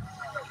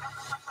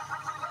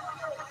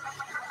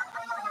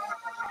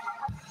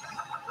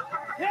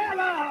 Yeah,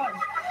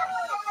 Lord.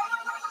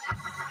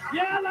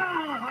 Yeah,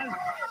 Lord.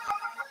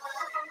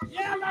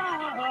 Yeah,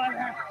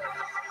 Lord.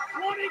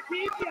 Want to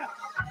keep you.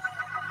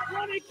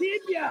 Want to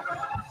keep you.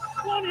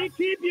 Want to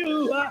keep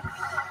you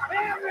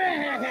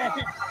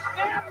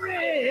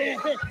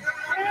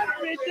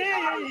every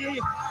day,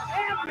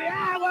 every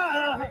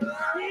hour.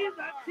 He's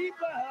a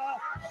keeper.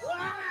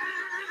 Ah,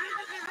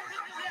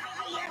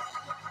 yes.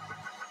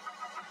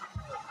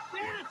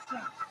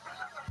 Yes.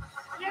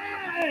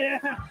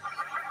 Yeah.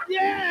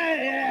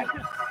 Yeah.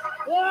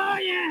 Oh,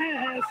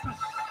 yes.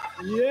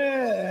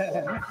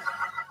 Yeah.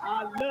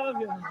 I love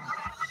him.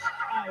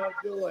 I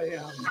adore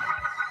him.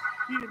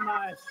 He's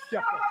my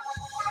shepherd.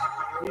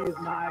 He's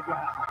my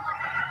God.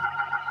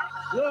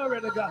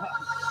 Glory to God.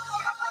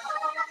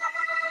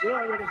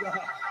 Glory to God.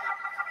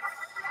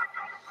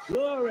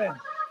 Glory.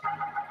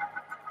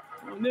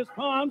 On this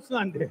Palm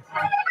Sunday,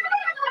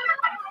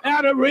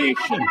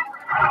 adoration.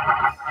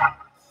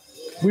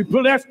 We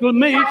put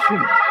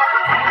exclamation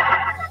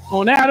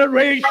on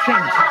adoration.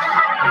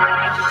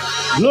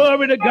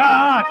 Glory to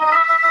God.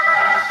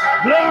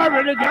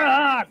 Glory to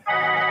God.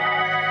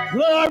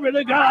 Glory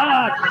to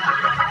God.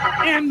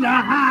 In the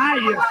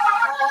highest.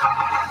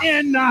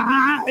 In the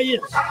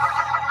highest.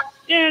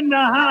 In the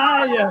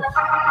highest.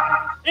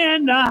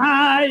 In the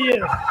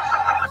highest.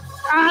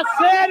 I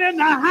said in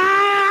the highest.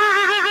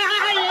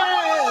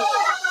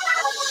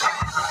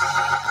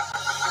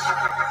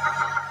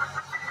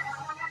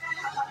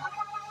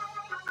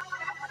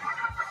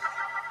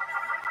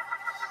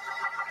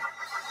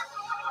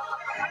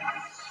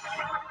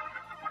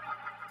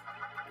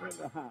 In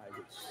the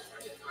highest.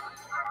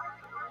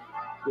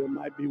 There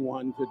might be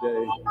one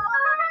today.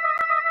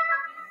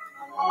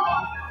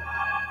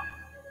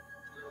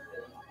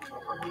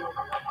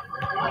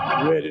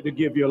 Ready to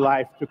give your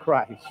life to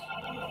Christ.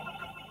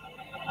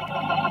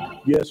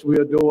 Yes, we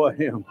adore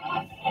him.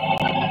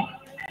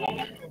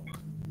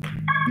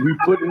 We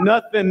put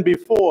nothing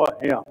before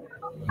him.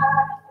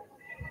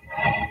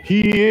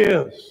 He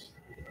is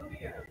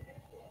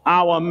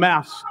our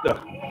master.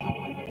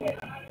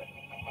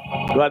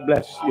 God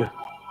bless you.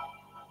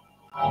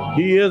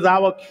 He is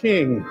our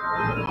King,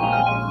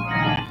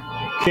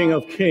 King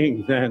of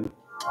kings, and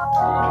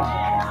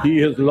he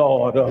is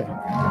Lord of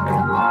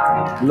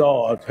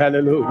lords.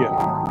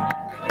 Hallelujah.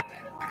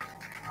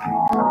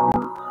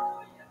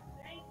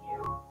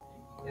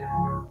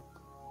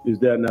 Is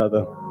there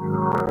another?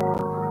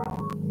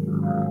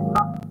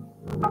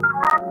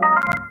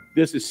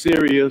 This is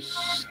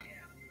serious,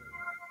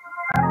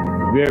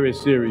 very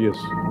serious.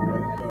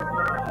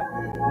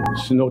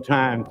 It's no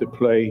time to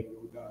play.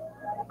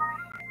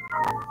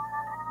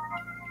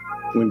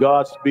 When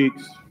God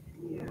speaks,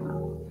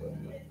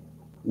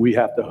 we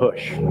have to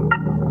hush. When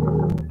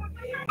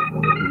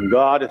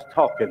God is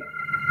talking,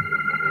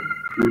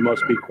 we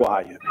must be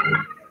quiet.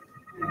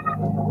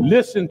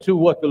 Listen to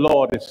what the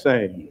Lord is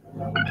saying.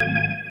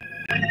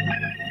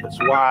 That's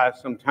why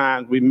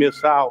sometimes we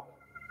miss out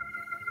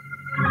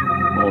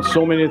on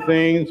so many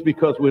things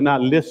because we're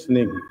not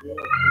listening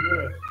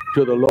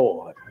to the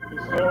Lord.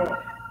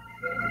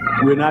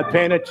 We're not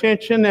paying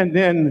attention, and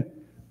then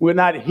we're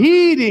not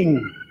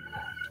heeding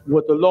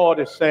what the Lord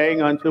is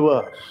saying unto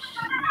us.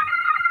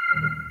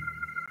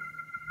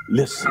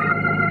 Listen.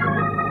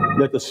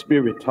 Let the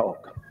Spirit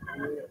talk.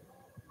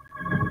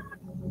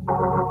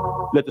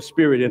 Let the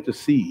Spirit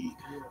intercede.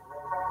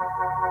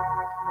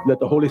 Let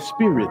the Holy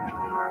Spirit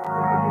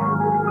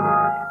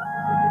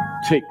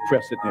take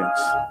precedence.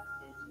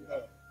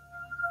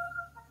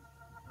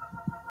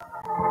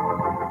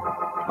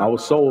 Our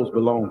souls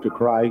belong to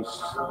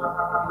Christ,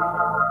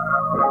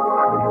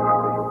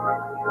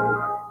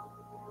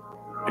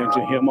 and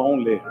to him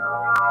only.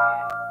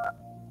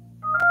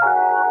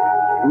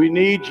 We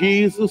need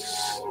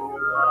Jesus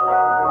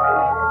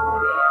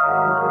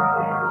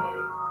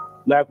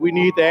like we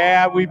need the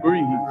air we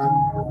breathe.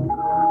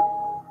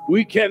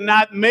 We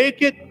cannot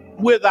make it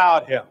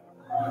without him.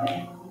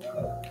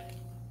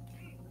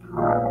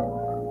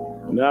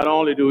 Not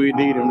only do we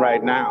need him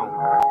right now,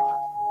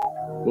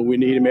 but we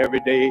need him every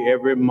day,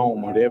 every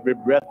moment, every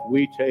breath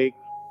we take.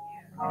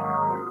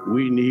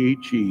 We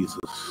need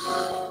Jesus,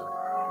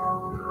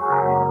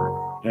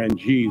 and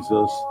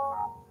Jesus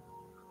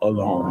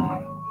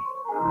alone.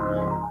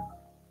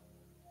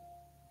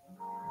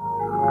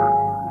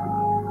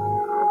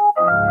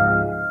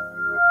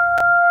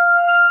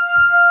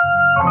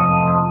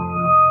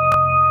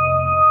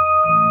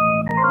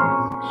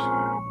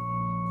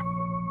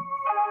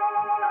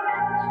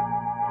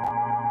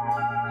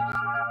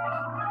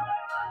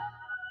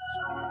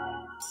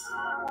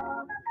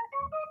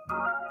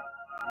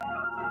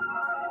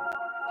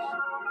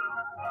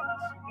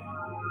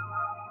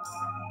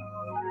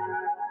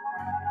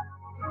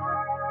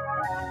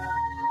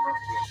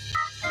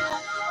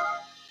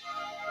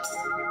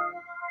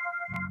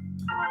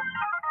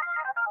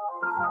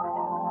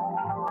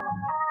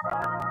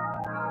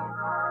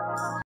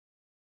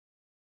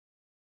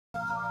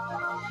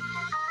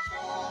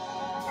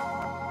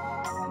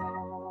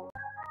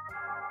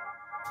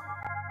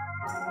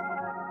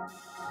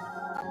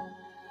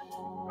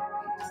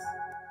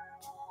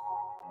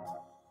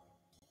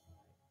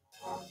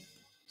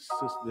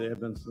 Sister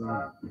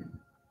Evanson.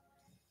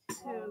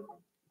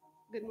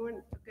 Good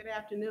morning, good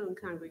afternoon,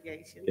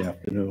 congregation. Good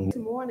afternoon. This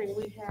morning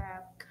we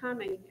have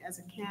coming as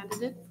a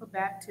candidate for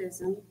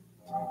baptism,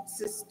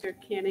 Sister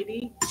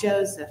Kennedy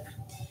Joseph.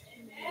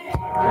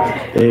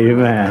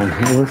 Amen.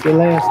 What's the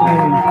last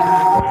name?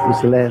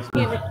 What's the last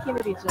name?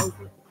 Kennedy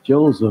Joseph.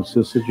 Joseph,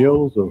 Sister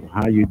Joseph.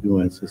 How you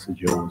doing, Sister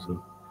Joseph?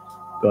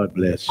 God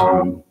bless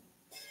you.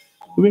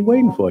 We've been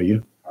waiting for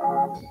you.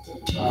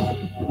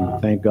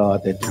 Thank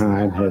God that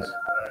time has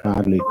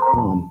finally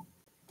come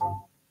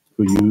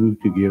for you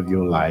to give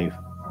your life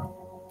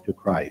to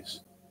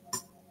Christ.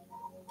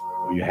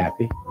 Are you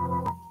happy?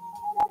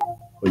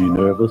 Are you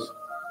nervous?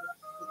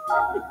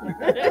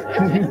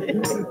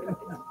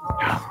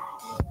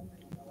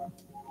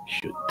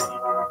 Should be.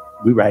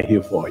 We're right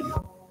here for you.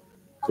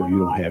 So you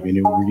don't have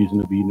any reason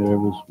to be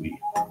nervous. We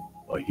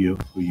are here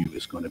for you.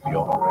 It's going to be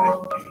all right.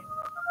 Okay?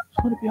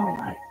 It's going to be all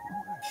right.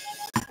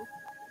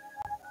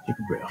 Take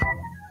a breath.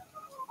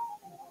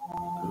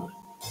 Good.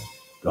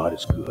 God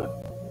is good.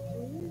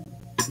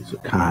 He's a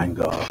kind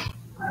God.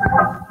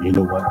 You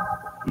know what?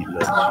 He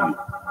loves you.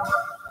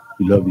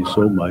 He loved you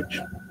so much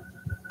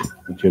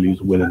until he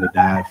was willing to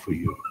die for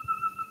you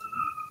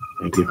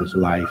and give his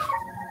life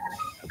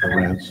as a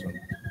ransom.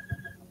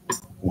 I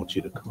want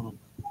you to come.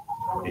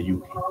 And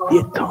you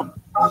did come.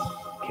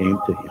 Came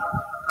to him.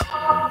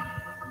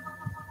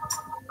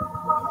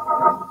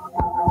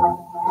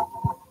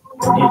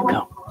 You did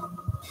come.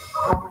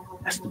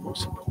 That's the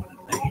most important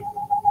thing.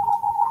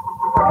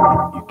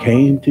 You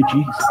came to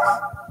Jesus.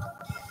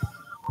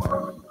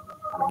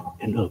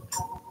 And look,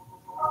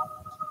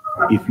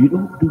 if you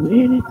don't do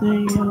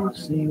anything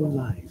else in your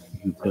life,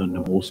 you've done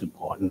the most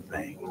important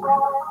thing.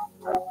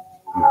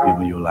 You've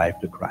given your life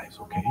to Christ,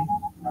 okay?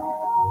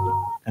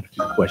 I have a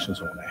few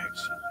questions I want to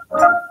ask you.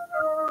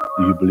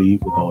 Do you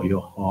believe with all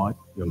your heart,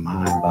 your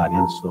mind, body,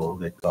 and soul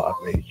that God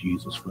raised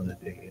Jesus from the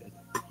dead?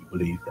 You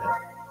believe that?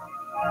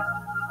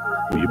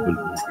 Do you believe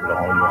with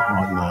all your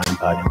heart, mind,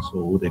 body, and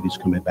soul that he's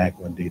coming back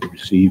one day to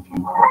receive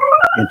you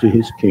into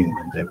his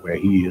kingdom, that where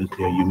he is,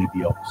 there you may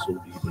be also?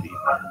 Do you believe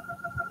that?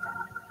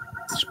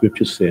 The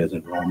scripture says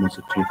in Romans,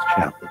 the 10th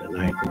chapter, the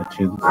 9th and the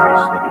 10th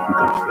verse, that if we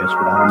confess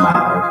with our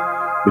mouths,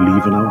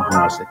 believe in our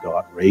hearts that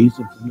God raised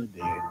him from the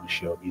dead, we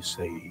shall be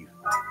saved.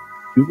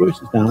 A few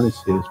verses down it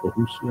says, for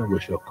whosoever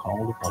shall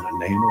call upon the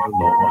name of the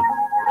Lord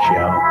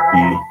shall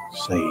be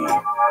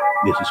saved.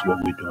 This is what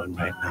we're doing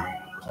right now,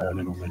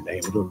 calling on the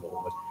name of the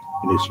Lord.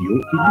 And it's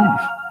your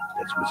belief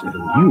that's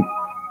within you,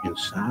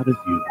 inside of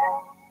you,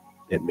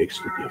 that makes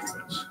the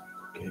difference.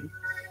 Okay?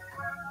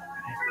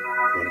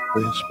 I'm going to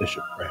pray a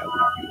special prayer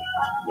with you.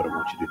 What I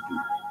want you to do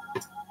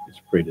is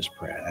pray this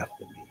prayer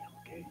after me.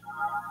 Okay?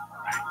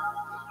 All right.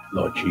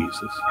 Lord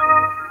Jesus,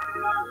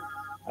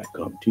 I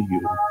come to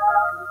you.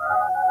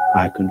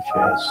 I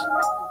confess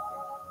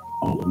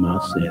all of my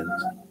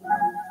sins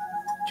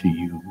to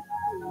you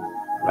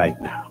right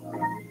now.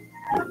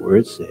 Your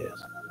word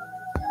says,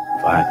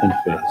 if I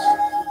confess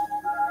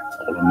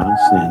all of my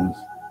sins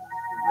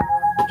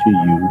to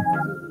you,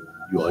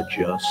 you are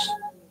just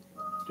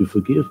to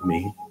forgive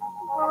me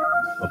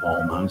of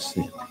all my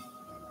sins.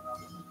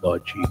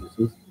 Lord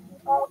Jesus,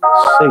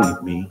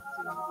 save me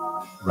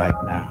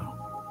right now.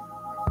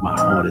 My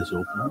heart is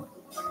open.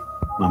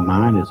 My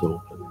mind is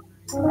open.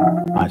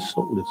 My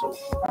soul is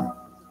open.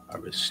 I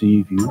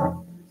receive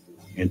you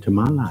into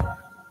my life.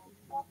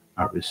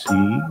 I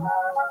receive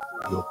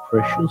your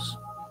precious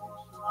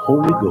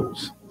Holy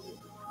Ghost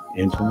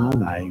into my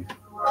life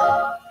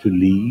to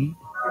lead,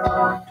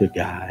 to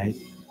guide,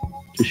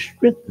 to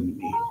strengthen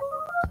me,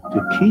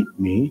 to keep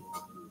me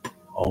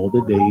all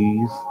the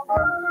days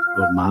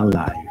of my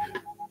life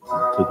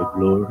to the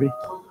glory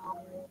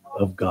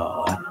of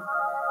God.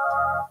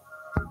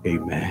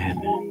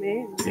 Amen.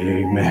 Amen.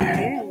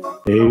 Amen.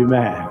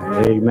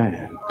 Amen.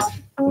 Amen.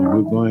 And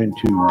we're going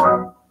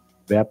to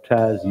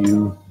baptize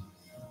you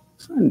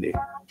Sunday,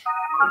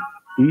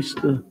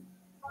 Easter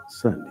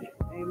Sunday.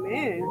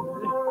 Amen.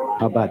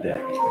 How about that?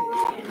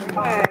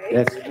 Right.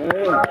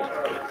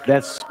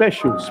 That's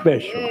special,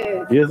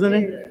 Yes. isn't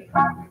it?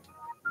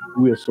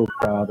 We are so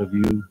proud of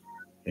you,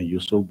 and you're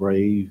so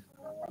brave.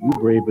 You're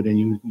braver than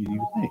you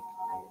think.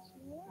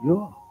 You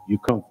are. You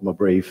come from a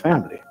brave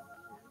family.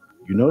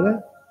 You know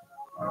that?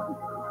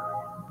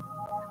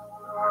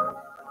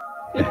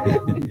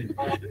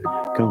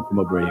 Come from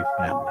a brave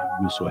family.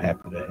 We're so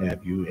happy to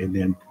have you. And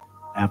then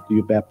after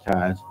you're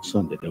baptized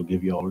Sunday, they'll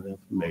give you all the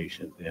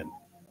information. Then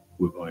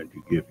we're going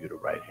to give you the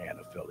right hand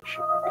of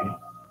fellowship, okay?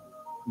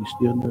 You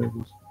still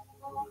nervous?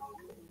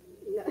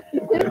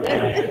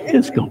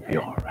 It's going to be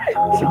all right.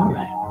 It's all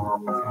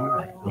right. It's all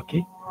right,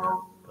 okay?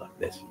 God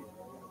bless you.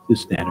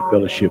 Just stand in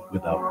fellowship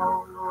with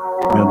our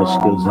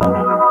ministers and with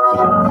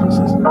our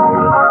sisters.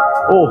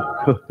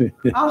 Oh,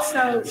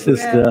 Also,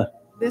 Sister.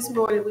 this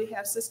morning we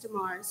have Sister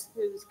Morris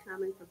who's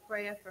coming for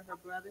prayer for her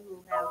brother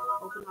who have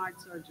open heart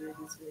surgery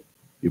this week.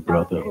 Your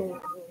brother.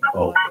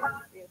 Oh,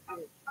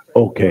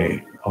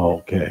 okay.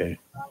 Okay.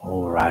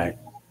 All right.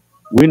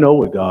 We know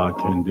what God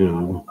can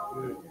do.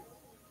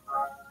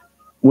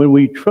 When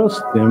we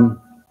trust Him,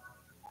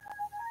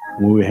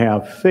 when we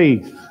have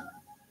faith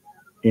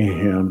in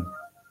Him,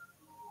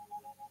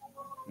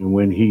 and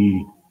when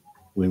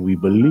we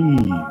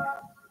believe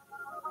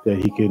that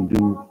He can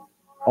do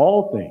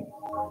all things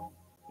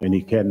and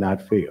He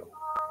cannot fail.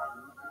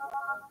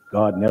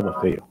 God never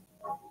fails.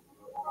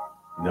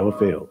 Never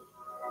fails.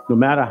 No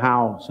matter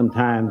how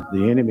sometimes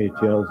the enemy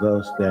tells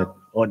us that,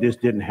 oh, this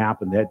didn't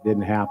happen, that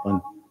didn't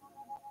happen.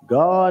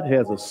 God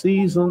has a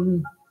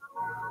season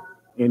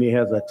and He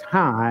has a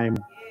time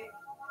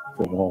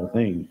for all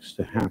things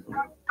to happen.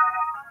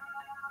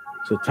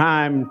 It's a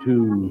time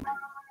to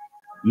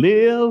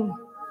live,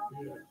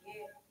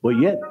 but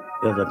yet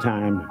there's a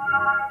time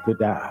to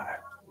die.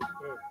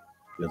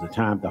 There's a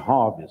time to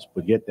harvest,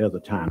 but yet there's a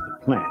time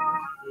to plant.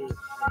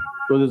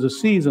 So there's a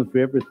season for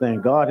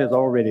everything. God has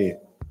already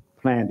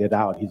planned it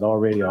out. He's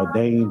already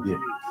ordained it,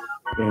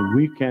 and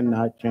we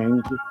cannot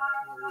change it.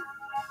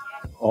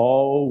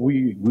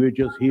 We're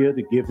just here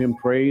to give Him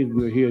praise.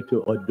 We're here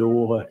to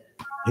adore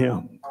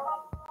Him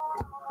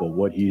for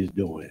what He's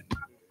doing.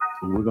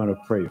 So we're going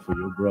to pray for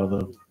your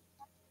brother,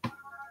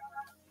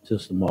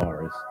 Sister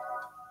Morris.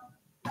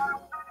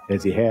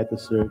 Has he had the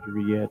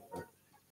surgery yet?